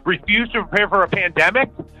to refused to prepare for a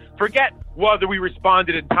pandemic. Forget whether we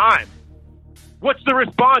responded in time. What's the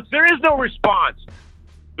response? There is no response.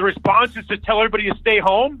 The response is to tell everybody to stay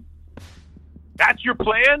home? That's your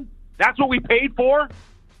plan? That's what we paid for?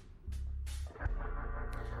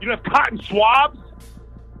 You don't have cotton swabs?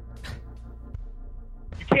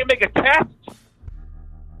 You can't make a test?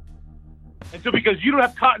 And so because you don't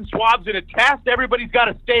have cotton swabs in a test, everybody's got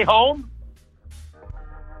to stay home?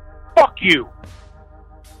 Fuck you.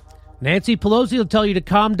 Nancy Pelosi will tell you to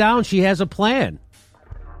calm down. She has a plan.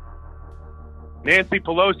 Nancy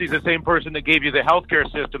Pelosi is the same person that gave you the healthcare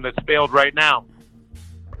system that's failed right now.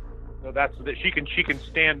 So that's that she can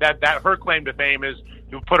stand that. That her claim to fame is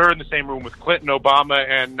you put her in the same room with Clinton, Obama,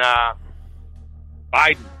 and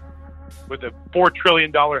Biden with a $4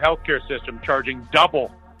 trillion healthcare system charging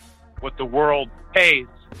double what the world pays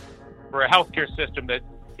for a healthcare system that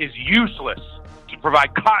is useless to provide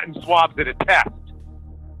cotton swabs at a test.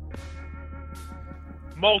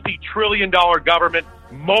 Multi-trillion-dollar government,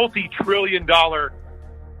 multi-trillion-dollar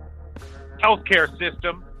healthcare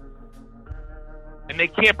system, and they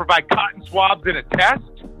can't provide cotton swabs in a test?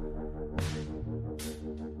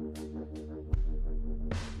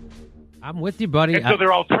 I'm with you, buddy. And so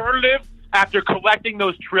their alternative, after collecting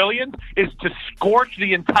those trillions, is to scorch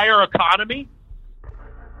the entire economy?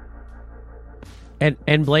 And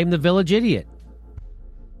blame the village idiot.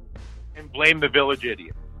 And blame the village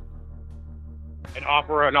idiot. And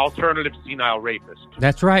offer an alternative senile rapist.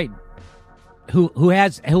 That's right. Who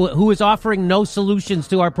is offering no solutions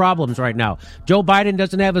to our problems right now. Joe Biden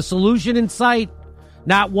doesn't have a solution in sight.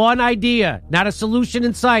 Not one idea. Not a solution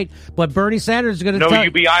in sight. But Bernie Sanders is going to no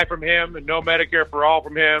UBI from him and no Medicare for all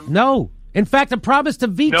from him. No. In fact, a promise to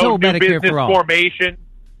veto Medicare for all. No business formation.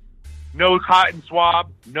 No cotton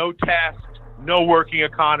swab. No test. No working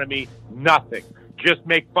economy. Nothing. Just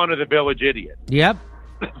make fun of the village idiot. Yep.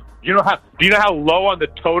 Do you know how low on the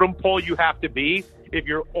totem pole you have to be if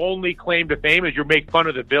your only claim to fame is you make fun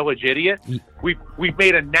of the village idiot? We've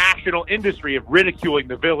made a national industry of ridiculing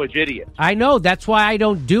the village idiot. I know. That's why I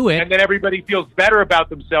don't do it. And then everybody feels better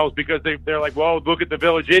about themselves because they're like, well, look at the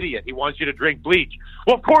village idiot. He wants you to drink bleach.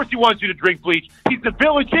 Well, of course he wants you to drink bleach. He's the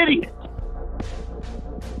village idiot.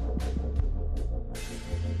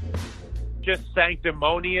 Just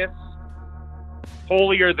sanctimonious,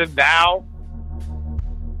 holier than thou.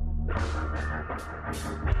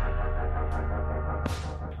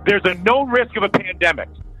 There's a known risk of a pandemic.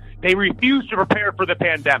 They refuse to prepare for the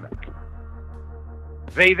pandemic.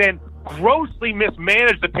 They then grossly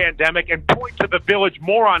mismanage the pandemic and point to the village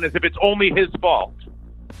moron as if it's only his fault.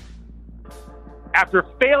 After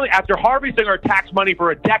harvesting our tax money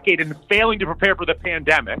for a decade and failing to prepare for the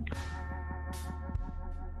pandemic,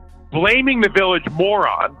 blaming the village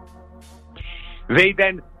moron, they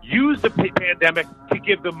then use the pandemic to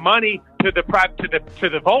give the money to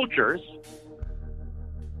the vultures,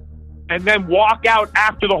 and then walk out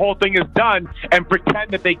after the whole thing is done and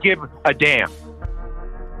pretend that they give a damn.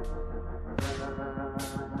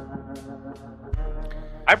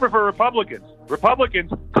 I prefer Republicans.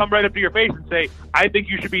 Republicans come right up to your face and say, I think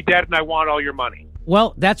you should be dead and I want all your money.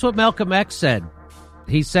 Well, that's what Malcolm X said.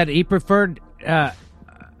 He said he preferred, as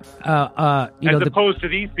opposed to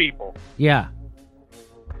these people. Yeah.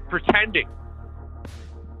 Pretending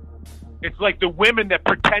It's like the women that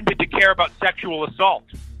pretended to care about sexual assault.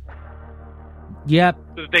 Yep.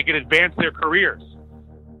 So that they could advance their careers.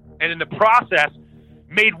 And in the process,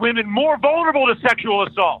 made women more vulnerable to sexual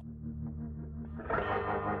assault.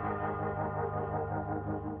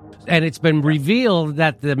 And it's been revealed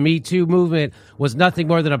that the Me Too movement was nothing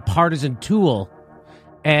more than a partisan tool.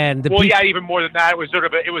 And even more than that,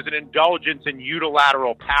 it was an indulgence in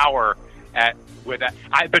unilateral power.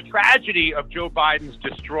 The tragedy of Joe Biden's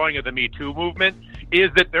destroying of the Me Too movement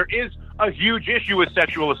is that there is a huge issue with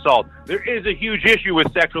sexual assault. There is a huge issue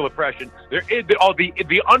with sexual oppression. There is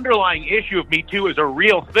the underlying issue of Me Too is a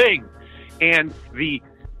real thing, and the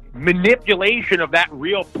manipulation of that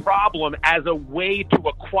real problem as a way to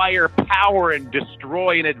acquire power and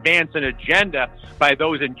destroy and advance an agenda by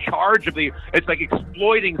those in charge of it's like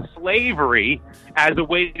exploiting slavery as a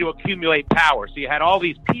way to accumulate power. So you had all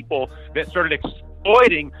these people that started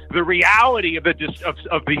exploiting the reality of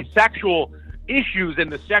the sexual issues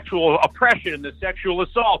and the sexual oppression and the sexual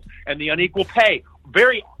assault and the unequal pay.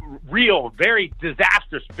 Very real, very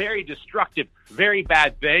disastrous, very destructive, very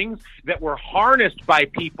bad things that were harnessed by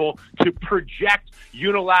people to project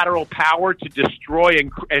unilateral power to destroy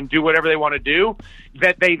and do whatever they want to do,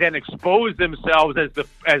 that they then expose themselves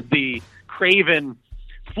as the craven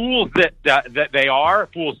fools that they are.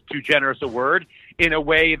 Fools, too generous a word, in a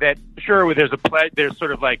way that sure there's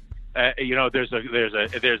sort of like there's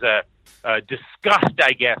a disgust,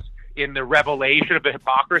 I guess, in the revelation of the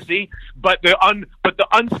hypocrisy, but the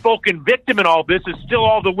unspoken victim in all this is still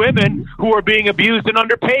all the women who are being abused and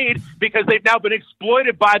underpaid because they've now been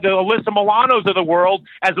exploited by the Alyssa Milanos of the world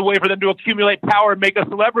as a way for them to accumulate power and make a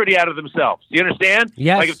celebrity out of themselves. Do you understand?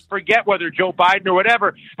 Yes. Like, forget whether Joe Biden or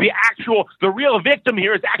whatever. The real victim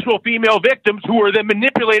here is actual female victims who are then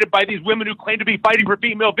manipulated by these women who claim to be fighting for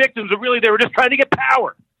female victims, but really they were just trying to get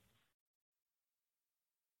power.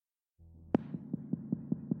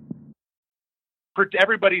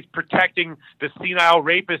 Everybody's protecting the senile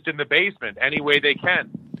rapist in the basement any way they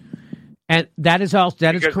can. And that is also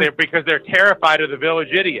because they're terrified of the village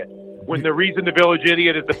idiot. When the reason the village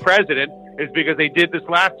idiot is the president is because they did this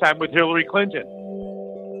last time with Hillary Clinton.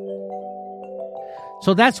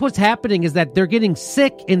 So that's what's happening, is that they're getting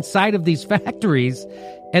sick inside of these factories,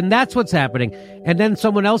 and that's what's happening. And then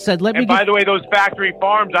someone else said, by the way, those factory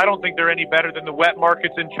farms, I don't think they're any better than the wet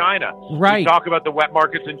markets in China. Right. We talk about the wet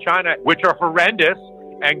markets in China, which are horrendous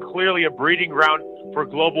and clearly a breeding ground for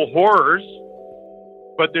global horrors.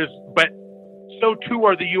 But so too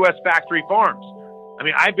are the U.S. factory farms. I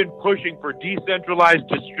mean, I've been pushing for decentralized,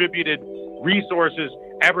 distributed resources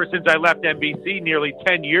ever since I left NBC nearly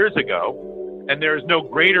 10 years ago. And there is no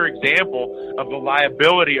greater example of the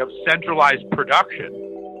liability of centralized production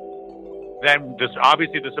than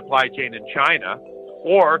obviously the supply chain in China,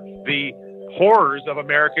 or the horrors of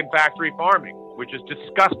American factory farming, which is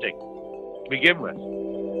disgusting to begin with.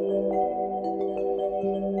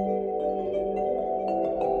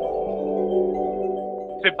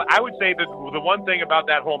 I would say that the one thing about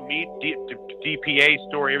that whole meat DPA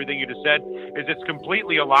story, everything you just said, is it's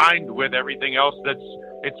completely aligned with everything else.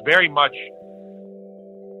 It's very much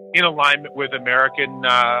in alignment with the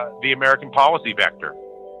American policy vector.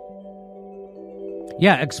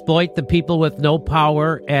 Yeah, exploit the people with no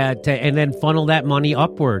power and then funnel that money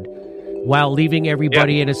upward while leaving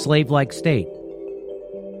everybody in a slave-like state.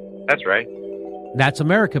 That's right. That's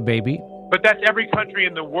America, baby. But that's every country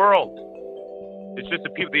in the world. It's just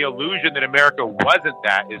the illusion that America wasn't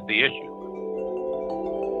that is the issue.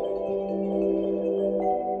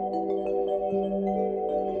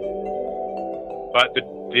 But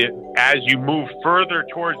as you move further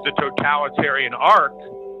towards the totalitarian arc,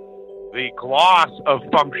 the gloss of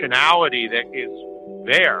functionality that is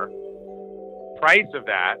there, price of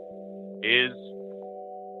that is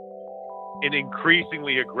an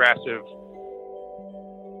increasingly aggressive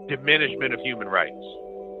diminishment of human rights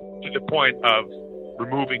to the point of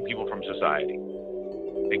removing people from society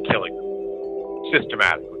and killing them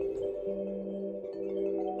systematically.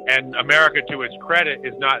 And America, to its credit,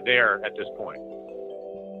 is not there at this point,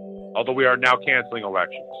 although we are now canceling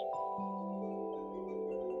elections.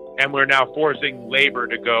 And we're now forcing labor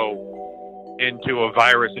to go into a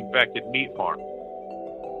virus-infected meat farm.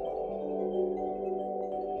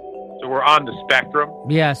 So we're on the spectrum.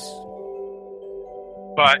 Yes.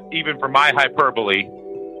 But even for my hyperbole,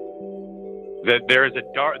 that there's a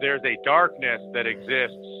darkness that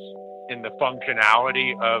exists in the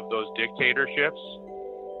functionality of those dictatorships.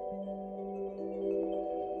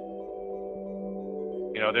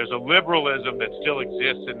 There's a liberalism that still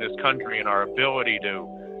exists in this country in our ability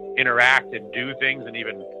to interact and do things and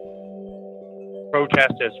even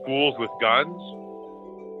protest at schools with guns.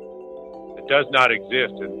 It does not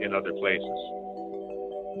exist in other places.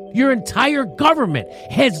 Your entire government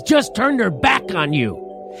has just turned their back on you.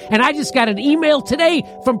 And I just got an email today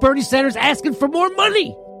from Bernie Sanders asking for more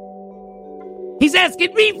money. He's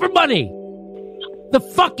asking me for money. The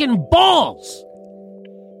fucking balls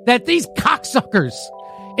that these cocksuckers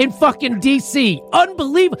in fucking D.C.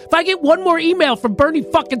 Unbelievable. If I get one more email from Bernie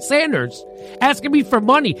fucking Sanders asking me for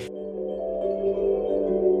money,